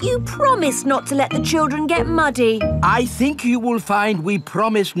thought you promised not to let the children get muddy. I think you will find we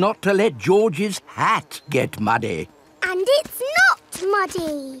promised not to let George's hat get muddy. And it's not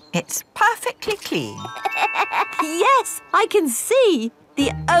muddy. It's perfectly clean. Yes, I can see.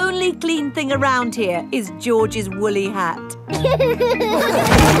 The only clean thing around here is George's woolly hat.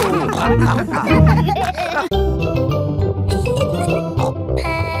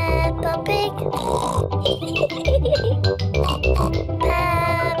 Peppa Pig.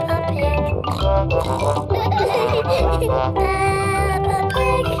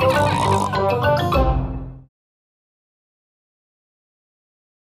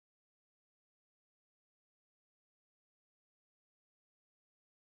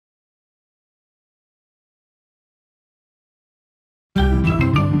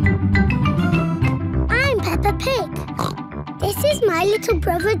 I'm Peppa Pig. This is my little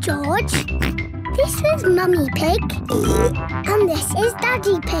brother George. This is Mummy Pig. And this is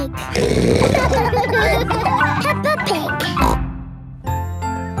Daddy Pig. Peppa Pig.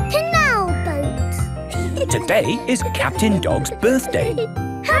 Canal boat. Today is Captain Dog's birthday.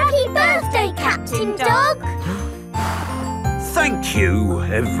 Happy birthday, Captain Dog. Thank you,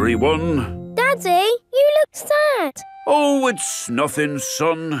 everyone. Daddy, you look sad. Oh, it's nothing,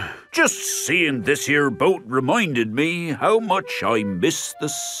 son. Just seeing this here boat reminded me how much I miss the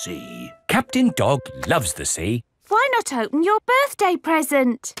sea. Captain Dog loves the sea. Why not open your birthday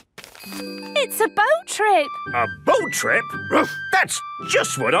present? It's a boat trip. A boat trip? That's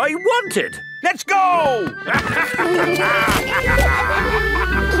just what I wanted. Let's go!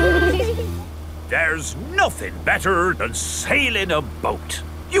 There's nothing better than sailing a boat.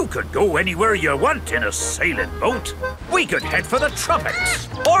 You could go anywhere you want in a sailing boat. We could head for the tropics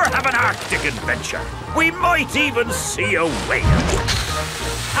or have an Arctic adventure. We might even see a whale.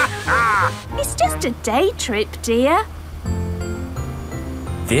 It's just a day trip, dear.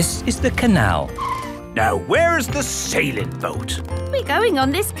 This is the canal. Now, where's the sailing boat? We're going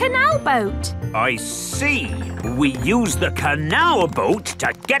on this canal boat. I see. We use the canal boat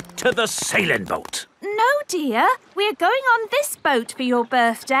to get to the sailing boat. No, dear. We're going on this boat for your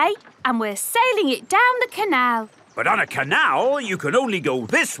birthday, and we're sailing it down the canal. But on a canal, you can only go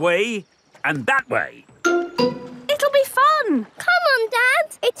this way and that way. It'll be fun. Come on,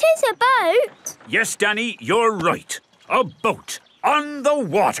 Dad. It is a boat. Yes, Danny, you're right. A boat on the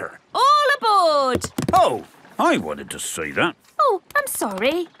water. All aboard. Oh, I wanted to say that. Oh, I'm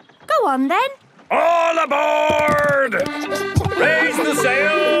sorry. Go on, then. All aboard! Raise the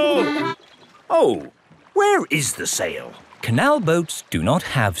sail! Oh, where is the sail? Canal boats do not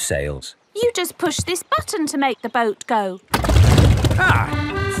have sails. You just push this button to make the boat go. Ah,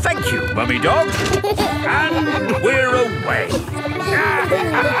 thank you, Mummy Dog. And we're away.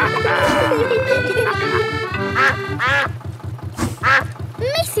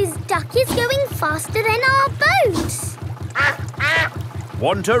 Mrs. Duck is going faster than our boat.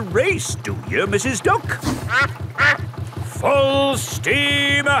 Want a race, do you, Mrs. Duck? Full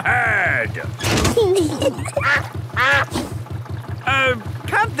steam ahead!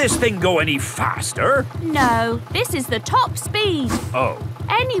 Can't this thing go any faster? No, this is the top speed. Oh.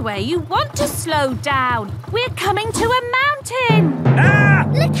 Anyway, you want to slow down. We're coming to a mountain. Ah!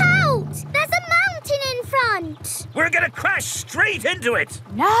 Look out! There's a mountain in front. We're going to crash straight into it.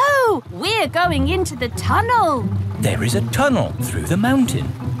 No, we're going into the tunnel. There is a tunnel through the mountain.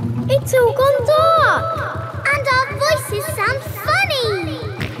 It's all gone dark. And our voices sound funny.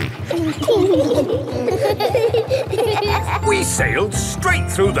 We sailed straight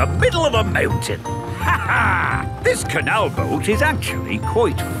through the middle of a mountain. Ha ha! This canal boat is actually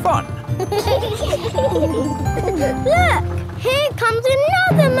quite fun. Look, here comes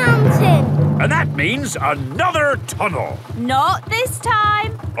another mountain. And that means another tunnel. Not this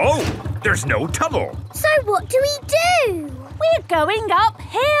time. Oh, there's no tunnel. So what do we do? We're going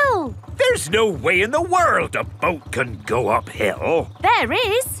uphill. There's no way in the world a boat can go uphill. There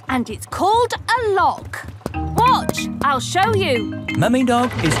is, and it's called a lock. Watch, I'll show you. Mummy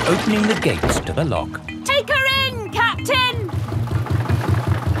Dog is opening the gates to the lock. Take her in, Captain.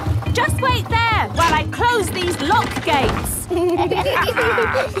 Just wait there while I close these lock gates.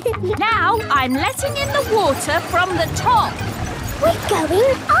 Now I'm letting in the water from the top. We're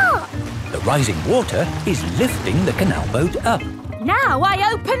going up. The rising water is lifting the canal boat up. Now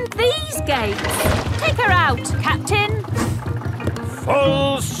I opened these gates. Take her out, Captain.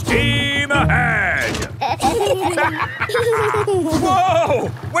 Full steam ahead! Whoa!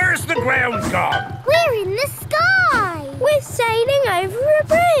 Where's the ground gone? We're in the sky. We're sailing over a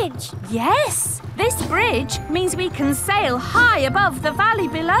bridge. Yes, this bridge means we can sail high above the valley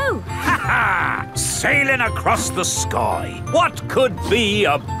below. Ha ha! Sailing across the sky. What could be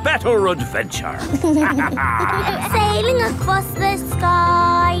a better adventure? Sailing across the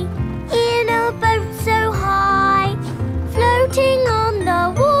sky in a boat so high, floating on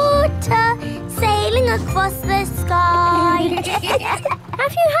the water, sailing across the sky.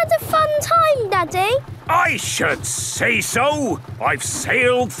 Have you had a fun time, Daddy? I should say so. I've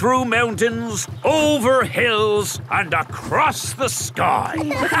sailed through mountains, over hills, and across the sky.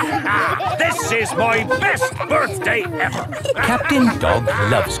 This is my best birthday ever. Captain Dog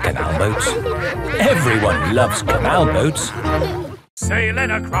loves canal boats. Everyone loves canal boats.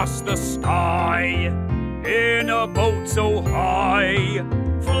 Sailing across the sky in a boat so high,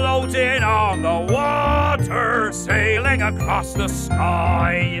 floating on the water, sailing across the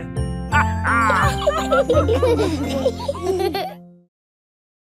sky. I'm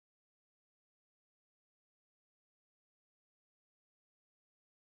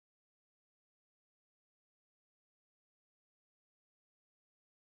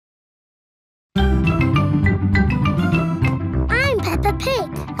Peppa Pig.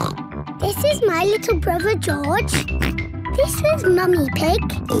 This is my little brother George. This is Mummy Pig.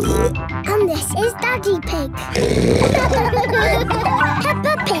 And this is Daddy Pig.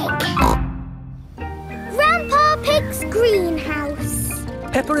 Peppa Pig. Grandpa Pig's greenhouse.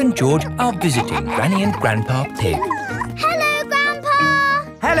 Peppa and George are visiting Granny and Grandpa Pig. Hello, Grandpa.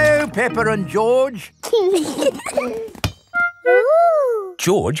 Hello, Peppa and George. Ooh.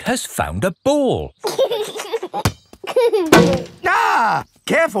 George has found a ball. Ah!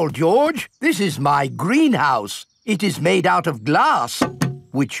 Careful, George. This is my greenhouse. It is made out of glass,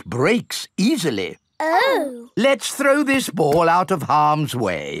 which breaks easily. Oh. Let's throw this ball out of harm's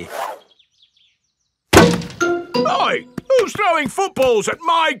way. Oi! Who's throwing footballs at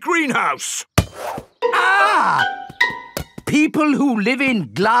my greenhouse? Ah! People who live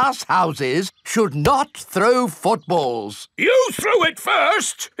in glass houses should not throw footballs. You threw it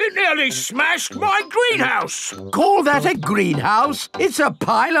first. It nearly smashed my greenhouse. Call that a greenhouse? It's a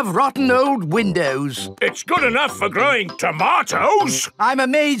pile of rotten old windows. It's good enough for growing tomatoes. I'm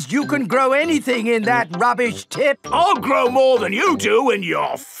amazed you can grow anything in that rubbish tip. I'll grow more than you do in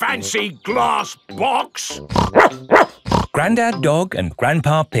your fancy glass box. Grandad Dog and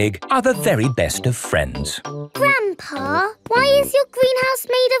Grandpa Pig are the very best of friends. Grandpa, why is your greenhouse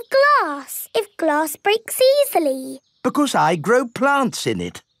made of glass if glass breaks easily? Because I grow plants in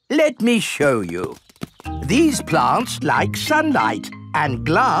it. Let me show you. These plants like sunlight, and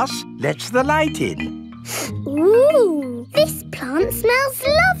glass lets the light in. Ooh, this plant smells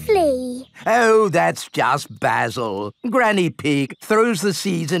lovely. Oh, that's just basil. Granny Pig throws the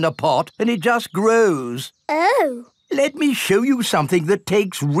seeds in a pot and it just grows. Oh. Let me show you something that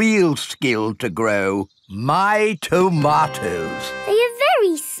takes real skill to grow. My tomatoes. They are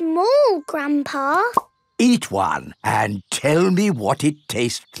very small, Grandpa. Eat one and tell me what it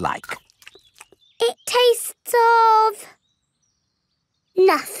tastes like. It tastes of...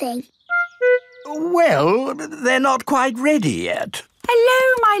 nothing. Well, they're not quite ready yet.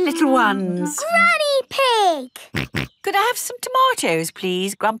 Hello, my little ones. Granny Pig! Could I have some tomatoes,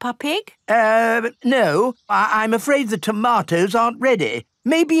 please, Grandpa Pig? No. I'm afraid the tomatoes aren't ready.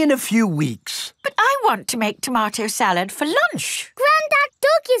 Maybe in a few weeks. But I want to make tomato salad for lunch. Grandad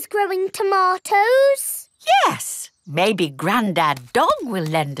Dog is growing tomatoes. Yes. Maybe Grandad Dog will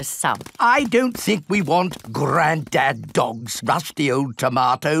lend us some. I don't think we want Grandad Dog's rusty old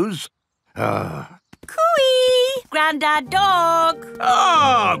tomatoes. Cooey! Grandad Dog!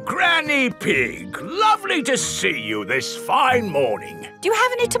 Ah, Granny Pig. Lovely to see you this fine morning. Do you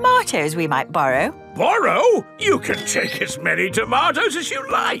have any tomatoes we might borrow? Borrow? You can take as many tomatoes as you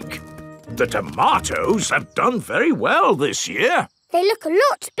like. The tomatoes have done very well this year. They look a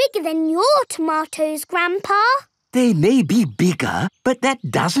lot bigger than your tomatoes, Grandpa. They may be bigger, but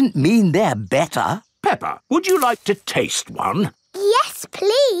that doesn't mean they're better. Peppa, would you like to taste one? Yes,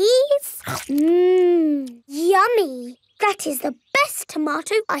 please. Yummy. That is the best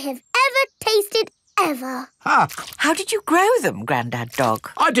tomato I have ever tasted ever. How did you grow them, Grandad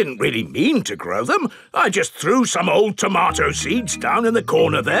Dog? I didn't really mean to grow them. I just threw some old tomato seeds down in the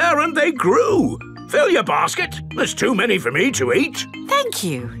corner there and they grew. Fill your basket. There's too many for me to eat. Thank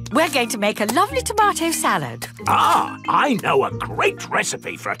you. We're going to make a lovely tomato salad. Ah, I know a great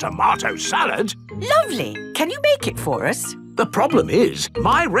recipe for a tomato salad. Lovely. Can you make it for us? The problem is,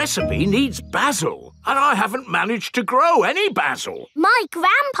 my recipe needs basil, and I haven't managed to grow any basil. My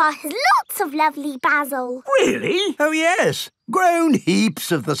grandpa has lots of lovely basil. Really? Oh, yes. Grown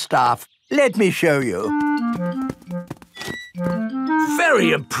heaps of the stuff. Let me show you.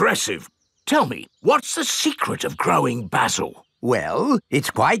 Very impressive. Tell me, what's the secret of growing basil? Well, it's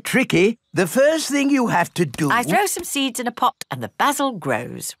quite tricky. The first thing you have to do... I throw some seeds in a pot and the basil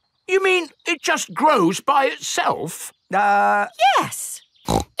grows. You mean it just grows by itself? Yes.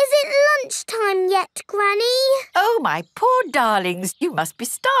 Is it lunchtime yet, Granny? Oh, my poor darlings, you must be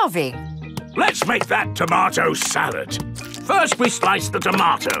starving. Let's make that tomato salad. First we slice the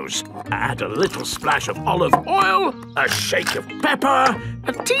tomatoes. Add a little splash of olive oil, a shake of pepper,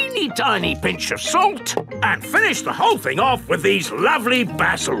 a teeny tiny pinch of salt, and finish the whole thing off with these lovely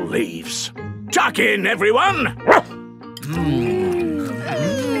basil leaves. Tuck in, everyone!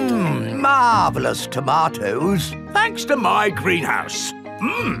 Marvellous tomatoes. Thanks to my greenhouse.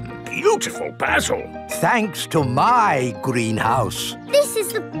 Beautiful basil. Thanks to my greenhouse. This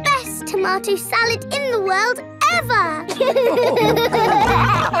is the best tomato salad in the world ever!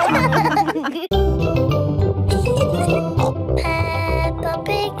 Peppa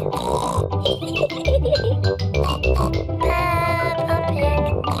Pig. Peppa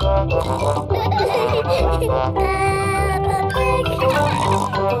Pig.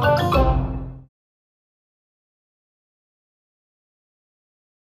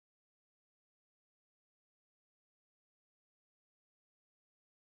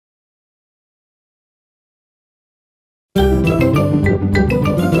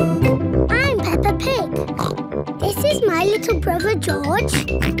 I'm Peppa Pig. This is my little brother George.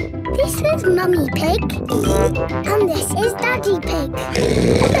 This is Mummy Pig. And this is Daddy Pig.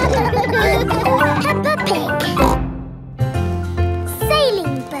 Peppa Pig.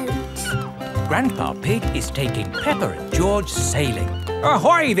 Sailing boat. Grandpa Pig is taking Peppa and George sailing.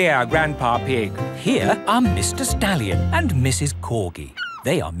 Ahoy there, Grandpa Pig. Here are Mr. Stallion and Mrs. Corgi.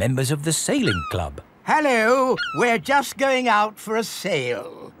 They are members of the sailing club. Hello, we're just going out for a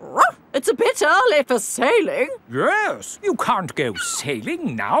sail. It's a bit early for sailing. Yes, you can't go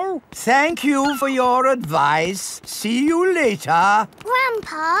sailing now. Thank you for your advice. See you later.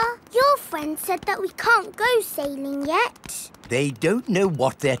 Grandpa, your friend said that we can't go sailing yet. They don't know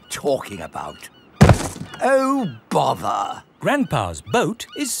what they're talking about. Oh, bother. Grandpa's boat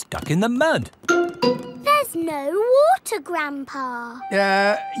is stuck in the mud. There's no water, Grandpa.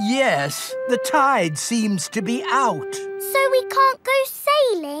 Yes. The tide seems to be out. So we can't go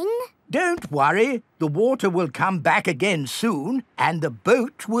sailing? Don't worry. The water will come back again soon and the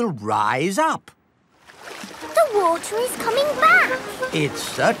boat will rise up. The water is coming back. It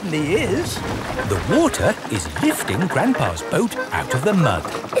certainly is. The water is lifting Grandpa's boat out of the mud.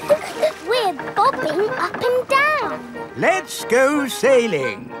 We're bobbing up and down. Let's go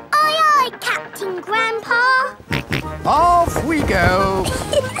sailing. Aye, aye, Captain Grandpa. Off we go.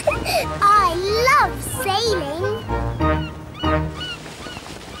 I love sailing.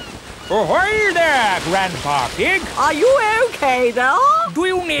 Ahoy there, Grandpa Pig. Are you okay there? Do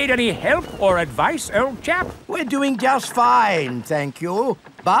you need any help or advice, old chap? We're doing just fine, thank you.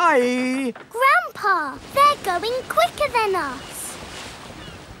 Bye. Grandpa, they're going quicker than us.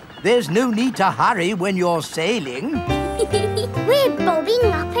 There's no need to hurry when you're sailing. We're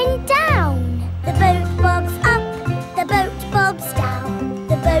bobbing up and down. The boat bobs up, the boat bobs down.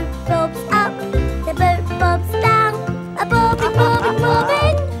 The boat bobs up, the boat bobs down. A bobbing, bobbing,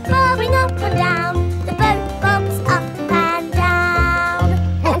 bobbing, bobbing up and down. The boat bobs up and down.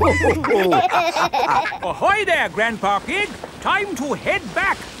 Ahoy there, Grandpa Pig. Time to head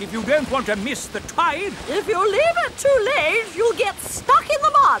back if you don't want to miss the tide. If you leave it too late, you'll get stuck in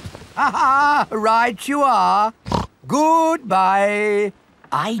the mud. Ha-ha, right you are. Goodbye.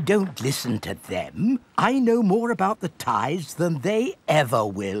 I don't listen to them. I know more about the tides than they ever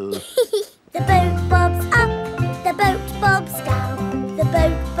will. The boat bobs up, the boat bobs down. The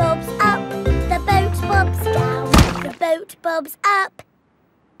boat bobs up, the boat bobs down. The boat bobs up.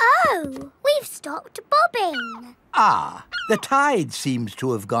 Oh, we've stopped bobbing. Ah, the tide seems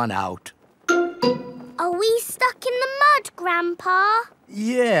to have gone out. Are we stuck in the mud, Grandpa?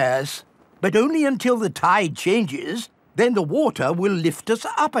 Yes, but only until the tide changes. Then the water will lift us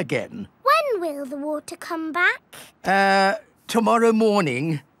up again. When will the water come back? Tomorrow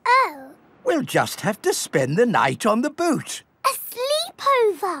morning. Oh. We'll just have to spend the night on the boat. A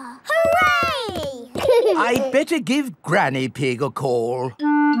sleepover! Hooray! I'd better give Granny Pig a call.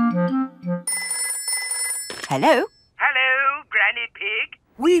 Hello? Hello, Granny Pig.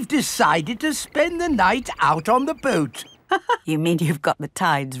 We've decided to spend the night out on the boat. You mean you've got the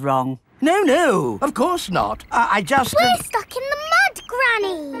tides wrong? No, of course not. I just... We're stuck in the mud,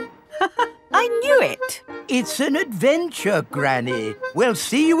 Granny. I knew it. It's an adventure, Granny. We'll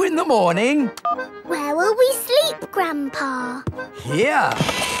see you in the morning. Where will we sleep, Grandpa? Here.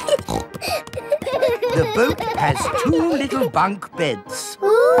 The boat has 2 little bunk beds.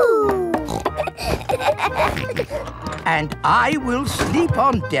 Ooh. And I will sleep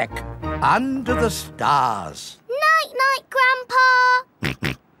on deck under the stars. Night-night,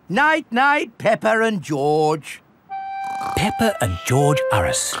 Grandpa. Night-night, Peppa and George. Peppa and George are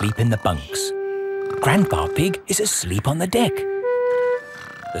asleep in the bunks. Grandpa Pig is asleep on the deck.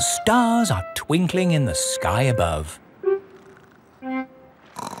 The stars are twinkling in the sky above.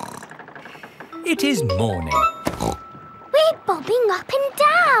 It is morning. We're bobbing up and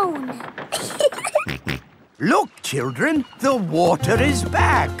down. Look, children, the water is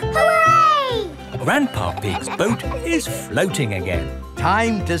back. Hooray! Grandpa Pig's boat is floating again.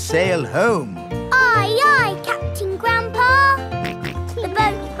 Time to sail home. Aye, aye, Captain Grandpa. The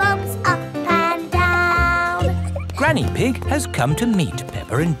boat bobs up and down. Granny Pig has come to meet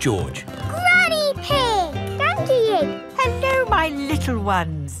Peppa and George. Granny Pig! Thank you. Hello, my little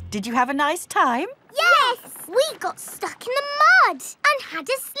ones. Did you have a nice time? Yes! We got stuck in the mud and had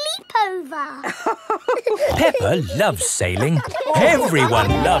a sleepover. Peppa loves sailing. Everyone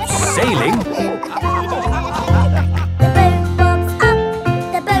loves sailing. The boat bobs up,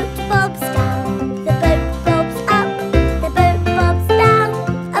 the boat bobs down. The boat bobs up, the boat bobs down.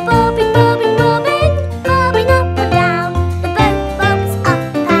 A bobbing, bobbing, bobbing, bobbing up and down. The boat bobs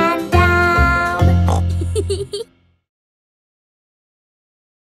up and down.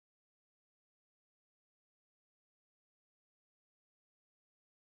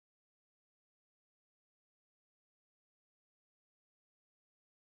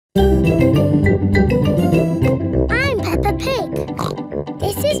 I'm Peppa Pig.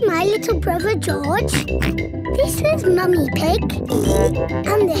 This is my little brother George. This is Mummy Pig.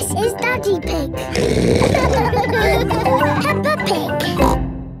 And this is Daddy Pig. Peppa Pig.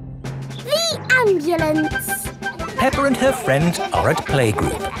 The ambulance. Peppa and her friends are at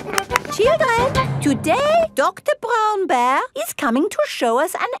playgroup. Children, today Dr. Brown Bear is coming to show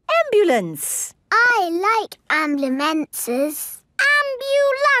us an ambulance. I like ambulances.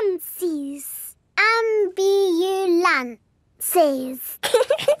 Ambulances. Ambulances.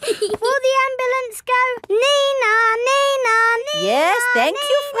 Will the ambulance go Nina, Nina, Nina? Yes, thank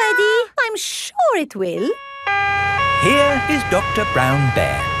you, Freddy. I'm sure it will. Here is Dr. Brown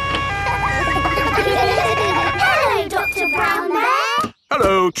Bear. Hello, Dr. Brown Bear.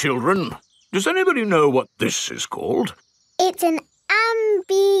 Hello, children. Does anybody know what this is called? It's an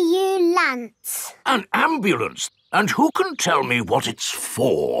ambulance. An ambulance? And who can tell me what it's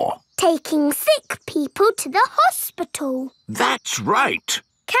for? Taking sick people to the hospital. That's right.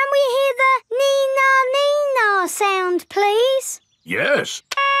 Can we hear the Nina, Nina sound, please? Yes.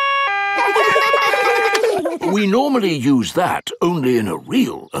 We normally use that only in a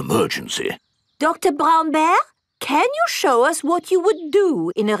real emergency. Dr. Brown Bear, can you show us what you would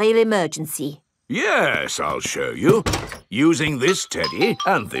do in a real emergency? Yes, I'll show you. Using this teddy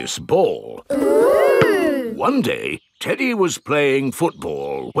and this ball. Ooh. One day, Teddy was playing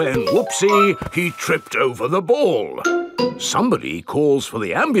football when, whoopsie, he tripped over the ball. Somebody calls for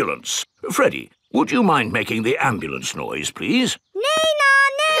the ambulance. Freddy, would you mind making the ambulance noise, please? Nina,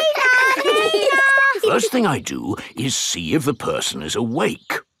 Nina, Nina. First thing I do is see if the person is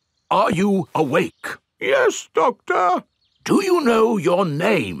awake. Are you awake? Yes, Doctor. Do you know your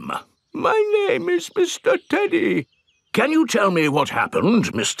name? My name is Mr. Teddy. Can you tell me what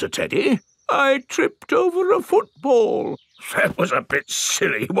happened, Mr. Teddy? I tripped over a football. That was a bit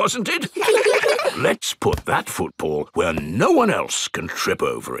silly, wasn't it? Let's put that football where no one else can trip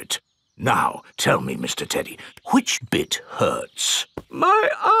over it. Now, tell me, Mr. Teddy, which bit hurts? My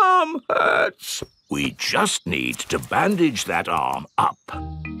arm hurts. We just need to bandage that arm up.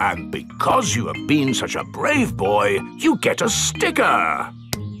 And because you have been such a brave boy, you get a sticker.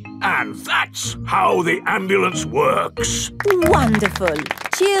 And that's how the ambulance works. Wonderful.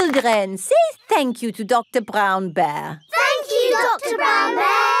 Children, say thank you to Dr. Brown Bear. Thank you, Dr. Brown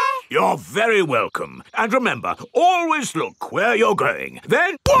Bear. You're very welcome. And remember, always look where you're going.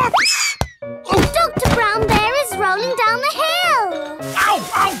 Then, whoops! Dr. Brown Bear is rolling down the hill. Ow,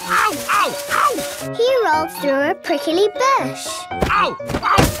 ow, ow, ow, ow! He rolled through a prickly bush. Ow,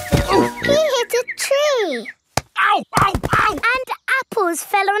 ow! He hit a tree. Ow, ow, ow! And apples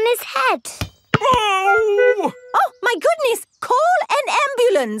fell on his head. Oh! Oh, my goodness! Call an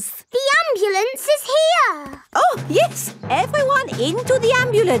ambulance! The ambulance is here! Oh, yes! Everyone into the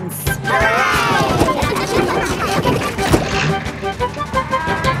ambulance!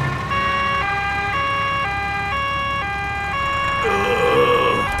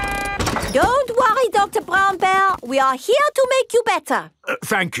 Don't worry, Dr. Brown Bear. We are here to make you better.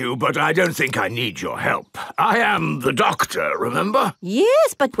 Thank you, but I don't think I need your help. I am the doctor, remember?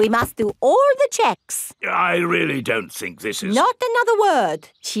 Yes, but we must do all the checks. I really don't think this is... Not another word.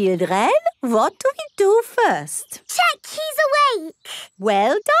 Children, what do we do first? Check he's awake.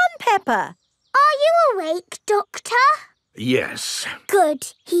 Well done, Peppa. Are you awake, Doctor? Yes.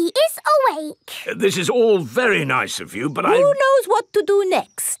 Good. He is awake. This is all very nice of you, but Who knows what to do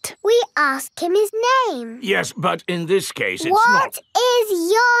next? We ask him his name. Yes, but in this case it's What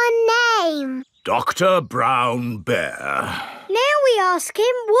is your name? Dr. Brown Bear. Now we ask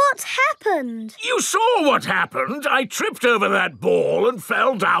him what happened. You saw what happened. I tripped over that ball and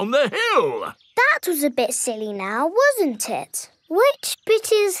fell down the hill. That was a bit silly now, wasn't it? Which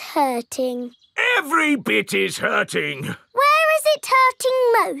bit is hurting? Every bit is hurting. Where is it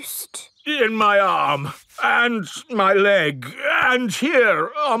hurting most? In my arm, and my leg, and here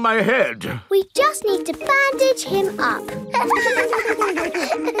on my head. We just need to bandage him up.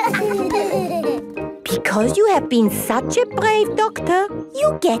 Because you have been such a brave doctor,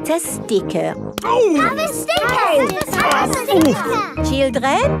 you get a sticker. Oh! Have a sticker! Have a sticker!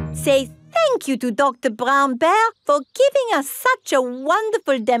 Children, say thank you to Dr. Brown Bear for giving us such a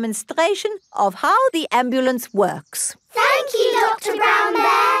wonderful demonstration of how the ambulance works. Thank you, Dr. Brown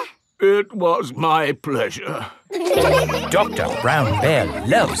Bear. It was my pleasure. Dr. Brown Bear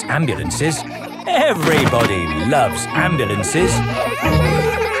loves ambulances. Everybody loves ambulances.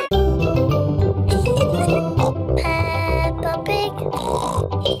 Peppa Pig.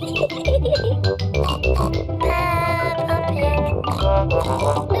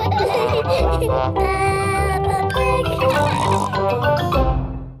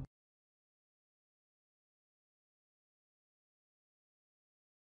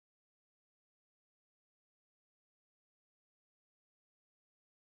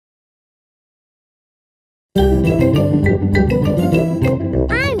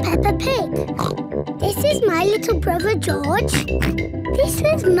 I'm Peppa Pig. This is my little brother George. This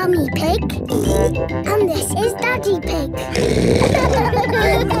is Mummy Pig. And this is Daddy Pig.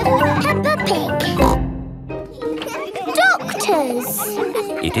 Peppa Pig. Doctors.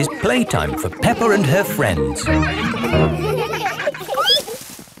 It is playtime for Peppa and her friends.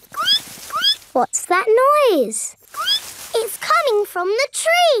 What's that noise? It's coming from the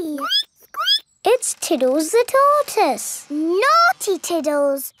tree. It's Tiddles the tortoise. Naughty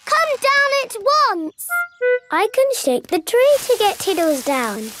Tiddles! Come down at once! I can shake the tree to get Tiddles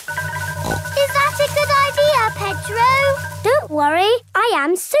down. Is that a good idea, Pedro? Don't worry, I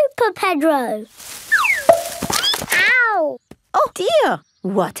am Super Pedro. Ow! Oh dear,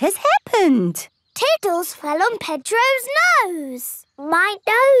 what has happened? Tiddles fell on Pedro's nose. My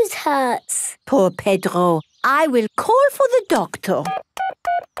nose hurts. Poor Pedro. I will call for the doctor.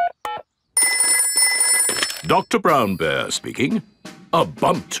 Dr. Brown Bear speaking. A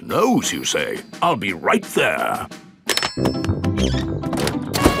bumped nose, you say? I'll be right there.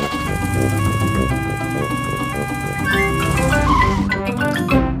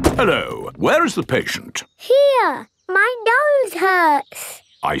 Hello. Where is the patient? Here. My nose hurts.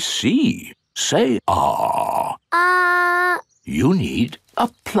 I see. Say ah. You need a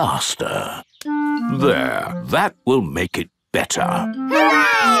plaster. There. That will make it better.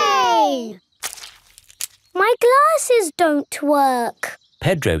 Hooray! My glasses don't work.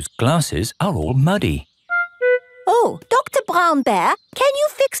 Pedro's glasses are all muddy. Oh, Dr. Brown Bear, can you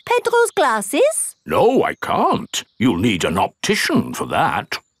fix Pedro's glasses? No, I can't. You'll need an optician for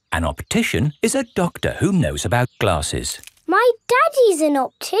that. An optician is a doctor who knows about glasses. My daddy's an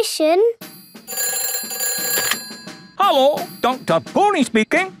optician. Hello, Dr. Pony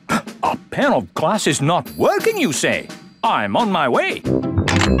speaking. A pair of glasses not working, you say? I'm on my way.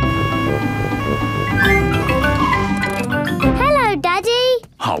 Hello, Daddy.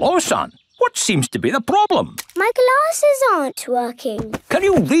 Hello, son. What seems to be the problem? My glasses aren't working. Can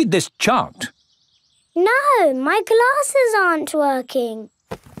you read this chart? No, my glasses aren't working.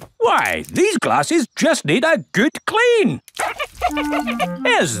 Why, these glasses just need a good clean.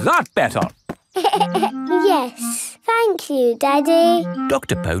 Is that better? Yes, thank you, Daddy.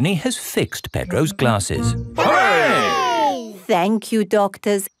 Dr. Pony has fixed Pedro's glasses. Hooray! Thank you,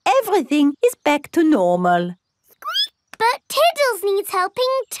 doctors. Everything is back to normal. But Tiddles needs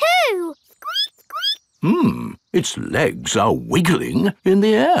helping too. Its legs are wiggling in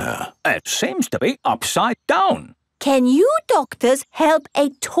the air. It seems to be upside down. Can you doctors help a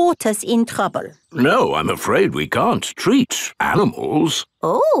tortoise in trouble? No, I'm afraid we can't treat animals.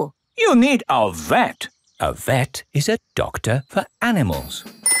 Oh. You need a vet. A vet is a doctor for animals.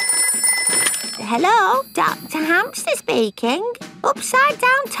 Hello, Dr. Hamster speaking. Upside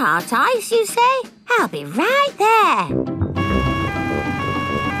down tart ice, you say? I'll be right there.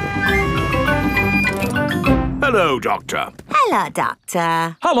 Hello, Doctor. Hello,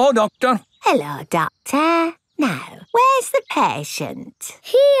 Doctor. Hello, Doctor. Hello, Doctor. Now, where's the patient?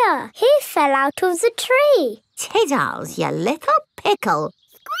 Here. He fell out of the tree. Tiddles, you little pickle.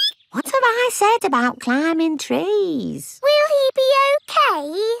 What have I said about climbing trees? Will he be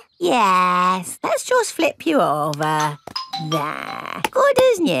okay? Yes, let's just flip you over. There. Good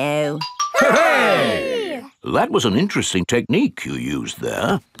as new. Hooray! That was an interesting technique you used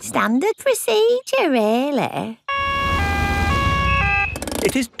there. Standard procedure, really.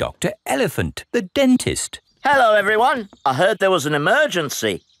 It is Dr. Elephant, the dentist. Hello, everyone. I heard there was an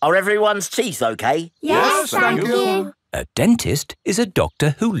emergency. Are everyone's teeth okay? Yes, thank you. A dentist is a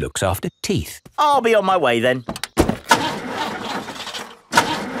doctor who looks after teeth. I'll be on my way then.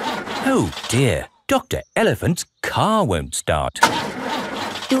 Oh dear, Dr. Elephant's car won't start.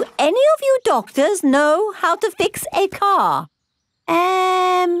 Do any of you doctors know how to fix a car?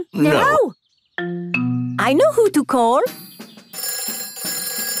 No. I know who to call.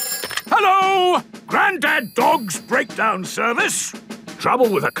 Hello! Grandad Dog's breakdown service. Trouble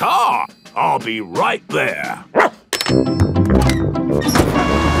with a car? I'll be right there.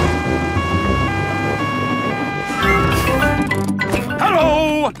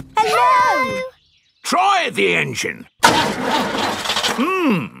 Hello! Hello! Try the engine.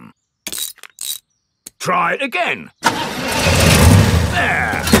 Try it again.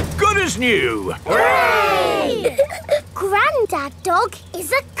 There. Good as new. Hooray! Grandad Dog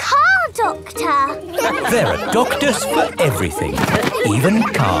is a car doctor. There are doctors for everything, even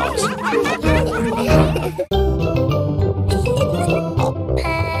cars.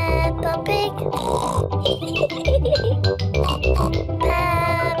 Peppa Pig. Peppa Pig.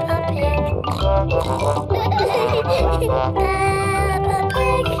 Peppa Pig.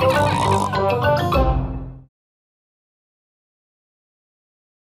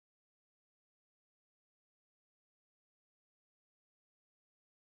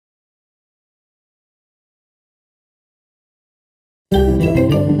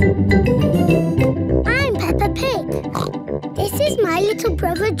 I'm Peppa Pig. This is my little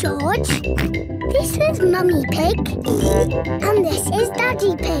brother George. This is Mummy Pig. And this is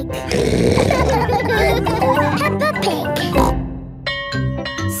Daddy Pig. Peppa Pig.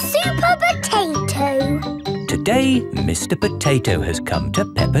 Super Potato. Today, Mr. Potato has come to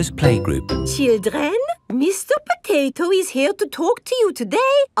Peppa's playgroup. Children, Mr. Potato is here to talk to you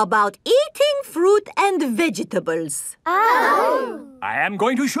today about eating fruit and vegetables. Oh! I am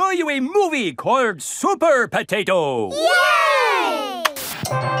going to show you a movie called Super Potato. Yay!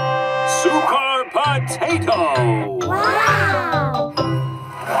 Super Potato! Wow!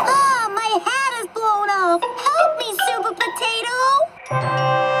 Oh, my hat is blown off. Help me, Super Potato.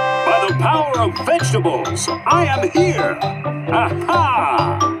 By the power of vegetables, I am here!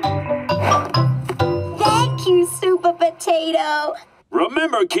 Aha! Thank you, Super Potato.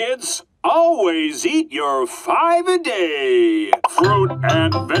 Remember, kids, always eat your 5 a day. Fruit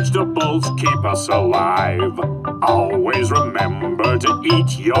and vegetables keep us alive. Always remember to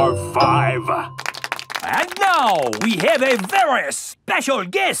eat your 5. And now we have a very special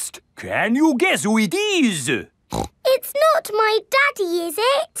guest. Can you guess who it is? It's not my daddy, is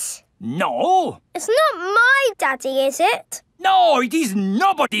it? No. It's not my daddy, is it? No, it is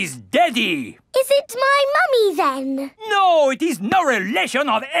nobody's daddy. Is it my mummy then? No, it is no relation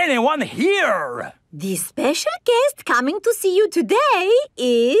of anyone here. The special guest coming to see you today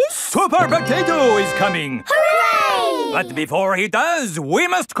is... Super Potato is coming. Hooray! But before he does, we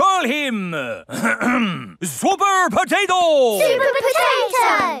must call him... Super Potato! Super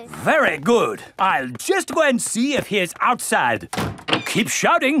Potato! Very good. I'll just go and see if he is outside. Keep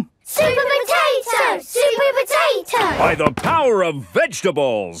shouting. Super Potato! Super Potato! By the power of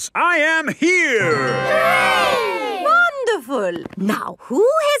vegetables, I am here! Hooray! Wonderful. Now, who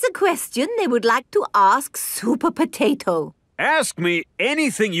has a question they would like to ask Super Potato? Ask me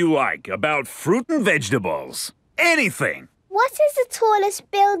anything you like about fruit and vegetables. Anything. What is the tallest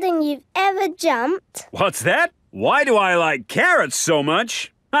building you've ever jumped? What's that? Why do I like carrots so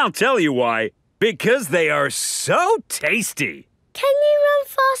much? I'll tell you why. Because they are so tasty. Can you run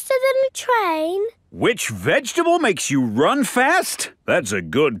faster than a train? Which vegetable makes you run fast? That's a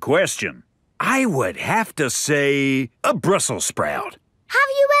good question. I would have to say a Brussels sprout. Have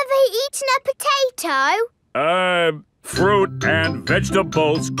you ever eaten a potato? Fruit and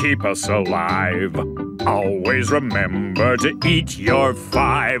vegetables keep us alive. Always remember to eat your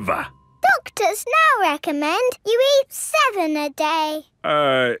 5. Doctors now recommend you eat 7 a day.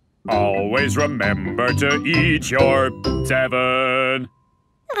 Always remember to eat your 7.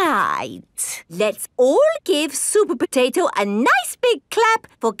 Right. Let's all give Super Potato a nice big clap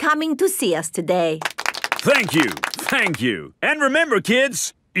for coming to see us today. Thank you. Thank you. And remember,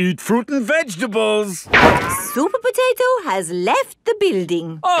 kids, eat fruit and vegetables. Super Potato has left the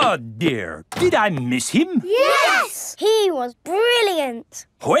building. Oh, dear. Did I miss him? Yes! He was brilliant.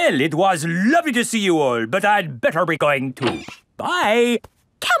 Well, it was lovely to see you all, but I'd better be going too. Bye.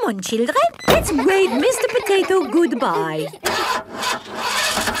 Come on, children. Let's wave Mr. Potato goodbye.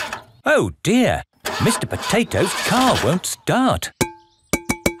 Oh, dear. Mr. Potato's car won't start.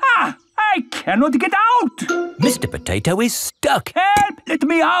 Ah! I cannot get out! Mr. Potato is stuck. Help! Let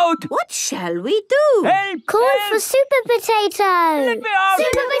me out! What shall we do? Help! Call help. for Super Potato. Let me out!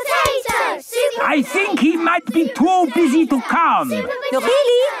 Super Potato! Super I think he might be too busy to come.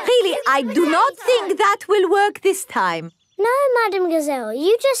 Really, I do not think that will work this time. No, Madam Gazelle,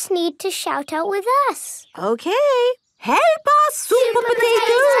 you just need to shout out with us. Okay. Help us, Super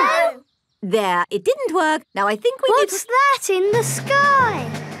Potato! There, it didn't work. Now I think we What's that in the sky?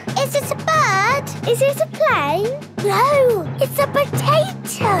 Is it a bird? Is it a plane? No, it's a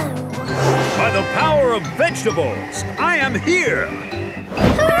potato. By the power of vegetables, I am here.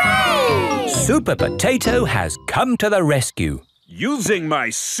 Hooray! Super Potato has come to the rescue. Using my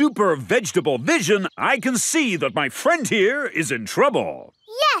super vegetable vision, I can see that my friend here is in trouble.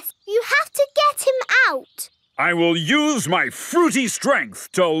 Yes, you have to get him out. I will use my fruity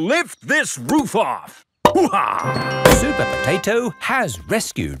strength to lift this roof off. Hoo-ha! Super Potato has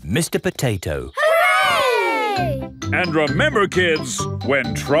rescued Mr. Potato. Hooray! And remember, kids,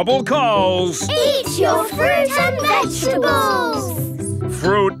 when trouble calls, Eat your fruit and vegetables.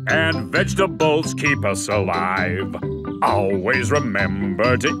 Fruit and vegetables keep us alive. Always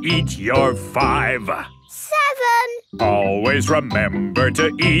remember to eat your 5. 7. Always remember to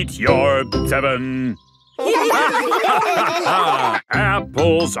eat your 7.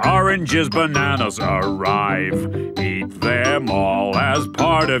 Apples, oranges, bananas arrive. Eat them all as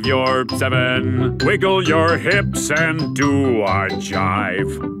part of your 7. Wiggle your hips and do a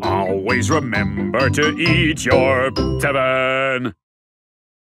jive. Always remember to eat your 7.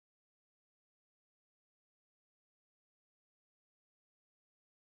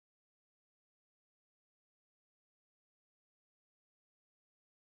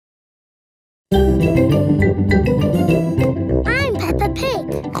 I'm Peppa Pig.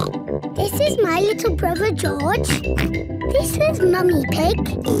 This is my little brother George. This is Mummy Pig.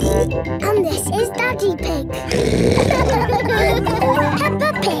 And this is Daddy Pig.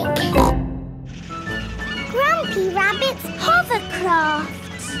 Peppa Pig. Grumpy Rabbit's hovercraft.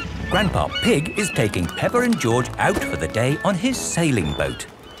 Grandpa Pig is taking Peppa and George out for the day on his sailing boat.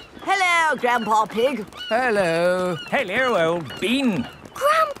 Hello, Grandpa Pig. Hello. Hello, old bean.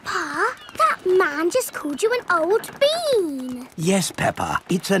 Grandpa, that man just called you an old bean. Yes, Peppa.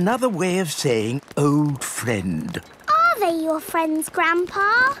 It's another way of saying old friend. Are they your friends,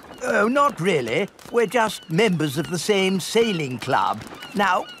 Grandpa? Oh, not really. We're just members of the same sailing club.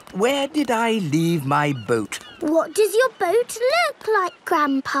 Now, where did I leave my boat? What does your boat look like,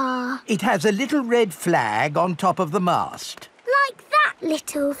 Grandpa? It has a little red flag on top of the mast. Like that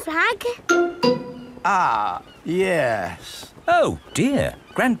little flag? Ah, yes. Oh, dear.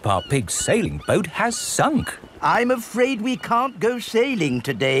 Grandpa Pig's sailing boat has sunk. I'm afraid we can't go sailing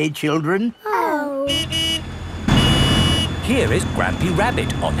today, children. Oh. Here is Grampy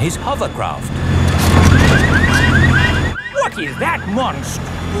Rabbit on his hovercraft. What is that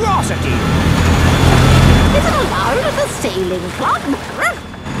monstrosity? Is it allowed at the sailing club?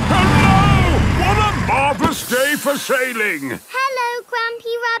 Hello! What a marvellous day for sailing! Hello,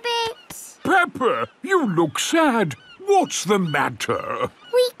 Grampy Rabbit. Peppa, you look sad. What's the matter?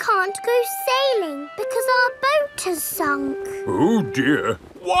 We can't go sailing because our boat has sunk. Oh, dear.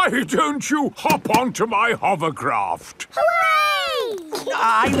 Why don't you hop onto my hovercraft? Hooray!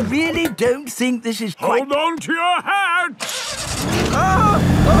 I really don't think this is quite... Hold on to your hat!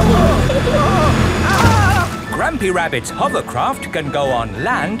 Grampy Rabbit's hovercraft can go on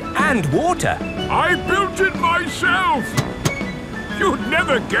land and water. I built it myself! You'd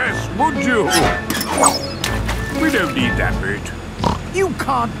never guess, would you? We don't need that bit. You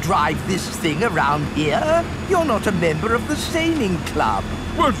can't drive this thing around here. You're not a member of the sailing club.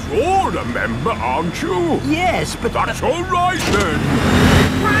 But you're a member, aren't you? Yes, but... That's all right, then.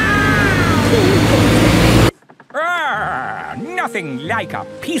 Nothing like a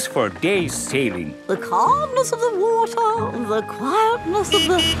peaceful day's sailing. The calmness of the water, the quietness of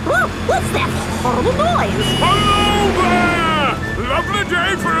the... Oh, what's that horrible noise? Hello there! Lovely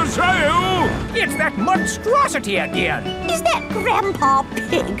day for a sail! It's that monstrosity again. Is that Grandpa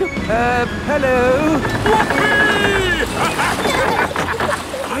Pig? Hello?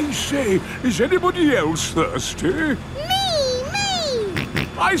 I say, is anybody else thirsty? Me!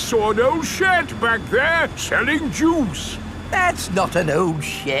 I saw an old shed back there selling juice. That's not an old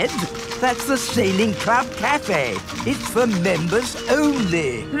shed. That's the Sailing Club Cafe. It's for members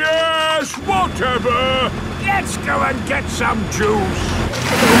only. Yes, whatever. Let's go and get some juice.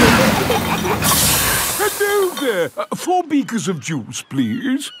 Hello there. 4 beakers of juice,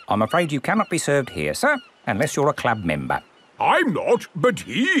 please. I'm afraid you cannot be served here, sir, unless you're a club member. I'm not, but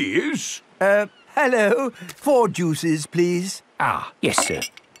he is. Hello. 4 juices, please. Ah, yes, sir.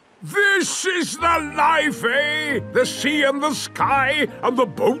 This is the life, eh? The sea and the sky and the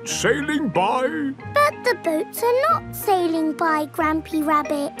boat sailing by. But the boats are not sailing by, Grampy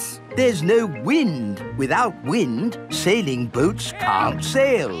Rabbit. There's no wind. Without wind, sailing boats can't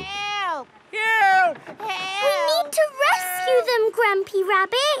sail. Help! Help! We need to rescue them, Grampy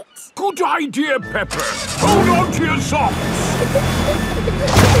Rabbit. Good idea, Pepper. Hold on to your socks.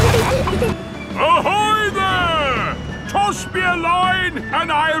 Ahoy there! Toss me a line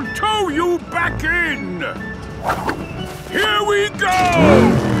and I'll tow you back in. Here we go!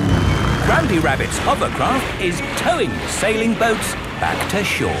 Grampy Rabbit's hovercraft is towing sailing boats back to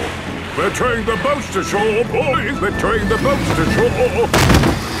shore. We're towing the boats to shore, boys. We're towing the boats to shore.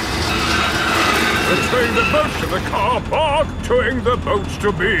 We're towing the boats to the car park, towing the boats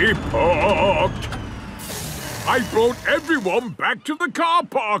to be parked. I brought everyone back to the car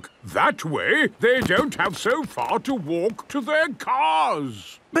park. That way, they don't have so far to walk to their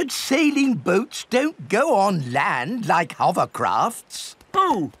cars. But sailing boats don't go on land like hovercrafts.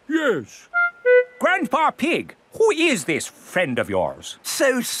 Oh, yes. Grandpa Pig, who is this friend of yours?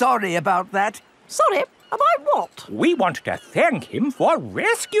 So sorry about that. Sorry, about what? We want to thank him for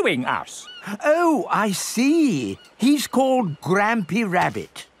rescuing us. Oh, I see. He's called Grampy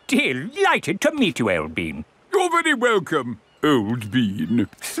Rabbit. Delighted to meet you, Old Bean. You're very welcome, Old Bean.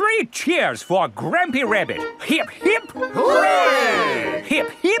 3 cheers for Grampy Rabbit. Hip, hip, hooray! Hip,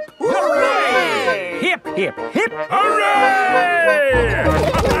 hip, hooray! Hip, hip, hip, hooray!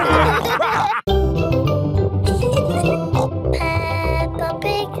 Peppa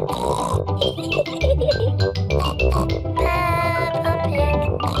Pig. Peppa Pig.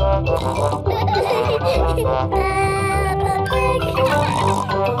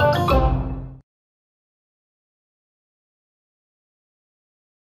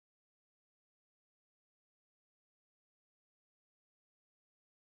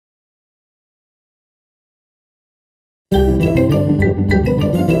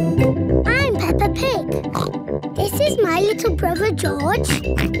 I'm Peppa Pig. This is my little brother George.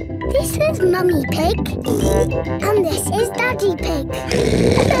 This is Mummy Pig. And this is Daddy Pig.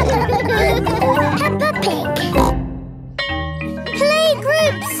 Peppa Pig.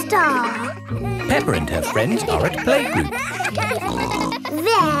 Playgroup star. Peppa and her friends are at playgroup.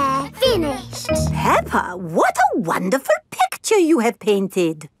 There, finished. Peppa, what a wonderful picture you have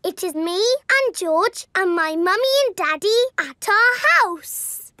painted. It is me and George and my mummy and daddy at our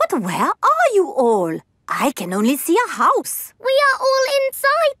house. But where are you all? I can only see a house. We are all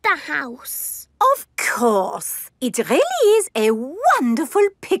inside the house. Of course. It really is a wonderful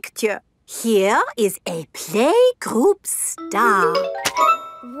picture. Here is a playgroup star.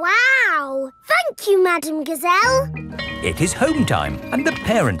 Wow! Thank you, Madam Gazelle. It is home time and the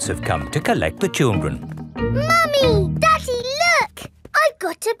parents have come to collect the children. Mummy! Daddy, look! I've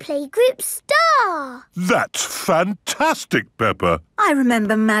got a playgroup star. That's fantastic, Peppa. I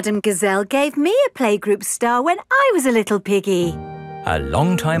remember Madam Gazelle gave me a playgroup star when I was a little piggy. A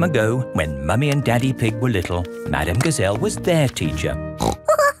long time ago, when Mummy and Daddy Pig were little, Madam Gazelle was their teacher.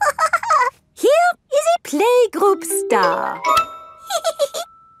 Here is a playgroup star.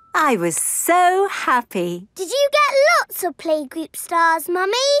 I was so happy. Did you get lots of playgroup stars,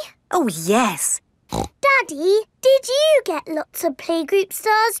 Mummy? Oh, yes. Daddy, did you get lots of playgroup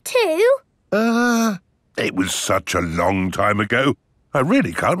stars too? It was such a long time ago. I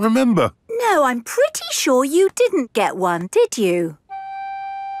really can't remember. No, I'm pretty sure you didn't get one, did you?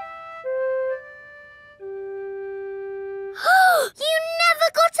 You never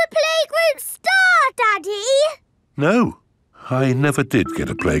got a playgroup star, Daddy! No, I never did get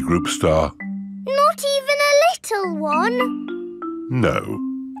a playgroup star. Not even a little one? No.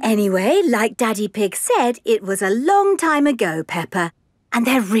 Anyway, like Daddy Pig said, it was a long time ago, Peppa, and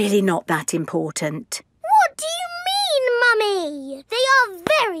they're really not that important. What do you mean, Mummy? They are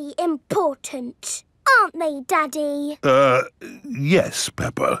very important, aren't they, Daddy? Yes,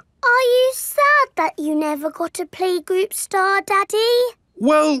 Peppa. Are you sad that you never got a playgroup star, Daddy?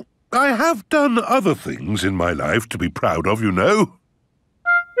 Well, I have done other things in my life to be proud of, you know.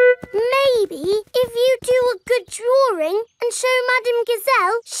 Maybe if you do a good drawing and show Madame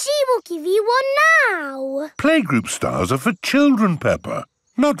Gazelle, she will give you one now. Playgroup stars are for children, Peppa,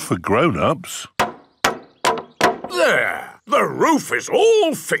 not for grown-ups. There! The roof is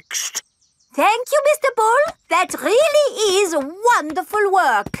all fixed. Thank you, Mr. Bull. That really is wonderful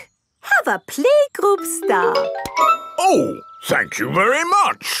work. Have a playgroup star. Oh, thank you very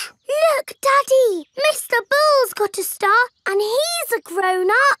much. Look, Daddy, Mr. Bull's got a star and he's a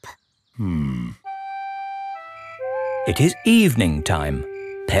grown-up. It is evening time.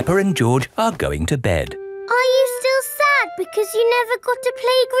 Peppa and George are going to bed. Are you still sad because you never got a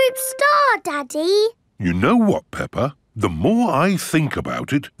playgroup star, Daddy? You know what, Peppa? The more I think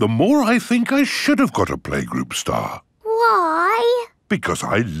about it, the more I think I should have got a playgroup star. Why? Because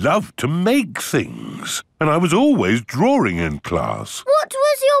I love to make things, and I was always drawing in class. What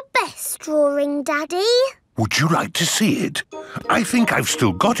was your best drawing, Daddy? Would you like to see it? I think I've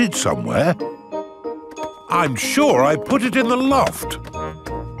still got it somewhere. I'm sure I put it in the loft.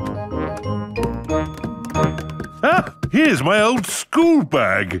 Ah, here's my old school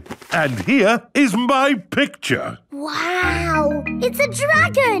bag. And here is my picture. Wow, it's a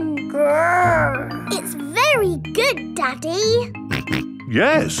dragon. Grrr. It's very good, Daddy.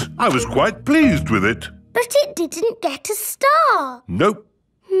 Yes, I was quite pleased with it. But it didn't get a star. Nope.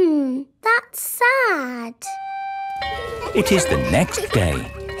 That's sad. It is the next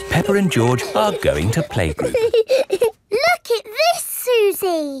day. Peppa and George are going to playgroup. Look at this,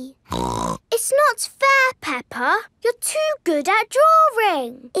 Susie. It's not fair, Peppa. You're too good at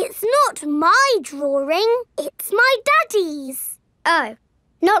drawing. It's not my drawing. It's my Daddy's. Oh,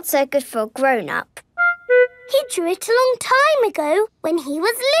 not so good for a grown-up. He drew it a long time ago when he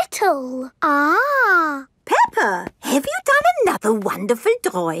was little. Ah. Peppa, have you done another wonderful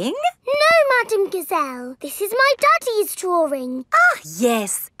drawing? No, Madame Gazelle. This is my Daddy's drawing. Ah,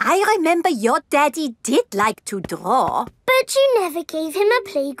 yes. I remember your Daddy did like to draw. But you never gave him a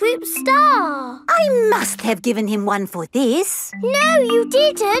playgroup star. I must have given him one for this. No, you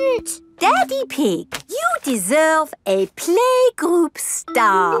didn't. Daddy Pig, you deserve a playgroup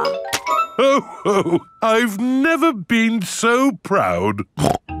star. Oh, I've never been so proud.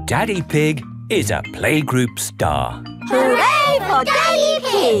 Daddy Pig is a playgroup star. Hooray for Daddy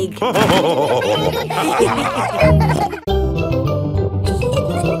Pig! Peppa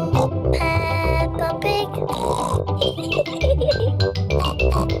Pig. Peppa Pig.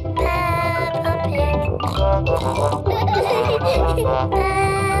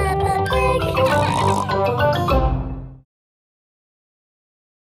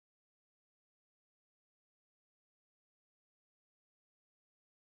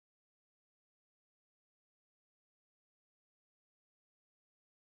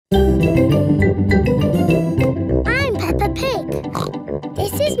 I'm Peppa Pig.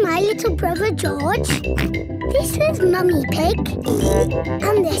 This is my little brother George. This is Mummy Pig.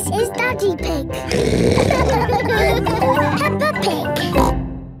 And this is Daddy Pig. Peppa Pig.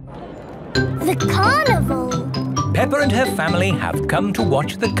 The carnival. Peppa and her family have come to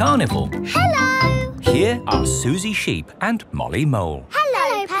watch the carnival. Hello. Here are Susie Sheep and Molly Mole.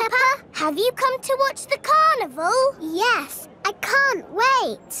 Hello, Peppa. Have you come to watch the carnival? Yes. I can't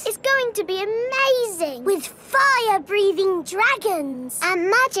wait. It's going to be amazing. With fire-breathing dragons. And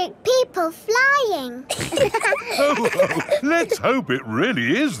magic people flying. Let's hope it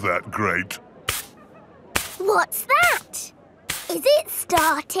really is that great. What's that? Is it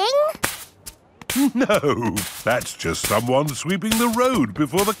starting? No, that's just someone sweeping the road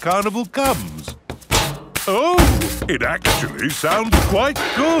before the carnival comes. Oh, it actually sounds quite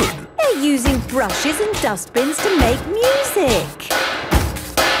good. They're using brushes and dustbins to make music.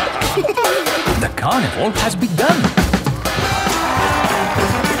 The carnival has begun.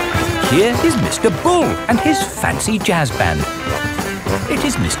 Here is Mr. Bull and his fancy jazz band. It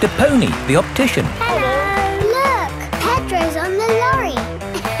is Mr. Pony, the optician. Hello. Look, Pedro's on the lorry.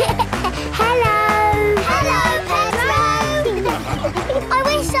 Hello. Hello, Pedro. I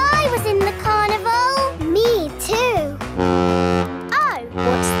wish I was in the carnival. Me too. Oh,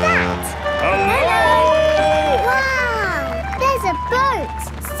 what's that? Hello! Wow, there's a boat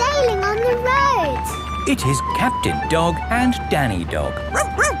sailing on the road. It is Captain Dog and Danny Dog.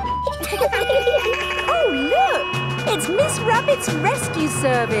 Oh, look! It's Miss Rabbit's rescue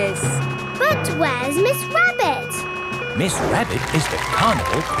service. But where's Miss Rabbit? Miss Rabbit is the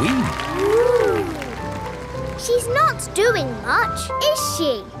carnival queen. Ooh. She's not doing much, is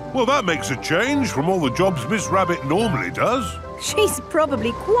she? Well, that makes a change from all the jobs Miss Rabbit normally does. She's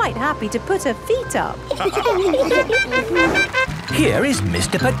probably quite happy to put her feet up. Here is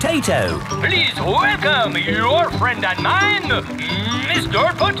Mr. Potato. Please welcome your friend and mine, Mr.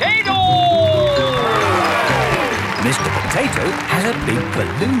 Potato! Mr. Potato has a big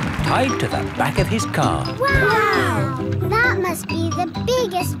balloon tied to the back of his car. Wow! That must be the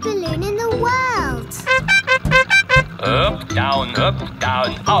biggest balloon in the world. Up, down,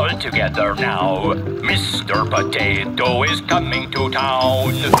 all together now. Mr. Potato is coming to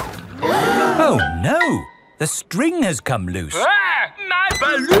town. Oh no! The string has come loose. Ah, my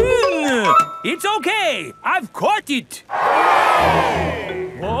balloon! It's okay, I've caught it.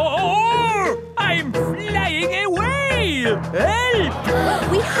 Oh, I'm flying away!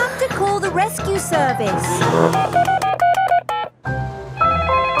 Help! We have to call the rescue service.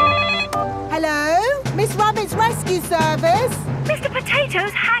 Hello? Miss Rabbit's rescue service? Mr.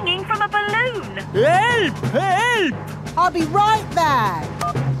 Potato's hanging from a balloon. Help! Help! I'll be right there.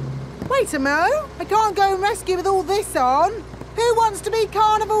 Wait a mo. I can't go and rescue with all this on. Who wants to be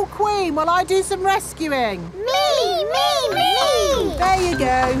Carnival Queen while I do some rescuing? Me! There you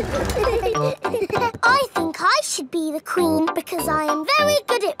go. I think I should be the queen because I am very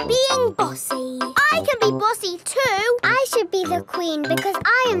good at being bossy. I can be bossy too. I should be the queen because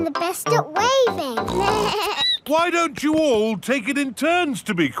I am the best at waving. Why don't you all take it in turns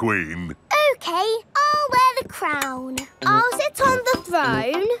to be queen? OK, I'll wear the crown. I'll sit on the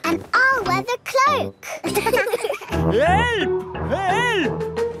throne and I'll wear the cloak. Help! Help!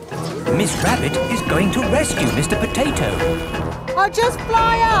 Miss Rabbit is going to rescue Mr. Potato. I'll just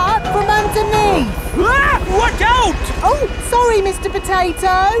fly up from underneath. Ah! Watch out! Oh, sorry, Mr.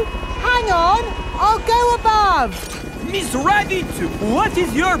 Potato. Hang on, I'll go above. Miss Rabbit, what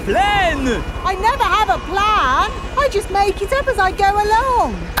is your plan? I never have a plan. I just make it up as I go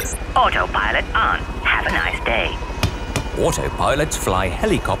along. Autopilot on. Have a nice day. Autopilots fly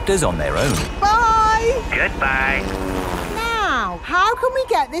helicopters on their own. Bye. Goodbye. Now, how can we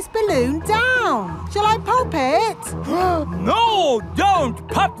get this balloon down? Shall I pop it? No, don't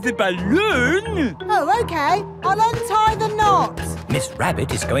pop the balloon. Oh, OK. I'll untie the knot. Miss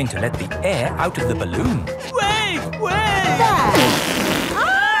Rabbit is going to let the air out of the balloon. Wait! There.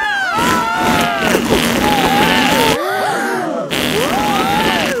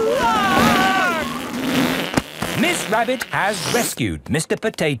 Miss Rabbit has rescued Mr.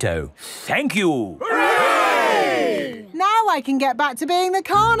 Potato. Thank you. Hooray! Now I can get back to being the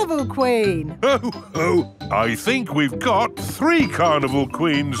Carnival Queen. Oh, I think we've got 3 Carnival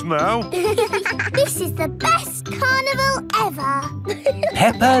Queens now. This is the best carnival ever.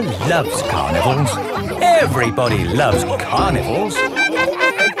 Peppa loves carnivals. Everybody loves carnivals.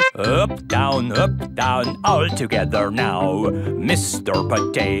 Up, down, all together now. Mr.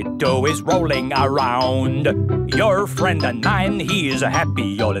 Potato is rolling around. Your friend and mine, he is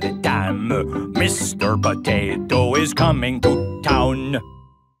happy all the time. Mr. Potato is coming to town.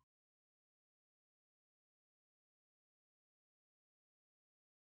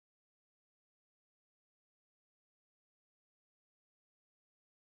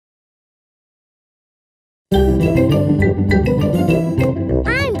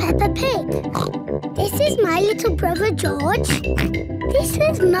 I'm Peppa Pig. This is my little brother George. This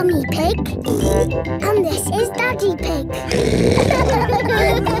is Mummy Pig. And this is Daddy Pig.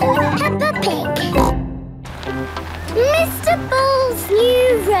 Peppa Pig. Mr. Bull's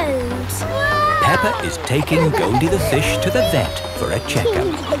new road. Peppa is taking Goldie the fish to the vet for a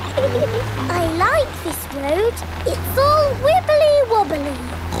checkup. I like this road. It's all wibbly-wobbly.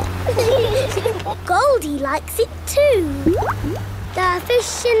 Goldie likes it too. The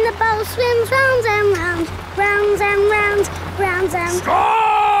fish in the bowl swims round and round, round and round, round and...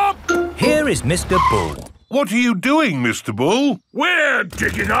 Stop! Here is Mr. Bull. What are you doing, Mr. Bull? We're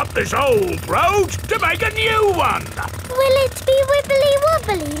digging up this old road to make a new one. Will it be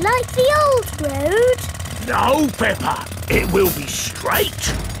wibbly-wobbly like the old road? No, Peppa. It will be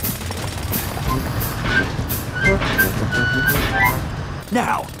straight.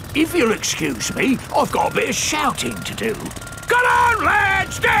 Now, if you'll excuse me, I've got a bit of shouting to do. Come on,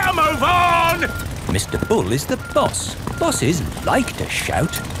 lads! Get a move on! Mr. Bull is the boss. Bosses like to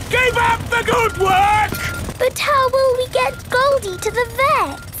shout. Keep up the good work! But how will we get Goldie to the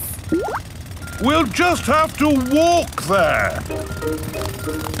vet? We'll just have to walk there.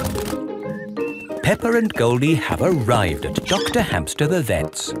 Peppa and Goldie have arrived at Dr. Hamster the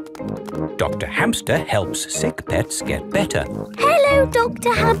vet's. Dr. Hamster helps sick pets get better. Hello,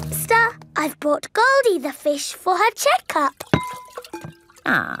 Dr. Hamster. I've brought Goldie the fish for her checkup.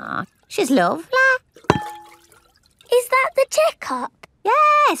 Ah, she's lovely. Is that the checkup?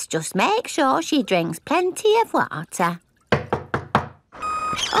 Yes, just make sure she drinks plenty of water.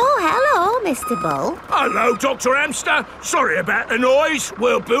 Oh, hello, Mr. Bull. Hello, Dr. Hamster. Sorry about the noise.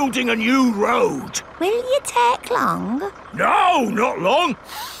 We're building a new road. Will you take long? No, not long.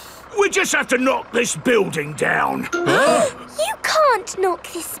 We just have to knock this building down. You can't knock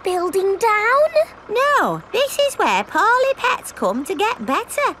this building down. No, this is where poorly pets come to get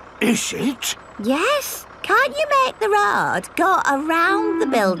better. Is it? Yes. Can't you make the road go around the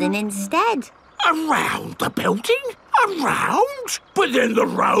building instead? Around the building? Around? But then the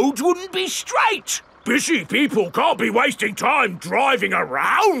road wouldn't be straight. Busy people can't be wasting time driving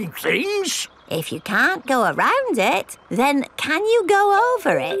around things. If you can't go around it, then can you go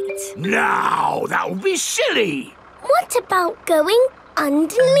over it? No, that would be silly. What about going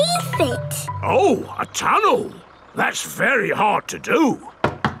underneath it? Oh, a tunnel. That's very hard to do.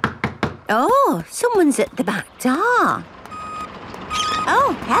 Oh, someone's at the back door.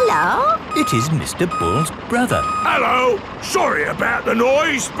 Oh, hello. It is Mr. Bull's brother. Hello. Sorry about the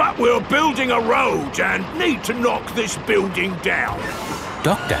noise, but we're building a road and need to knock this building down.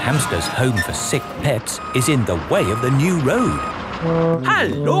 Dr. Hamster's home for sick pets is in the way of the new road.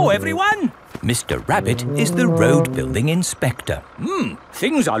 Hello, everyone. Mr. Rabbit is the road building inspector.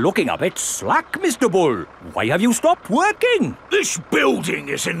 Things are looking a bit slack, Mr. Bull. Why have you stopped working? This building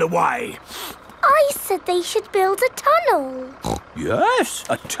is in the way. I said they should build a tunnel. Yes,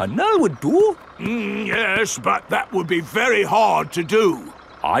 a tunnel would do. Yes, but that would be very hard to do.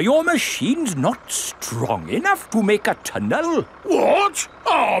 Are your machines not strong enough to make a tunnel? What?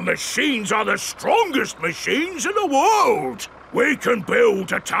 Our machines are the strongest machines in the world. We can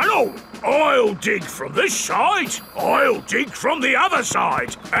build a tunnel. I'll dig from this side, I'll dig from the other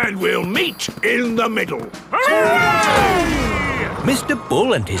side, and we'll meet in the middle. Hooray! Mr.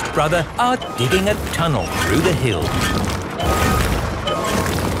 Bull and his brother are digging a tunnel through the hill.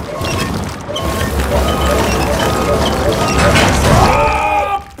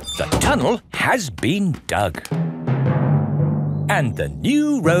 The tunnel has been dug. And the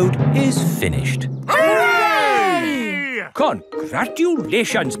new road is finished. Hooray!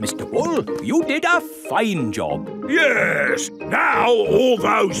 Congratulations, Mr. Bull. You did a fine job. Yes, now all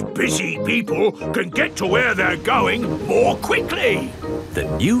those busy people can get to where they're going more quickly. The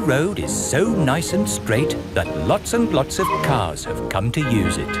new road is so nice and straight that lots and lots of cars have come to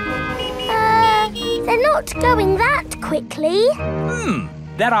use it. They're not going that quickly.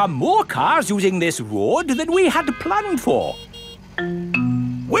 There are more cars using this road than we had planned for.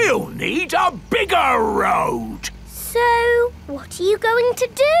 We'll need a bigger road. So, what are you going to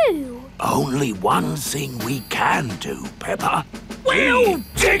do? Only one thing we can do, Peppa. We'll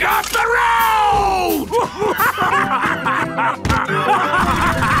dig up the road!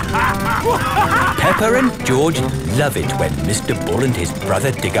 Peppa and George love it when Mr. Bull and his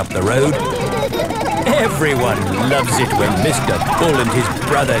brother dig up the road. Everyone loves it when Mr. Bull and his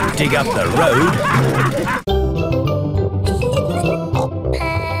brother dig up the road.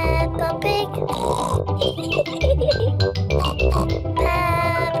 Peppa Pig.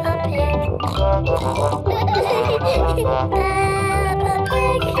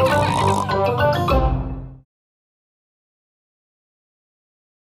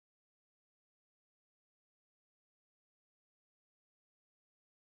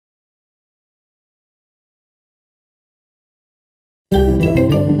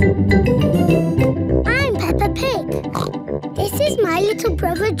 I'm Peppa Pig. This is my little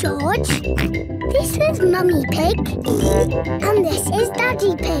brother George. This is Mummy Pig. And this is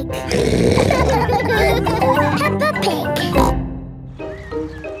Daddy Pig. Peppa Pig.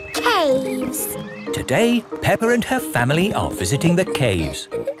 Caves. Today, Peppa and her family are visiting the caves.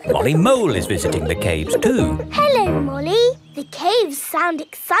 Molly Mole is visiting the caves too. Hello, Molly. The caves sound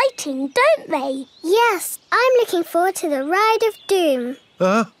exciting, don't they? Yes, I'm looking forward to the Ride of Doom.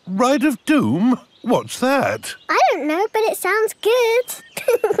 Ride of Doom? What's that? I don't know, but it sounds good.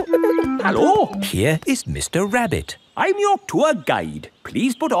 Hello. Here is Mr. Rabbit. I'm your tour guide.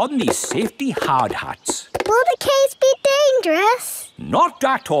 Please put on these safety hard hats. Will the caves be dangerous? Not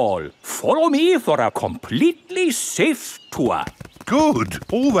at all. Follow me for a completely safe tour. Good.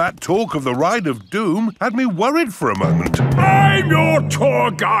 All that talk of the Ride of Doom had me worried for a moment. I'm your tour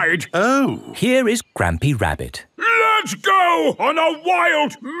guide. Oh. Here is Grampy Rabbit. Let's go on a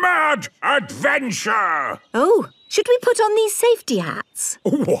wild, mad adventure. Oh, should we put on these safety hats?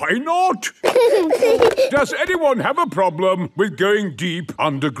 Why not? Does anyone have a problem with going deep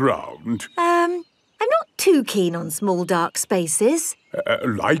underground? I'm not too keen on small dark spaces.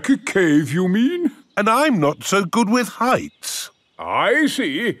 Like a cave, you mean? And I'm not so good with heights. I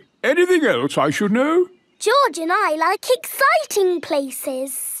see. Anything else I should know? George and I like exciting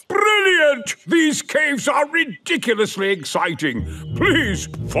places. Brilliant! These caves are ridiculously exciting. Please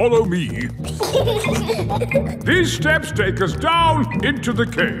follow me. These steps take us down into the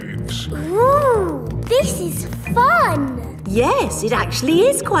caves. Ooh, this is fun. Yes, it actually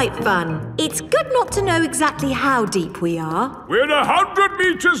is quite fun. It's good not to know exactly how deep we are. We're 100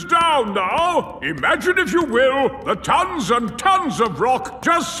 meters down now. Imagine, if you will, the tons and tons of rock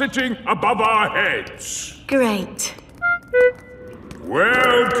just sitting above our heads. Great.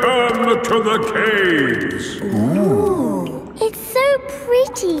 Welcome to the caves. Ooh. It's so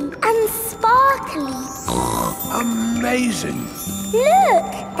pretty and sparkly. Amazing.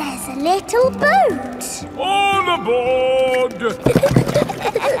 Look, there's a little boat. All aboard!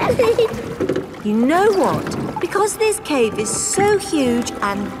 You know what? Because this cave is so huge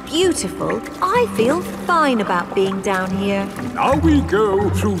and beautiful, I feel fine about being down here. Now we go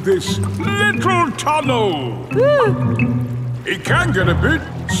through this little tunnel. It can get a bit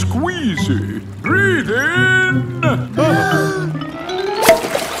squeezy. Breathe in.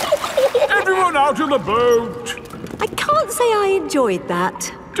 Everyone out of the boat. I can't say I enjoyed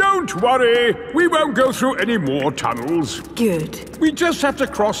that. Don't worry. We won't go through any more tunnels. Good. We just have to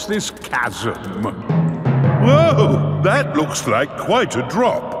cross this chasm. Whoa! That looks like quite a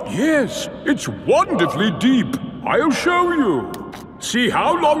drop. Yes, it's wonderfully deep. I'll show you. See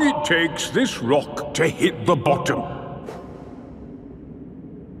how long it takes this rock to hit the bottom.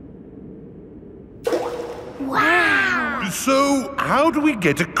 Wow! So, how do we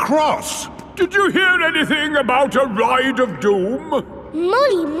get across? Did you hear anything about a ride of doom?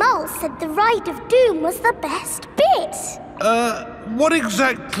 Molly Mull said the ride of doom was the best bit. What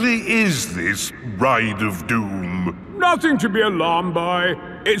exactly is this ride of doom? Nothing to be alarmed by.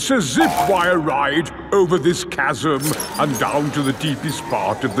 It's a zip wire ride over this chasm and down to the deepest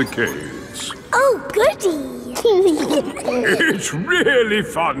part of the caves. Oh, goody! It's really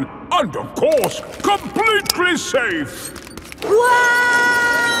fun and, of course, completely safe.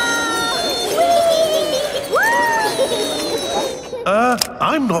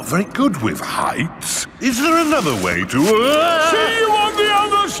 I'm not very good with heights. Is there another way to... See you on the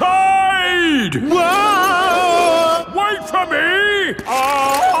other side! Whoa! Wait for me!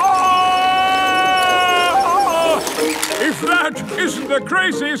 If that isn't the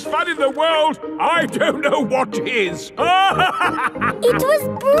craziest fun in the world, I don't know what is. It was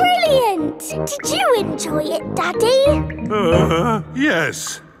brilliant! Did you enjoy it, Daddy?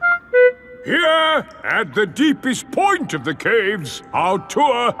 Yes. Here, at the deepest point of the caves, our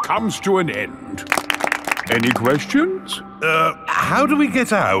tour comes to an end. Any questions? How do we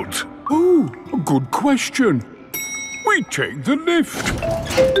get out? Oh, a good question. We take the lift.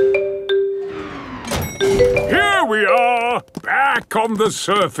 Here we are, back on the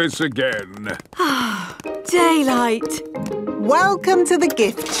surface again. Daylight. Welcome to the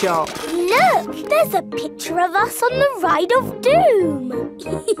gift shop. Look, there's a picture of us on the ride of doom.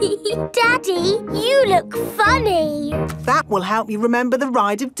 Daddy, you look funny. That will help you remember the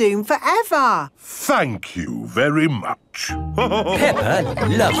ride of doom forever. Thank you very much. Peppa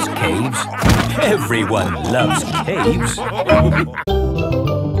loves caves. Everyone loves caves.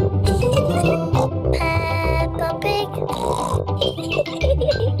 Peppa Pig.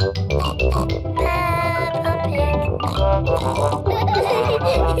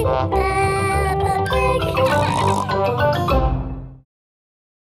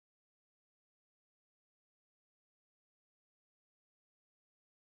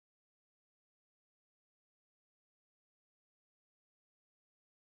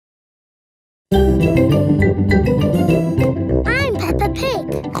 I'm Peppa Pig.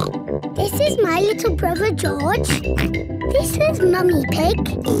 This is my little brother George. This is Mummy Pig.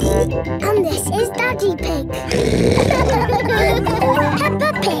 And this is Daddy Pig.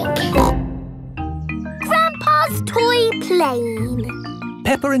 Peppa Pig. Grandpa's toy plane.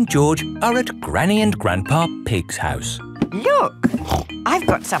 Peppa and George are at Granny and Grandpa Pig's house. Look, I've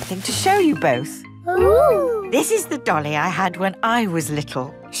got something to show you both. Ooh. This is the dolly I had when I was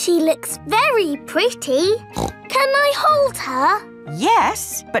little. She looks very pretty. Can I hold her?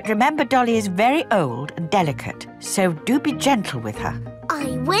 Yes, but remember Dolly is very old and delicate, so do be gentle with her.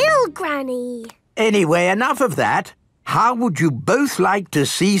 I will, Granny. Anyway, enough of that. How would you both like to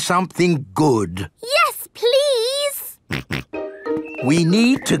see something good? Yes, please. We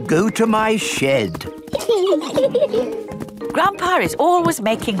need to go to my shed. Grandpa is always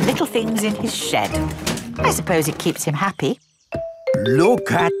making little things in his shed. I suppose it keeps him happy.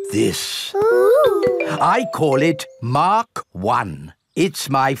 Look at this. Ooh. I call it Mark 1. It's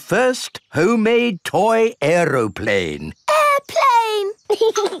my first homemade toy aeroplane.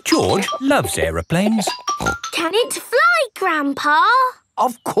 Airplane. George loves aeroplanes. Can it fly, Grandpa?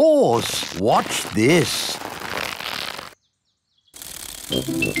 of course. Watch this.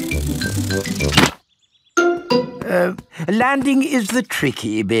 Landing is the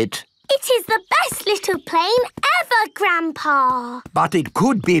tricky bit. It is the best little plane ever, Grandpa. But it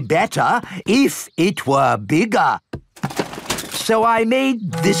could be better if it were bigger. So I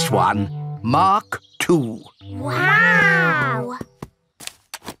made this one, Mark II. Wow!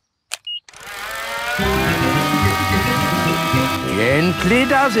 Gently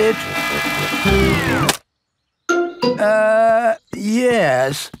does it.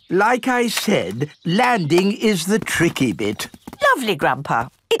 Yes. Like I said, landing is the tricky bit. Lovely, Grandpa.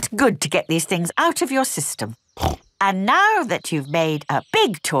 It's good to get these things out of your system. And now that you've made a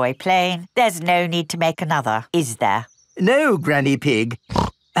big toy plane, there's no need to make another, is there? No, Granny Pig.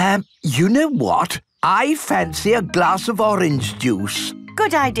 You know what? I fancy a glass of orange juice.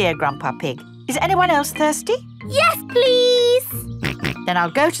 Good idea, Grandpa Pig. Is anyone else thirsty? Yes, please. Then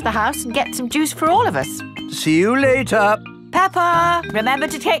I'll go to the house and get some juice for all of us. See you later. Peppa, remember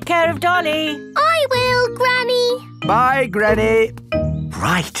to take care of Dolly. I will, Granny. Bye, Granny.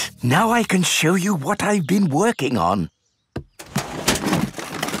 Right, now I can show you what I've been working on.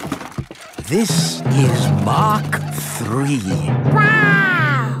 This is Mark III.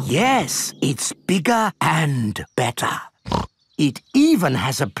 Wow! Yes, it's bigger and better. It even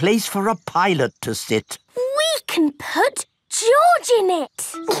has a place for a pilot to sit. We can put George in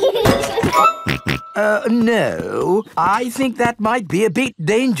it. No, I think that might be a bit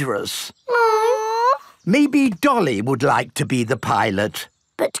dangerous. Aww. Maybe Dolly would like to be the pilot.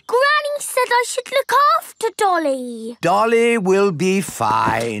 But Granny said I should look after Dolly. Dolly will be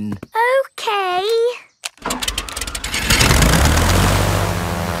fine. OK.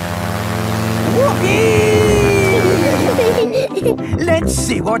 Whoopee! Let's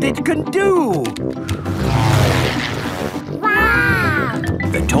see what it can do. Wow!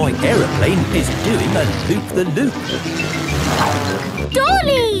 The toy aeroplane is doing a loop-the-loop.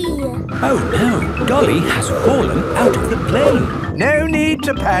 Dolly! Oh no, Dolly has fallen out of the plane. No need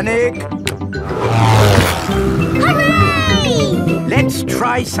to panic. Hooray! Let's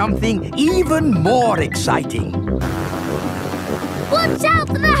try something even more exciting. Watch out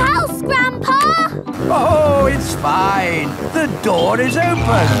for the house, Grandpa! Oh, it's fine. The door is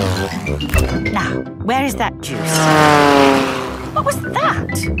open. Now, where is that juice? What was that?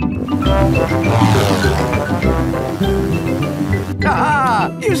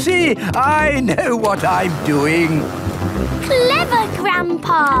 Ah, you see, I know what I'm doing. Clever,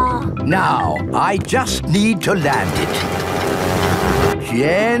 Grandpa. Now, I just need to land it.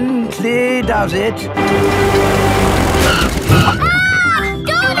 Gently does it. Ah!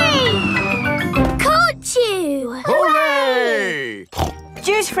 Dolly! Caught you! Hooray!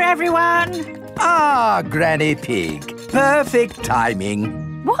 Juice for everyone. Ah, Granny Pig. Perfect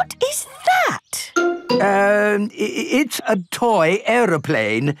timing. What is that? It's a toy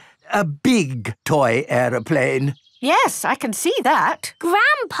aeroplane. A big toy aeroplane. Yes, I can see that.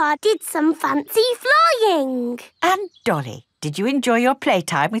 Grandpa did some fancy flying. And Dolly, did you enjoy your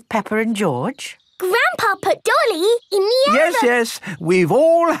playtime with Peppa and George? Grandpa put Dolly in the air. Yes. We've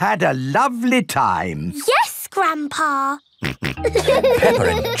all had a lovely time. Yes, Grandpa. Peppa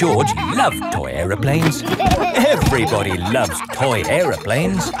and George love toy aeroplanes. Everybody loves toy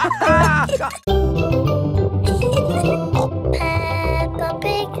aeroplanes. Peppa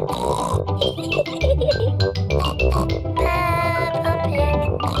Pig.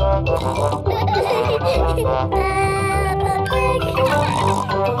 Peppa Pig.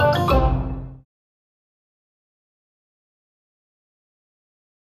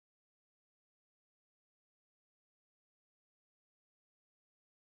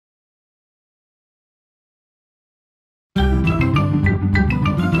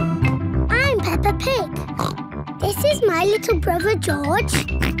 I'm Peppa Pig. This is my little brother George.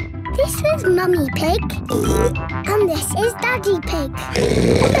 This is Mummy Pig. And this is Daddy Pig.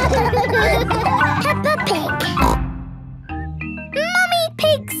 Peppa Pig. Mummy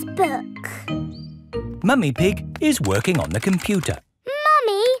Pig's book. Mummy Pig is working on the computer.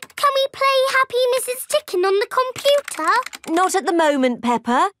 Mummy, can we play Happy Mrs. Chicken on the computer? Not at the moment,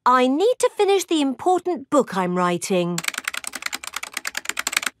 Peppa. I need to finish the important book I'm writing.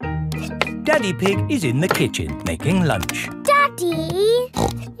 Daddy Pig is in the kitchen making lunch. Daddy,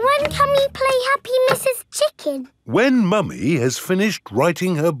 when can we play Happy Mrs. Chicken? When Mummy has finished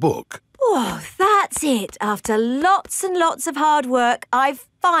writing her book. Oh, that's it. After lots and lots of hard work, I've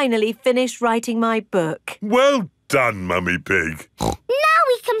finally finished writing my book. Well done, Mummy Pig. Now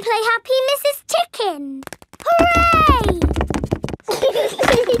we can play Happy Mrs. Chicken. Hooray!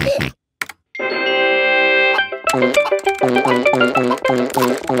 You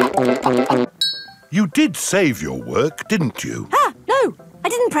did save your work, didn't you? Ah, no, I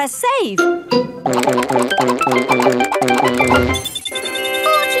didn't press save. 40, 90, 10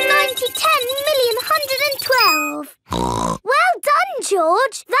 million, 112. Well done,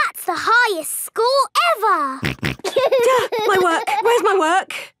 George. That's the highest score ever. My work. Where's my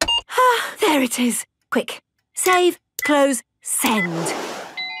work? Ah, there it is. Quick. Save, close, send.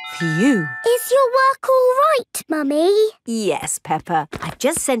 Phew. Is your work all right, Mummy? Yes, Peppa. I've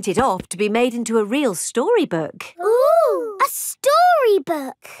just sent it off to be made into a real storybook. Ooh, a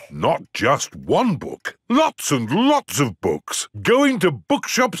storybook. Not just one book. Lots and lots of books. Going to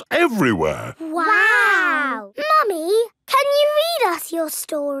bookshops everywhere. Wow. Mummy, can you read us your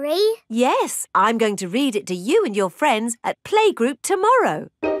story? Yes, I'm going to read it to you and your friends at Playgroup tomorrow.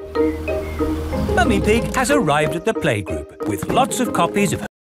 Mummy Pig has arrived at the playgroup with lots of copies of...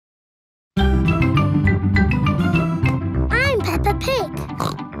 I'm Peppa Pig.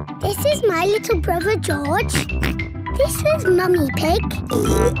 This is my little brother George. This is Mummy Pig.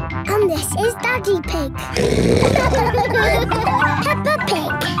 And this is Daddy Pig. Peppa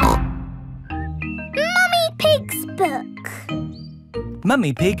Pig. Mummy Pig's book.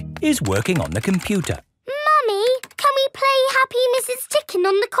 Mummy Pig is working on the computer. Mummy, can we play Happy Mrs. Chicken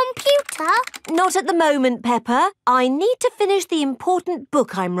on the computer? Not at the moment, Peppa. I need to finish the important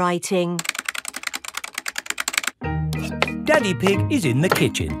book I'm writing. Daddy Pig is in the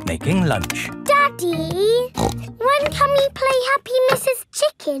kitchen making lunch. Daddy, when can we play Happy Mrs.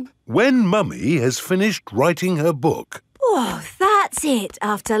 Chicken? When Mummy has finished writing her book. Oh, that's it.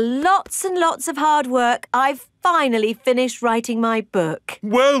 After lots and lots of hard work, I've finally finished writing my book.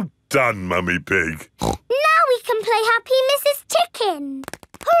 Well done, Mummy Pig. Now we can play Happy Mrs. Chicken.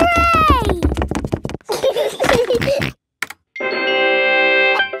 Hooray!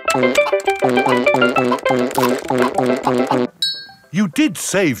 You did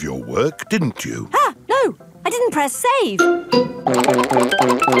save your work, didn't you? Ah, no, I didn't press save. 40, 90,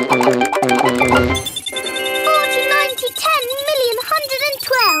 10 million,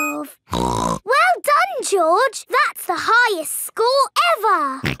 112. Well done, George. That's the highest score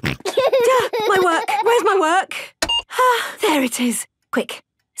ever. My work. Where's my work? Ah, there it is. Quick.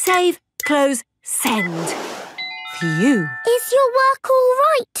 Save, close, send. Phew. Is your work all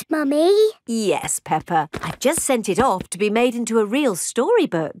right, Mummy? Yes, Peppa. I've just sent it off to be made into a real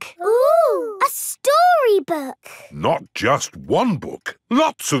storybook. Ooh, a storybook. Not just one book.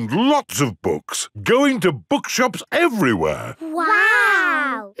 Lots and lots of books. Going to bookshops everywhere.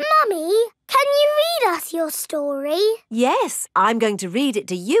 Wow. Mummy, can you read us your story? Yes, I'm going to read it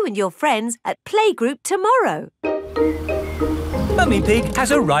to you and your friends at Playgroup tomorrow. Mummy Pig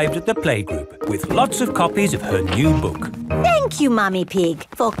has arrived at the playgroup with lots of copies of her new book. Thank you, Mummy Pig,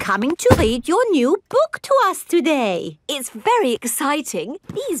 for coming to read your new book to us today. It's very exciting.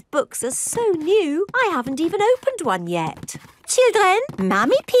 These books are so new, I haven't even opened one yet. Children,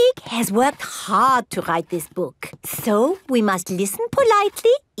 Mummy Pig has worked hard to write this book. So we must listen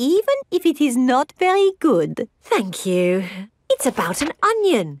politely, even if it is not very good. Thank you. It's about an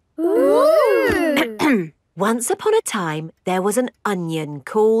onion. Ooh. Once upon a time, there was an onion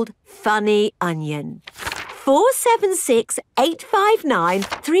called Funny Onion.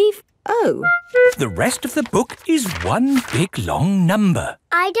 4768593. Oh. The rest of the book is one big long number.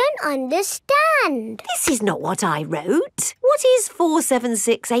 I don't understand. This is not what I wrote. What is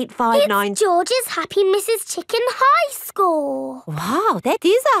 4768593? It's George's Happy Mrs. Chicken high score. Wow, that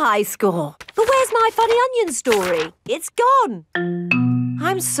is a high score. But where's my Funny Onion story? It's gone.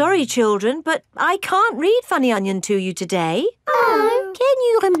 I'm sorry, children, but I can't read Funny Onion to you today. Oh. Can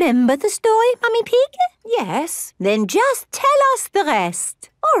you remember the story, Mummy Pig? Yes. Then just tell us the rest.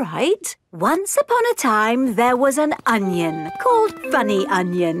 All right. Once upon a time, there was an onion called Funny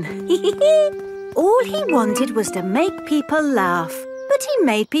Onion. All he wanted was to make people laugh, but he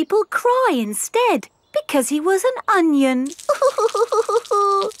made people cry instead because he was an onion.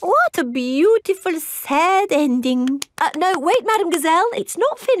 What a beautiful, sad ending. No, wait, Madam Gazelle, it's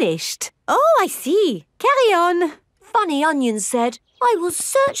not finished. Oh, I see. Carry on. Funny Onion said, I will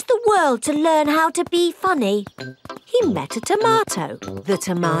search the world to learn how to be funny. He met a tomato. The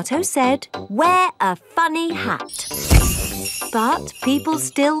tomato said, wear a funny hat. But people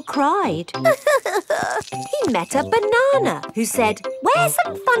still cried. He met a banana who said, wear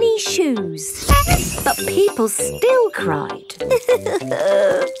some funny shoes. But people still cried.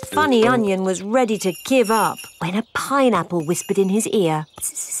 Funny Onion was ready to give up when a pineapple whispered in his ear.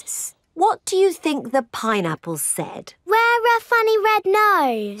 What do you think the pineapple said? Wear a funny red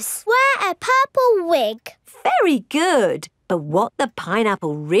nose. Wear a purple wig. Very good. But what the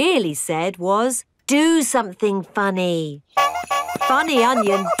pineapple really said was, do something funny. Funny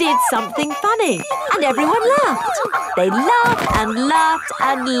Onion did something funny and everyone laughed. They laughed and laughed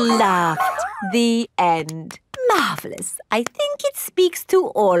and laughed. The end. Marvellous. I think it speaks to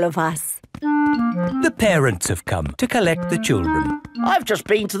all of us. The parents have come to collect the children. I've just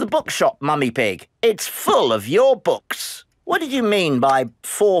been to the bookshop, Mummy Pig. It's full of your books. What did you mean by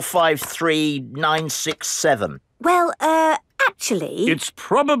 453967? Well, actually... It's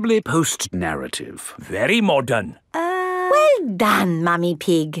probably post-narrative. Very modern. Well done, Mummy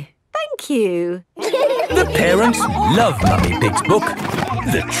Pig. Thank you. The parents love Mummy Pig's book.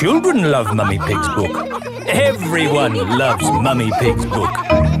 The children love Mummy Pig's book. Everyone loves Mummy Pig's book.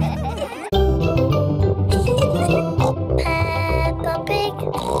 Peppa Pig.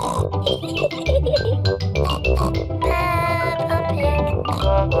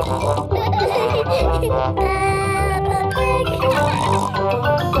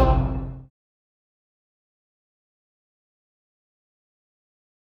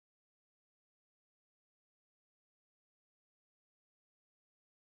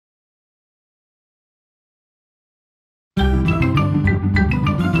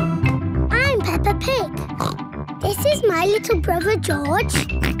 I'm Peppa Pig. This is my little brother George.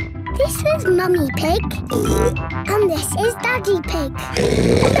 This is Mummy Pig. And this is Daddy Pig.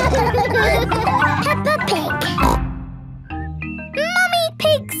 Peppa Pig. Mummy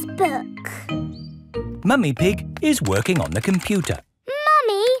Pig's book. Mummy Pig is working on the computer.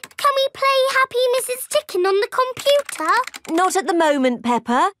 Mummy, can we play Happy Mrs. Chicken on the computer? Not at the moment,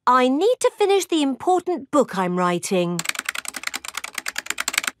 Peppa. I need to finish the important book I'm writing.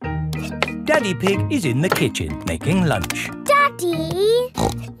 Daddy Pig is in the kitchen making lunch. Daddy,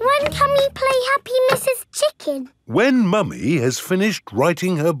 when can we play Happy Mrs. Chicken? When Mummy has finished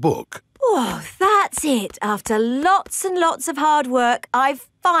writing her book. Oh, that's it. After lots and lots of hard work, I've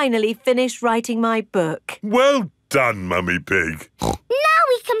finally finished writing my book. Well done, Mummy Pig. Now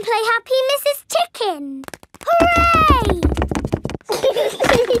we can play Happy Mrs. Chicken. Hooray!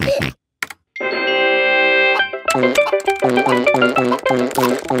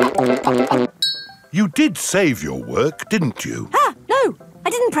 You did save your work, didn't you? Ah, no, I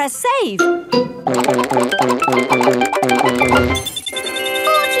didn't press save. 40, 90,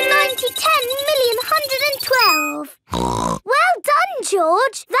 10, million, 112. Well done,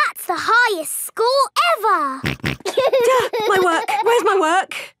 George. That's the highest score ever. My work. Where's my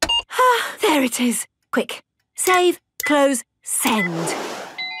work? Ah, there it is. Quick. Save, close, send.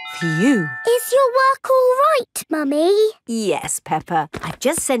 Phew. Is your work all right, Mummy? Yes, Peppa. I've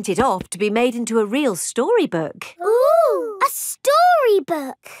just sent it off to be made into a real storybook. Ooh, a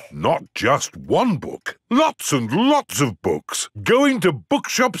storybook. Not just one book. Lots and lots of books. Going to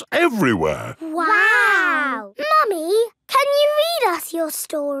bookshops everywhere. Wow. Mummy, can you read us your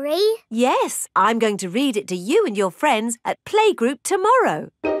story? Yes, I'm going to read it to you and your friends at Playgroup tomorrow.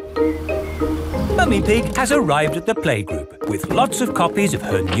 Mummy Pig has arrived at the playgroup with lots of copies of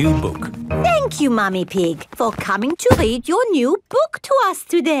her new book. Thank you, Mummy Pig, for coming to read your new book to us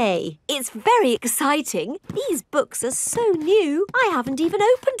today. It's very exciting. These books are so new, I haven't even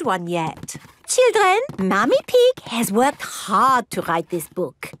opened one yet. Children, Mummy Pig has worked hard to write this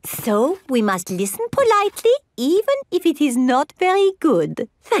book. So we must listen politely, even if it is not very good.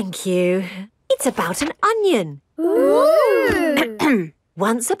 Thank you. It's about an onion. Ooh.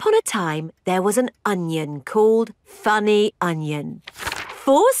 Once upon a time, there was an onion called Funny Onion.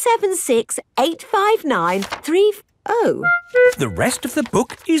 4768593. Oh. The rest of the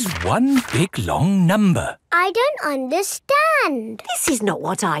book is one big long number. I don't understand. This is not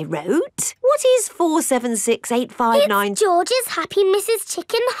what I wrote. What is 4768593? It's George's Happy Mrs.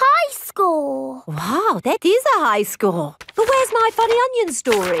 Chicken high score. Wow, that is a high score. But where's my Funny Onion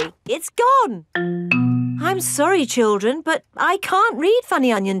story? It's gone. I'm sorry, children, but I can't read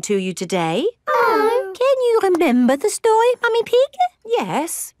Funny Onion to you today. Oh. Can you remember the story, Mummy Pig?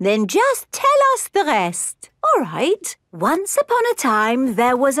 Yes. Then just tell us the rest. All right. Once upon a time,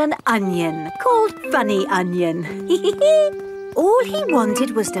 there was an onion called Funny Onion. All he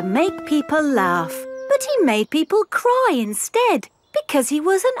wanted was to make people laugh, but he made people cry instead because he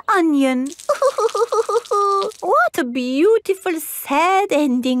was an onion. What a beautiful, sad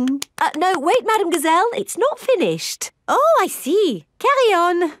ending. No, wait, Madam Gazelle, it's not finished. Oh, I see. Carry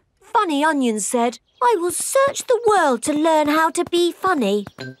on. Funny Onion said, I will search the world to learn how to be funny.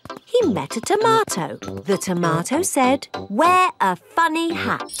 He met a tomato. The tomato said, wear a funny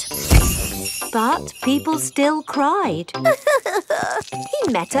hat. But people still cried.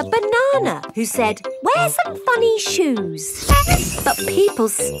 He met a banana who said, "Wear some funny shoes." But people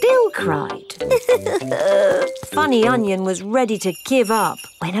still cried. Funny Onion was ready to give up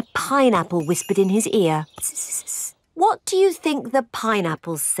when a pineapple whispered in his ear. What do you think the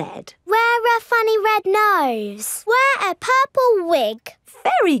pineapple said? Wear a funny red nose. Wear a purple wig.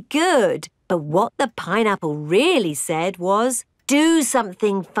 Very good. But what the pineapple really said was, do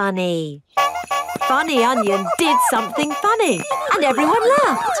something funny. Funny Onion did something funny, and everyone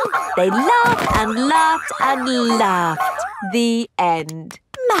laughed. They laughed and laughed and laughed. The end.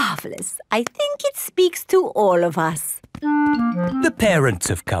 Marvellous. I think it speaks to all of us. The parents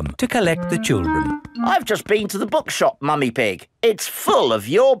have come to collect the children. I've just been to the bookshop, Mummy Pig. It's full of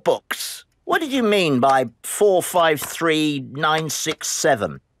your books. What did you mean by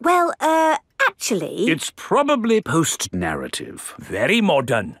 453967? Well, actually... It's probably post-narrative. Very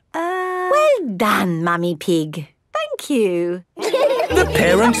modern. Well done, Mummy Pig. Thank you. The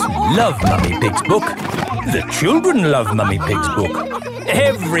parents love Mummy Pig's book. The children love Mummy Pig's book.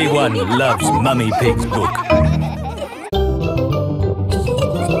 Everyone loves Mummy Pig's book.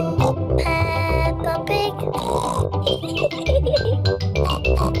 Peppa Pig.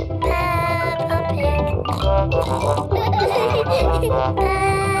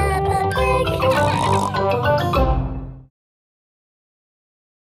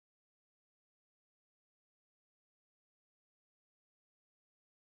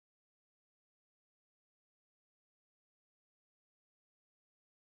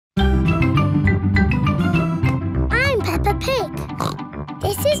 I'm Peppa Pig.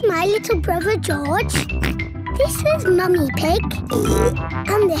 This is my little brother George. This is Mummy Pig.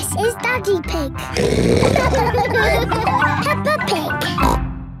 And this is Daddy Pig. Peppa Pig.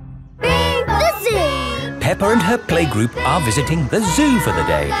 The zoo. Peppa and her playgroup are visiting the zoo for the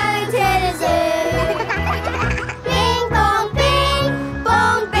day. Going to the zoo. Bing bong bing,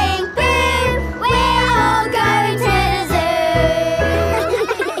 bong bing boom. We're all going to the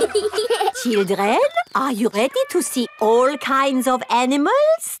zoo. Children, are you ready to see all kinds of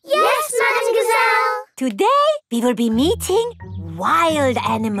animals? Yes, Madam Gazelle. Today, we will be meeting wild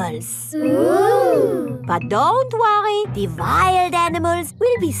animals. Ooh. But don't worry, the wild animals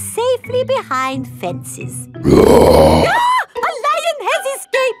will be safely behind fences. A lion has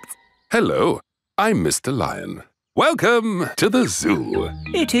escaped! Hello, I'm Mr. Lion. Welcome to the zoo.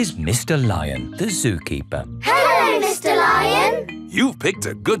 It is Mr. Lion, the zookeeper. Hello, Mr. Lion. You've picked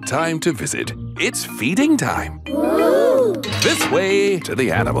a good time to visit. It's feeding time. Ooh. This way to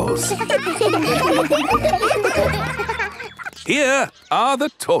the animals. Here are the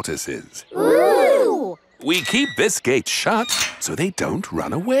tortoises. Ooh. We keep this gate shut so they don't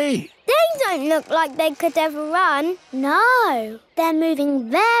run away. They don't look like they could ever run. No, they're moving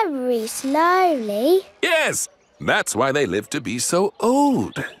very slowly. Yes, that's why they live to be so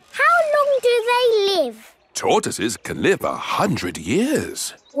old. How long do they live? Tortoises can live 100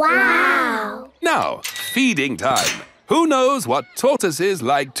 years. Wow. Now, feeding time. Who knows what tortoises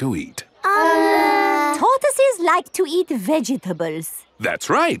like to eat? Tortoises like to eat vegetables. That's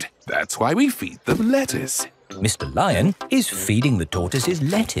right. That's why we feed them lettuce. Mr. Lion is feeding the tortoises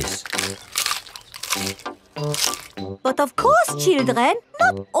lettuce. But of course, children,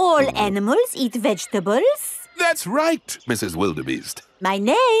 not all animals eat vegetables. That's right, Mrs. Wildebeest. My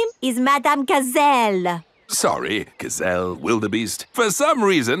name is Madame Gazelle. Sorry, Gazelle, Wildebeest. For some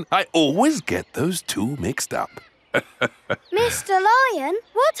reason, I always get those two mixed up. Mr. Lion,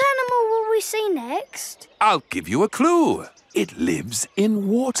 what animal will we see next? I'll give you a clue. It lives in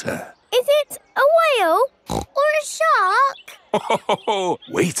water. Is it a whale or a shark? Oh,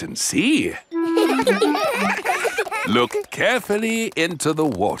 wait and see. Look carefully into the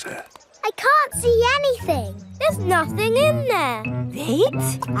water. I can't see anything. There's nothing in there. Wait,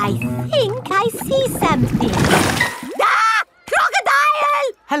 I think I see something. Ah!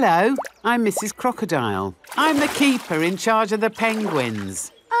 Crocodile! Hello, I'm Mrs. Crocodile. I'm the keeper in charge of the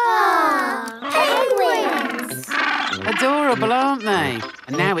penguins. Penguins! Adorable, aren't they?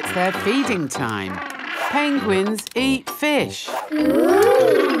 And now it's their feeding time. Penguins eat fish.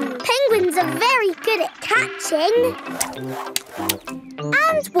 Ooh. Penguins are very good at catching.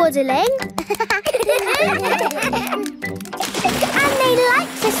 And waddling. And they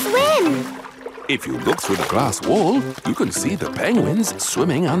like to swim. If you look through the glass wall, you can see the penguins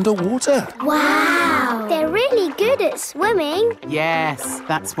swimming underwater. Wow! They're really good at swimming. Yes,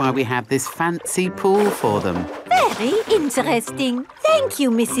 that's why we have this fancy pool for them. Very interesting. Thank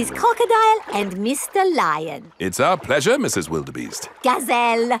you, Mrs. Crocodile and Mr. Lion. It's our pleasure, Mrs. Wildebeest.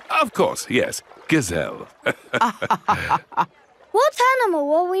 Gazelle. Of course, yes. Gazelle. What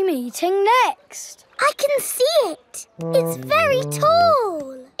animal are we meeting next? I can see it. It's very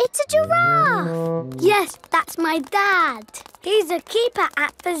tall. It's a giraffe. Yes, that's my dad. He's a keeper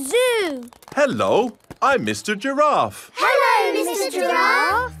at the zoo. Hello, I'm Mr. Giraffe. Hello, Mr.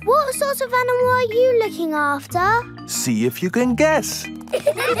 Giraffe. What sort of animal are you looking after? See if you can guess. Look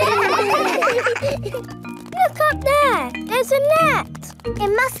up there. There's a net.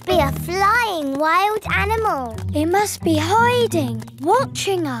 It must be a flying wild animal. It must be hiding,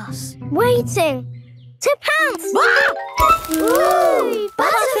 watching us, waiting to pounce. Ooh,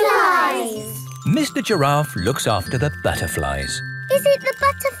 butterflies! Mr. Giraffe looks after the butterflies. Is it the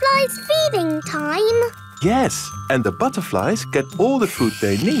butterflies' feeding time? Yes, and the butterflies get all the food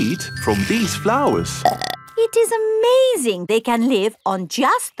they need from these flowers. It is amazing they can live on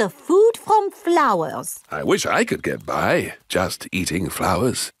just the food from flowers. I wish I could get by just eating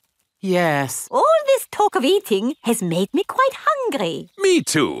flowers. Yes. All this talk of eating has made me quite hungry. Me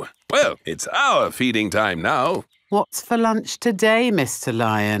too. Well, it's our feeding time now. What's for lunch today, Mr.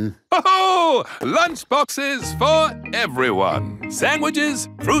 Lion? Oh, lunch boxes for everyone. Sandwiches,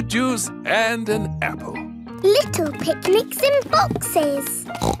 fruit juice, and an apple. Little picnics in boxes.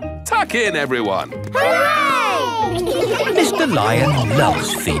 Tuck in, everyone. Hooray! Mr. Lion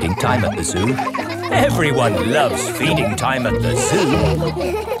loves feeding time at the zoo. Everyone loves feeding time at the zoo.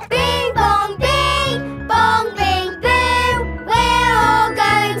 Bing bong bing, bong bing boo. We're all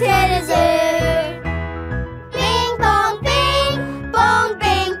going to the zoo. Bing bong bing, bong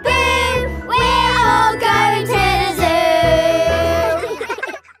bing boo. We're all going to the zoo.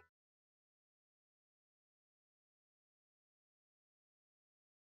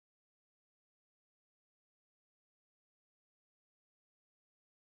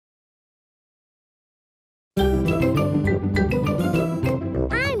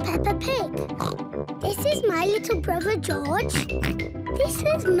 I'm Peppa Pig. This is my little brother George. This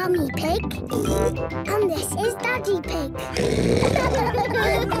is Mummy Pig. And this is Daddy Pig.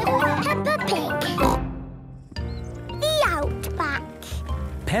 Peppa Pig. The Outback.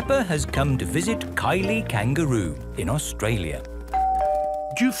 Peppa has come to visit Kylie Kangaroo in Australia.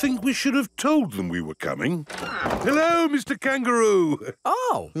 Do you think we should have told them we were coming? Hello, Mr. Kangaroo.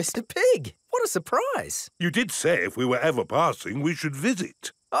 Oh, Mr. Pig. What a surprise. You did say if we were ever passing, we should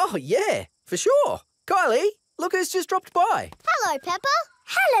visit. Oh, yeah, for sure. Kylie, look who's just dropped by. Hello, Peppa.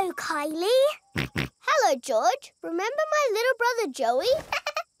 Hello, Kylie. Hello, George. Remember my little brother Joey?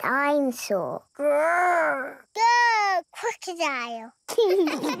 Dinosaur. Grrr. Grrr, crocodile.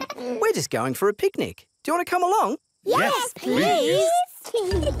 We're just going for a picnic. Do you want to come along? Yes, please.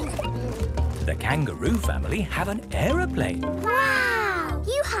 The kangaroo family have an aeroplane. Wow,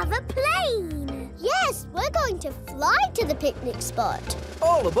 you have a plane. Yes, we're going to fly to the picnic spot.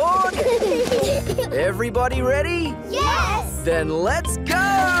 All aboard. Everybody ready? Yes. Then let's go!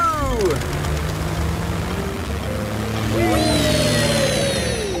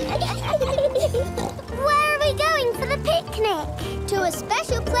 Where are we going for the picnic? To a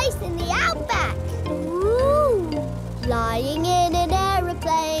special place in the outback. Ooh. Flying in an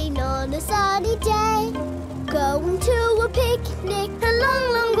aeroplane on a sunny day. Going to a picnic a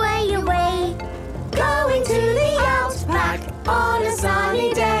long, long way away. Going to the outback on a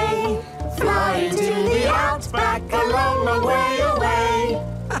sunny day. Flying to the outback a long, long way away.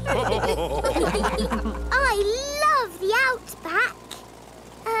 I love the outback.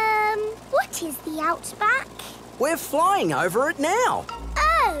 What is the outback? We're flying over it now.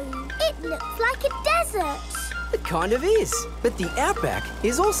 Oh, it looks like a desert. It kind of is. But the outback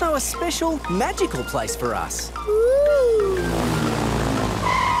is also a special, magical place for us. Ooh.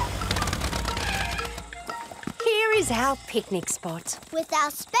 Here is our picnic spot. With our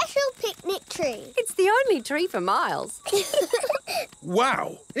special picnic tree. It's the only tree for miles.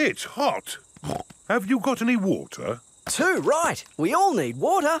 Wow, it's hot. Have you got any water? Too right. We all need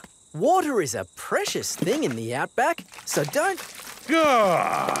water. Water is a precious thing in the outback, so don't...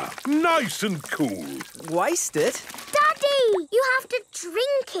 Ah, nice and cool. Waste it. Daddy, you have to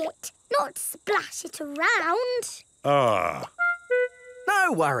drink it, not splash it around. Ah.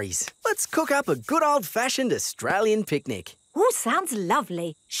 No worries. Let's cook up a good old-fashioned Australian picnic. Oh, sounds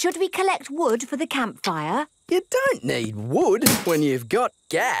lovely. Should we collect wood for the campfire? You don't need wood when you've got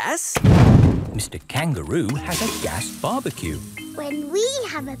gas. Mr. Kangaroo has a gas barbecue. When we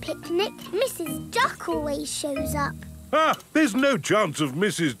have a picnic, Mrs. Duck always shows up. Ah, there's no chance of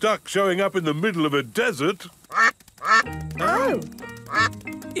Mrs. Duck showing up in the middle of a desert. Oh.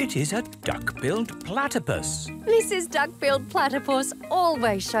 It is a duck-billed platypus. Mrs. Duck-billed Platypus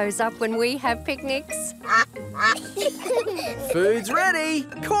always shows up when we have picnics. Food's ready.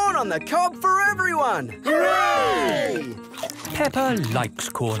 Corn on the cob for everyone. Hooray! Peppa likes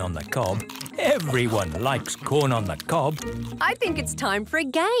corn on the cob. Everyone likes corn on the cob. I think it's time for a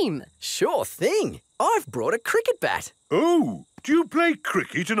game. Sure thing. I've brought a cricket bat. Oh, do you play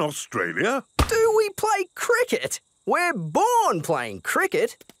cricket in Australia? Do we play cricket? We're born playing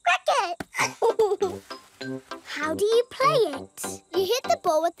cricket. Cricket! How do you play it? You hit the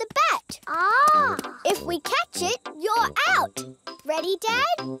ball with the bat. Ah! If we catch it, you're out. Ready,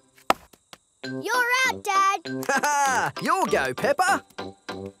 Dad? You're out, Dad. Ha! You'll go, Peppa.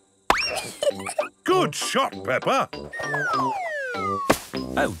 Good shot, Peppa.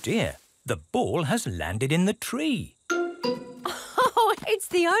 Oh dear, the ball has landed in the tree. Oh, it's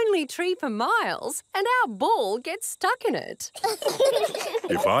the only tree for miles, and our ball gets stuck in it.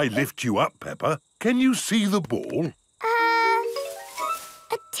 If I lift you up, Peppa, can you see the ball?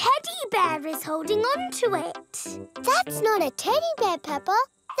 A teddy bear is holding on to it. That's not a teddy bear, Peppa.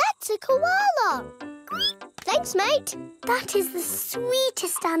 That's a koala. Thanks, mate. That is the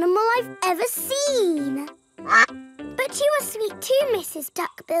sweetest animal I've ever seen. But you are sweet too, Mrs.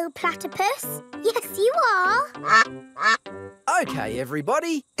 Duckbill Platypus. Yes, you are. OK,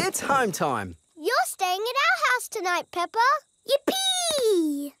 everybody, it's home time. You're staying at our house tonight, Peppa.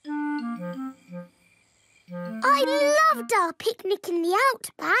 Yippee! I loved our picnic in the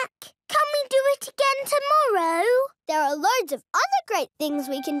outback. Can we do it again tomorrow? There are loads of other great things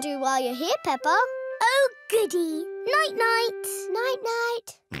we can do while you're here, Peppa. Oh, goody. Night-night.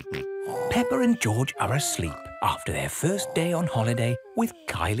 Night-night. Peppa and George are asleep after their first day on holiday with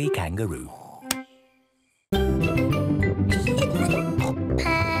Kylie Kangaroo.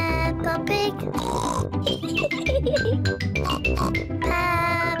 Peppa Pig.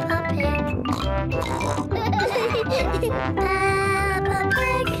 Peppa Pig. Peppa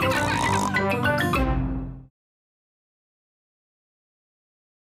Pig.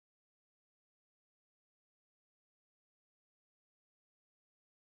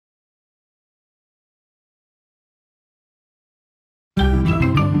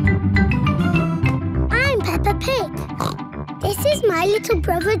 I'm Peppa Pig. This is my little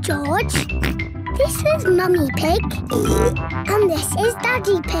brother George. This is Mummy Pig. And this is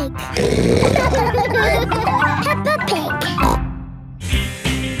Daddy Pig. Peppa Pig.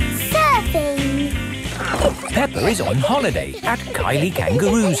 Surfing. Peppa is on holiday at Kylie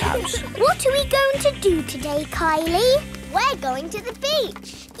Kangaroo's house. What are we going to do today, Kylie? We're going to the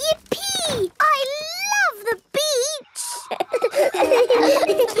beach. Yippee! I love the beach!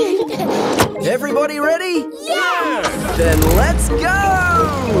 Everybody ready? Yeah! Then let's go!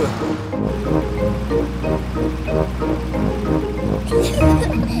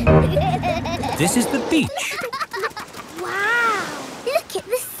 This is the beach. Wow! Look at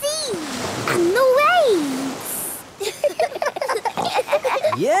the sea and the waves.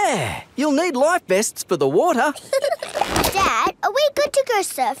 Yeah, you'll need life vests for the water. Dad, are we good to go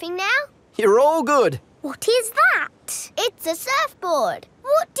surfing now? You're all good. What is that? It's a surfboard.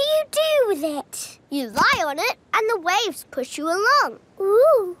 What do you do with it? You lie on it and the waves push you along.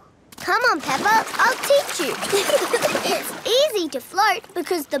 Ooh. Come on, Peppa, I'll teach you. It's easy to float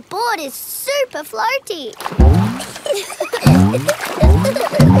because the board is super floaty.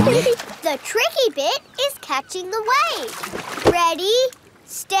 The tricky bit is catching the wave. Ready,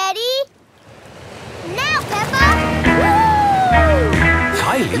 steady, now, Peppa! Woo!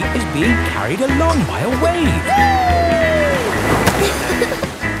 Kylie is being carried along by a wave.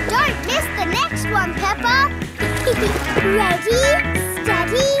 Don't miss the next one, Peppa. Ready,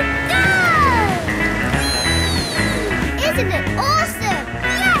 steady, go! Isn't it awesome?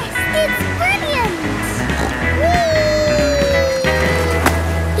 Yes, it's brilliant!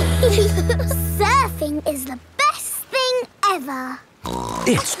 Surfing is the best thing ever.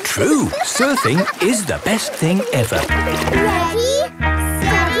 It's true. Surfing is the best thing ever. Ready,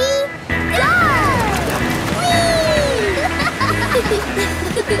 steady, go!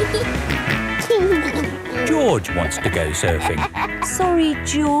 George wants to go surfing. Sorry,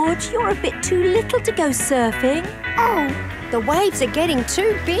 George, you're a bit too little to go surfing. Oh, the waves are getting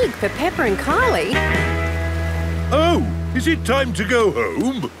too big for Peppa and Kylie. Oh, is it time to go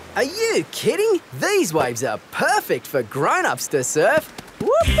home? Are you kidding? These waves are perfect for grown-ups to surf.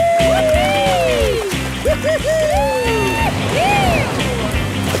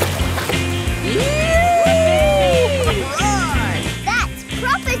 That's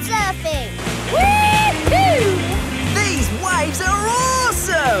proper surfing! These waves are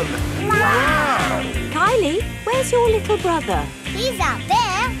awesome! Wow! Kylie, where's your little brother? He's out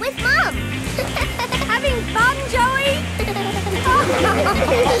there with Mum. Having fun, Joey?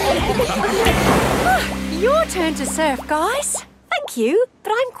 Your turn to surf, guys. Thank you,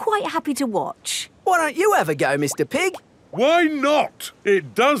 but I'm quite happy to watch. Why don't you have a go, Mr. Pig? Why not?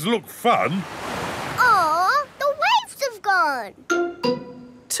 It does look fun. Aw, the waves have gone.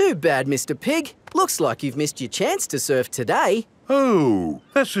 Too bad, Mr. Pig. Looks like you've missed your chance to surf today. Oh,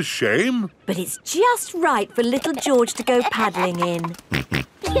 that's a shame. But it's just right for little George to go paddling in.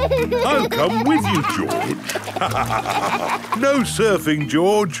 I'll come with you, George. No surfing,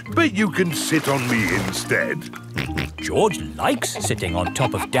 George, but you can sit on me instead. George likes sitting on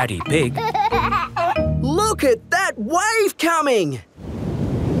top of Daddy Pig. Look at that wave coming!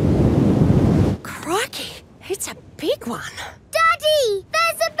 Crikey, it's a big one. Daddy,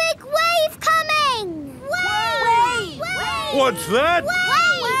 there's a big wave coming! Wave! What's that? Wave!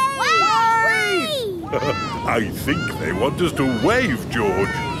 I think they want us to wave, George.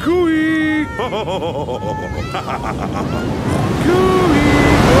 Cooey! Cooey!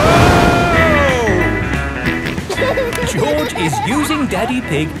 George is using Daddy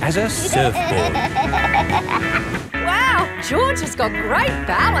Pig as a surfboard. Wow, George has got great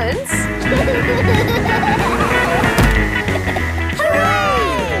balance.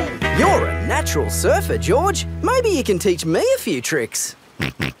 Hooray! You're a natural surfer, George. Maybe you can teach me a few tricks.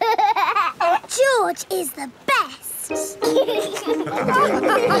 George is the best.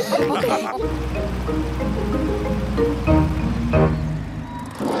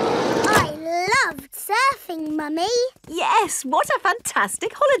 I loved surfing, Mummy. Yes, what a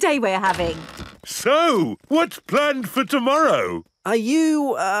fantastic holiday we're having. So, what's planned for tomorrow? Are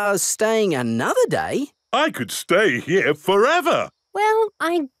you, staying another day? I could stay here forever. Well,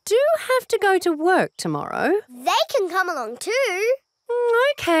 I do have to go to work tomorrow. They can come along too.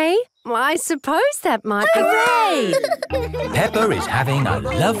 OK. Well, I suppose that might be... Hooray! Peppa is having a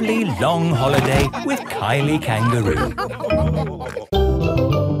lovely long holiday with Kylie Kangaroo.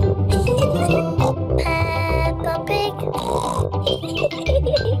 Peppa Pig. Peppa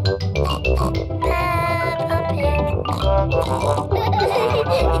Pig.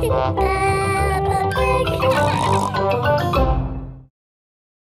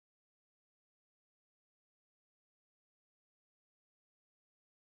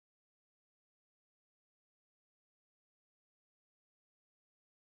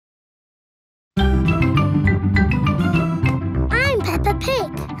 I'm Peppa Pig.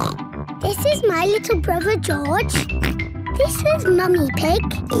 This is my little brother George. This is Mummy Pig.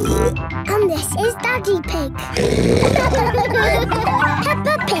 And this is Daddy Pig.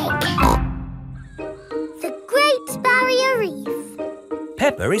 Peppa Pig. The Great Barrier Reef.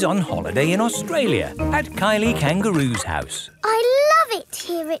 Peppa is on holiday in Australia at Kylie Kangaroo's house. I love it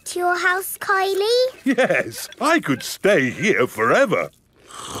here at your house, Kylie. Yes, I could stay here forever.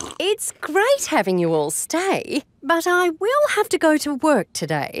 It's great having you all stay, but I will have to go to work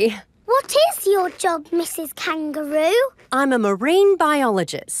today. What is your job, Mrs. Kangaroo? I'm a marine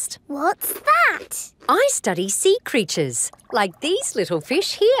biologist. What's that? I study sea creatures, like these little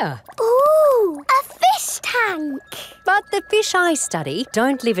fish here. Ooh, a fish tank. But the fish I study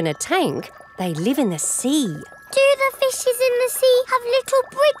don't live in a tank, they live in the sea. Do the fishes in the sea have little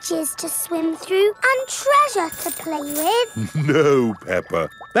bridges to swim through and treasure to play with? No, Peppa.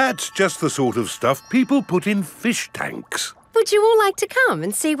 That's just the sort of stuff people put in fish tanks. Would you all like to come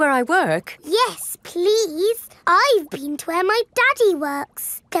and see where I work? Yes, please. I've been to where my daddy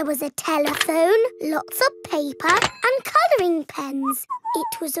works. There was a telephone, lots of paper and colouring pens.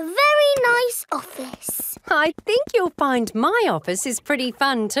 It was a very nice office. I think you'll find my office is pretty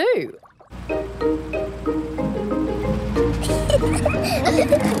fun too.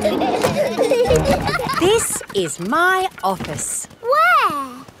 This is my office.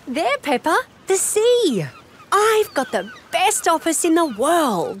 Where? There, Peppa, the sea. I've got the best office in the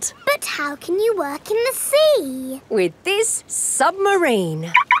world. But how can you work in the sea? With this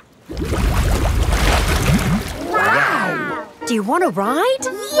submarine. Wow! Do you want to ride?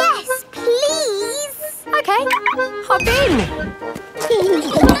 Yes, please. OK, hop in.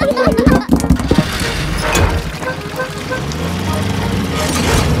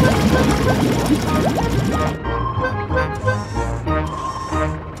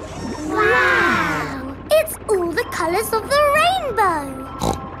 Wow! It's all the colours of the rainbow.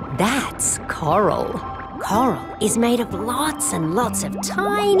 That's coral. Coral is made of lots and lots of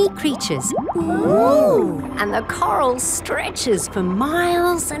tiny creatures. Ooh! And the coral stretches for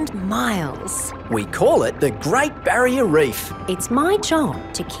miles and miles. We call it the Great Barrier Reef. It's my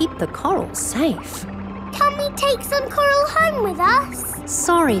job to keep the coral safe. Can we take some coral home with us?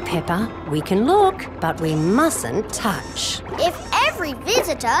 Sorry, Peppa. We can look, but we mustn't touch. If every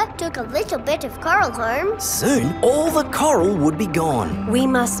visitor took a little bit of coral home... Soon, all the coral would be gone. We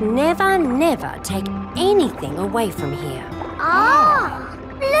must never, never take anything away from here. Ah!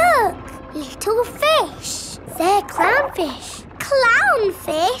 Look! Little fish. They're clownfish.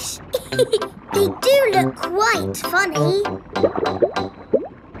 Clownfish? They do look quite funny.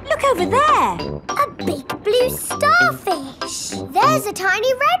 Look over there. A big blue starfish. There's a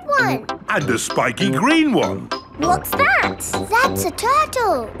tiny red one. And a spiky green one. What's that? That's a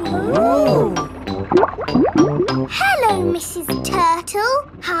turtle. Ooh. Hello, Mrs. Turtle.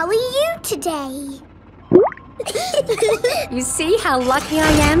 How are you today? You see how lucky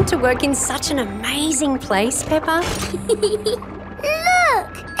I am to work in such an amazing place, Peppa?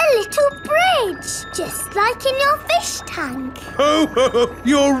 Look, a little bridge, just like in your fish tank. Oh,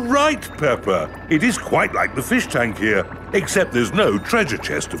 you're right, Peppa. It is quite like the fish tank here, except there's no treasure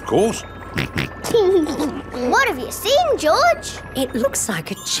chest, of course. What have you seen, George? It looks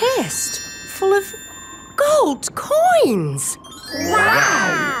like a chest full of gold coins.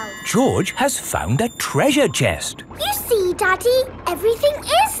 Wow! George has found a treasure chest. You see, Daddy, everything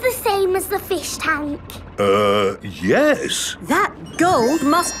is the same as the fish tank. Yes. That gold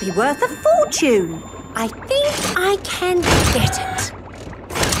must be worth a fortune. I think I can get it.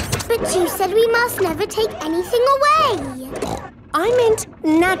 But you said we must never take anything away. I meant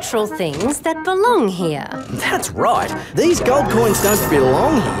natural things that belong here. That's right. These gold coins don't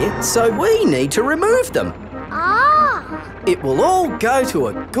belong here, so we need to remove them. Ah! It will all go to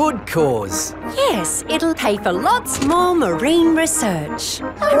a good cause. Yes, it'll pay for lots more marine research.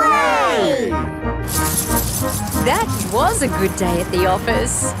 Hooray! That was a good day at the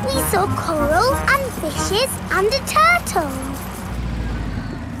office. We saw coral and fishes and a turtle.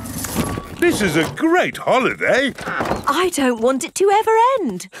 This is a great holiday. I don't want it to ever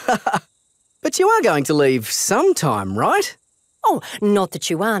end. But you are going to leave sometime, right? Oh, not that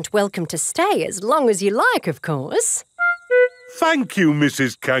you aren't welcome to stay as long as you like, of course. Thank you,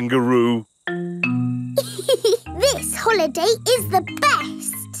 Mrs. Kangaroo. This holiday is the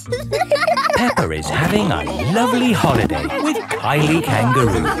best. Peppa is having a lovely holiday with Kylie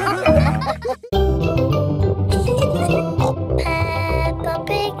Kangaroo. Peppa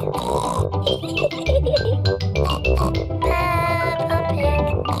Pig.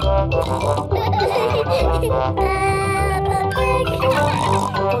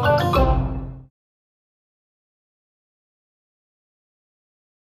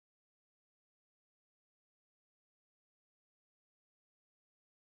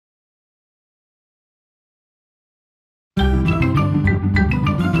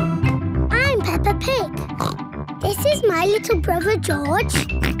 I'm Peppa Pig. This is my little brother George.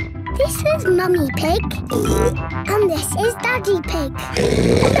 This is Mummy Pig. And this is Daddy Pig.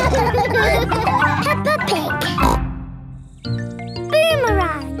 Peppa Pig.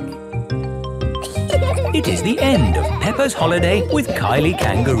 Boomerang. It is the end of Peppa's holiday with Kylie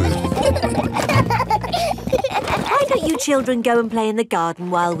Kangaroo. Why don't you children go and play in the garden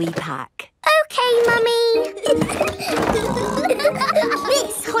while we pack? Okay, Mummy.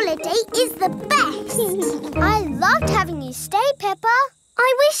 This holiday is the best. I loved having you stay, Peppa.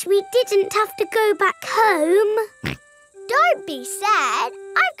 I wish we didn't have to go back home. Don't be sad.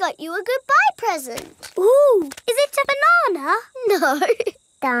 I've got you a goodbye present. Ooh, is it a banana? No.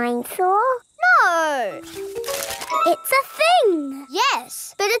 Dinosaur? No. It's a thing.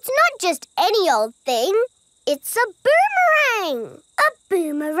 Yes, but it's not just any old thing. It's a boomerang. A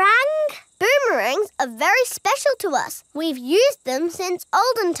boomerang? Boomerangs are very special to us. We've used them since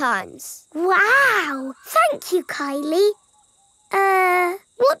olden times. Wow. Thank you, Kylie.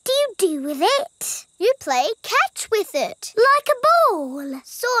 What do you do with it? You play catch with it. Like a ball?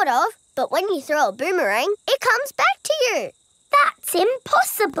 Sort of, but when you throw a boomerang, it comes back to you. That's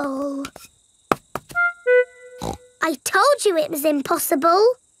impossible. I told you it was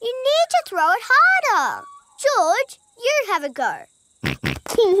impossible. You need to throw it harder. George, you have a go.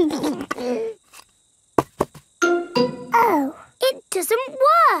 Oh, it doesn't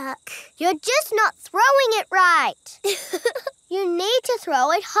work. You're just not throwing it right. You need to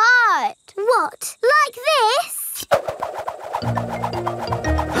throw it hard. What, like this?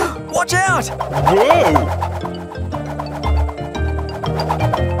 Watch out! Whoa!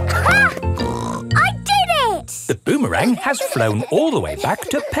 Ha! I did it! The boomerang has flown all the way back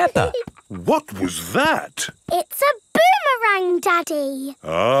to Peppa. What was that? It's a boomerang, Daddy.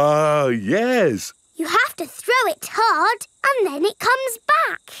 Ah, yes. You have to throw it hard and then it comes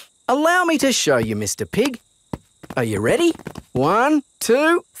back. Allow me to show you, Mr. Pig. Are you ready? 1,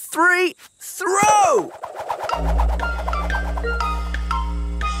 2, 3, throw!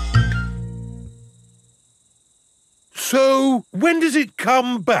 So, when does it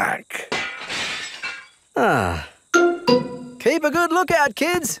come back? Ah. Keep a good lookout,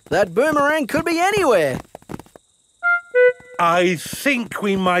 kids. That boomerang could be anywhere. I think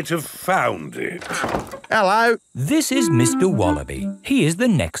we might have found it. Hello. This is Mr. Wallaby. He is the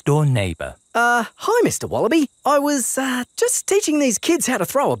next-door neighbour. Hi, Mr. Wallaby. I was, just teaching these kids how to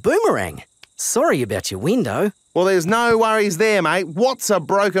throw a boomerang. Sorry about your window. Well, there's no worries there, mate. What's a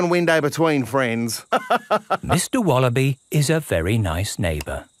broken window between friends? Mr. Wallaby is a very nice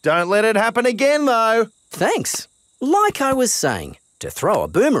neighbour. Don't let it happen again, though. Thanks. Like I was saying, to throw a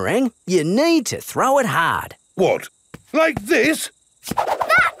boomerang, you need to throw it hard. What? Like this?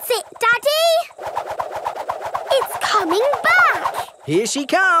 That's it, Daddy! It's coming back! Here she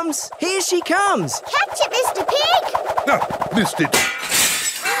comes! Here she comes! Catch it, Mr. Pig! Ah, missed it.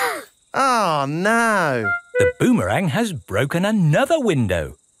 Oh, no. The boomerang has broken another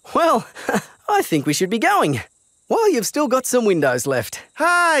window. Well, I think we should be going. Well, you've still got some windows left.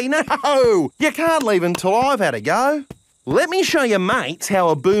 Hey, no! You can't leave until I've had a go. Let me show your mates how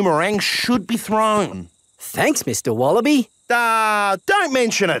a boomerang should be thrown. Thanks, Mr. Wallaby. Don't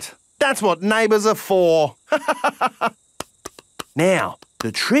mention it. That's what neighbours are for. Now,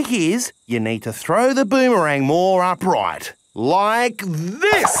 the trick is you need to throw the boomerang more upright. Like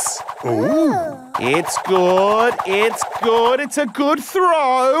this. Ooh. It's good. It's good. It's a good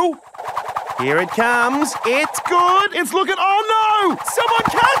throw. Here it comes. It's good. It's looking... Oh, no! Someone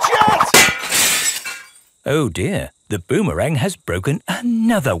catch it! Oh, dear. The boomerang has broken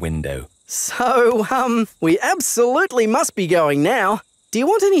another window. So, we absolutely must be going now. Do you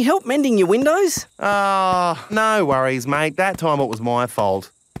want any help mending your windows? No worries, mate. That time it was my fault.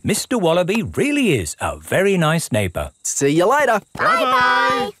 Mr. Wallaby really is a very nice neighbour. See you later.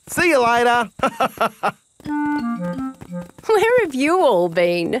 Bye-bye. See you later. Where have you all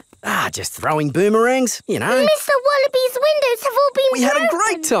been? Just throwing boomerangs, you know. Mr. Wallaby's windows have all been We had a broken.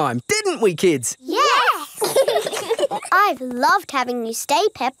 great time, didn't we, kids? Yes! I've loved having you stay,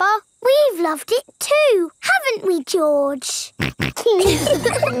 Peppa. We've loved it too, haven't we, George?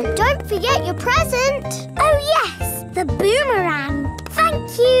 Don't forget your present. Oh, yes, the boomerang.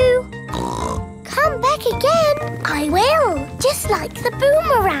 Thank you. Come back again. I will, just like the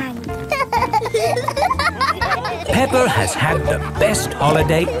boomerang. Peppa has had the best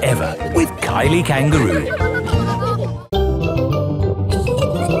holiday ever with Kylie Kangaroo.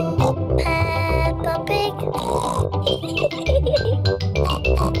 Peppa Pig.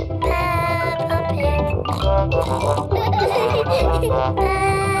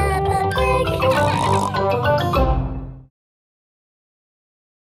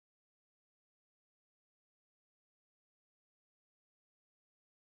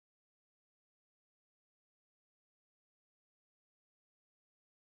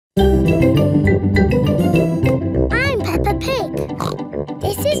 I'm Peppa Pig.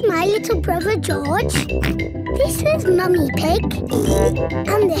 This is my little brother George. This is Mummy Pig.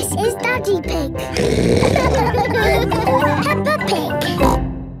 And this is Daddy Pig. Peppa Pig.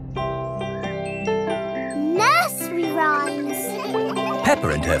 Nursery rhymes. Peppa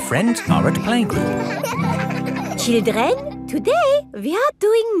and her friends are at playgroup. Children, today we are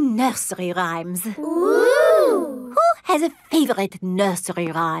doing nursery rhymes. Ooh! Who has a favourite nursery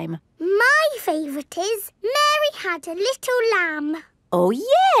rhyme? My favourite is Mary Had a Little Lamb. Oh,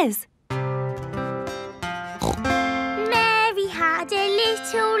 yes! Mary had a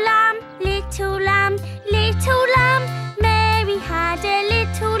little lamb, little lamb, little lamb. Mary had a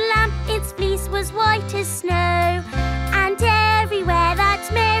little lamb, its fleece was white as snow. And everywhere that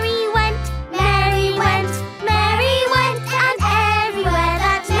Mary went, Mary went, Mary went. And everywhere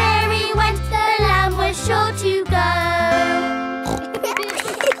that Mary went, the lamb was sure to go.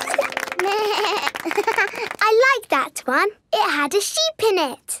 I like that one. It had a sheep in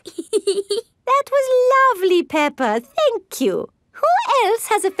it. That was lovely, Peppa. Thank you. Who else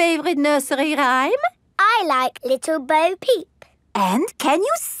has a favourite nursery rhyme? I like Little Bo Peep. And can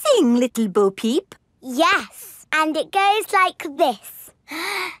you sing, Little Bo Peep? Yes, and it goes like this.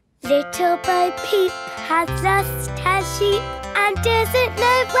 Little Bo Peep has lost her sheep and doesn't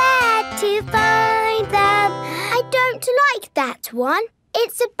know where to find them. I don't like that one.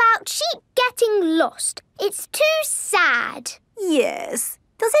 It's about sheep getting lost. It's too sad. Yes.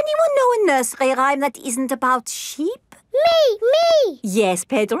 Does anyone know a nursery rhyme that isn't about sheep? Me! Yes,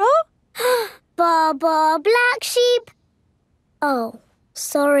 Pedro? Ba ba black sheep. Oh,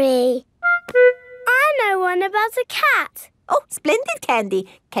 sorry. I know one about a cat. Oh, splendid, Candy.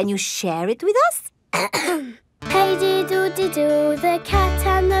 Can you share it with us? Hey diddle-diddle, the cat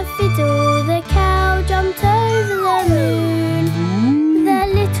and the fiddle, the cow jumped over the moon. The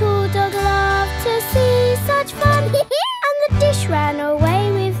little dog loved to see such fun, and the dish ran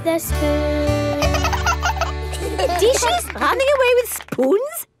away with the spoon. Dishes running away with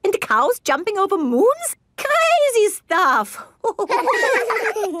spoons and cows jumping over moons? Crazy stuff.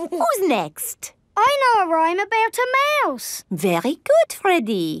 Who's next? I know a rhyme about a mouse. Very good,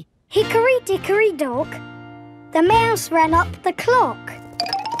 Freddy. Hickory dickory dock, the mouse ran up the clock.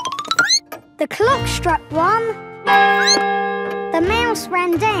 The clock struck 1, the mouse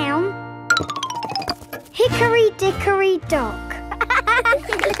ran down. Hickory dickory dock.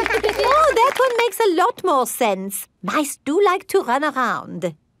 Oh, that one makes a lot more sense. Mice do like to run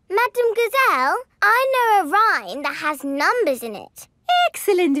around. Madam Gazelle, I know a rhyme that has numbers in it.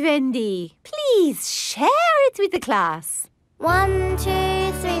 Excellent, Wendy. Please share it with the class. 1,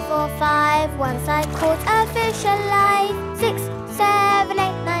 2, 3, 4, 5. Once I caught a fish alive. 6, 7,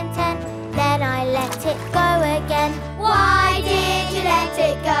 8, 9, 10. Then I let it go again. Why did you let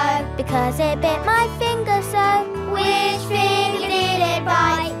it go? Because it bit my finger so. Which finger did it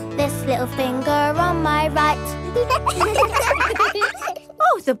bite? This little finger on my right.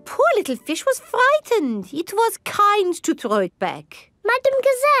 Oh, the poor little fish was frightened. It was kind to throw it back. Madam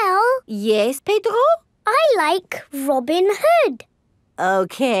Gazelle? Yes, Pedro? I like Robin Hood.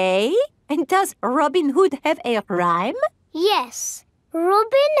 Okay. And does Robin Hood have a rhyme? Yes.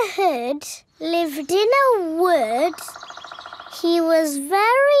 Robin Hood lived in a wood. He was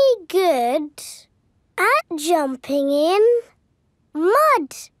very good at jumping in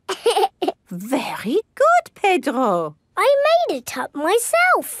mud. Very good, Pedro. I made it up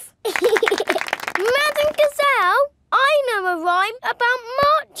myself. Madam Gazelle, I know a rhyme about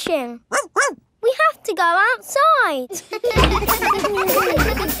marching. We have to go outside.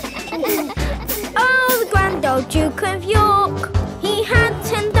 Oh, the grand old Duke of York. He had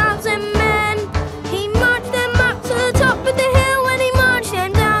 10,000 men. He marched them up to the top of the hill and he marched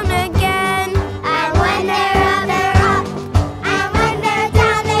them down again. And when they're up, they're up. And when they're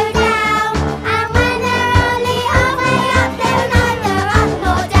down, they're down. And when they're only halfway up, they're neither up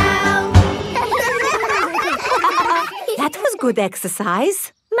nor down. That was good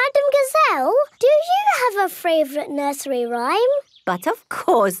exercise. Madam Gazelle, do you have a favourite nursery rhyme? But of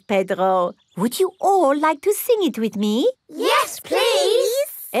course, Pedro. Would you all like to sing it with me? Yes, please.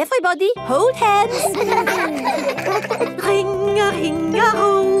 Everybody, hold hands.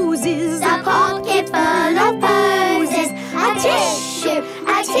 Ring-a-ring-a-roses, a pocket full of posies. A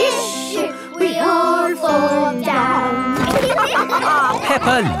tissue, we all fall down.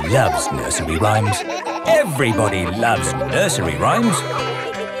 Peppa loves nursery rhymes. Everybody loves nursery rhymes.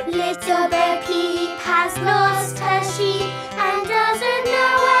 Little Bo Peep has lost her sheep and doesn't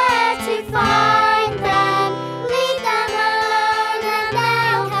know where to find them. Leave them alone and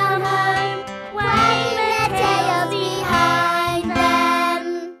they'll come home, wagging their tails behind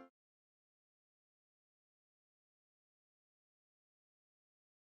them.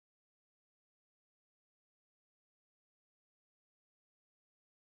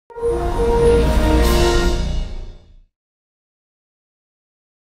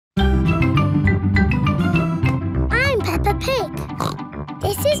 Peppa Pig.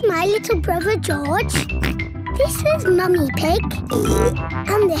 This is my little brother George. This is Mummy Pig.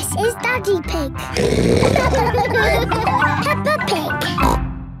 And this is Daddy Pig. Peppa Pig.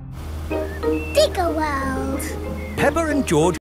 Digger World. Peppa and George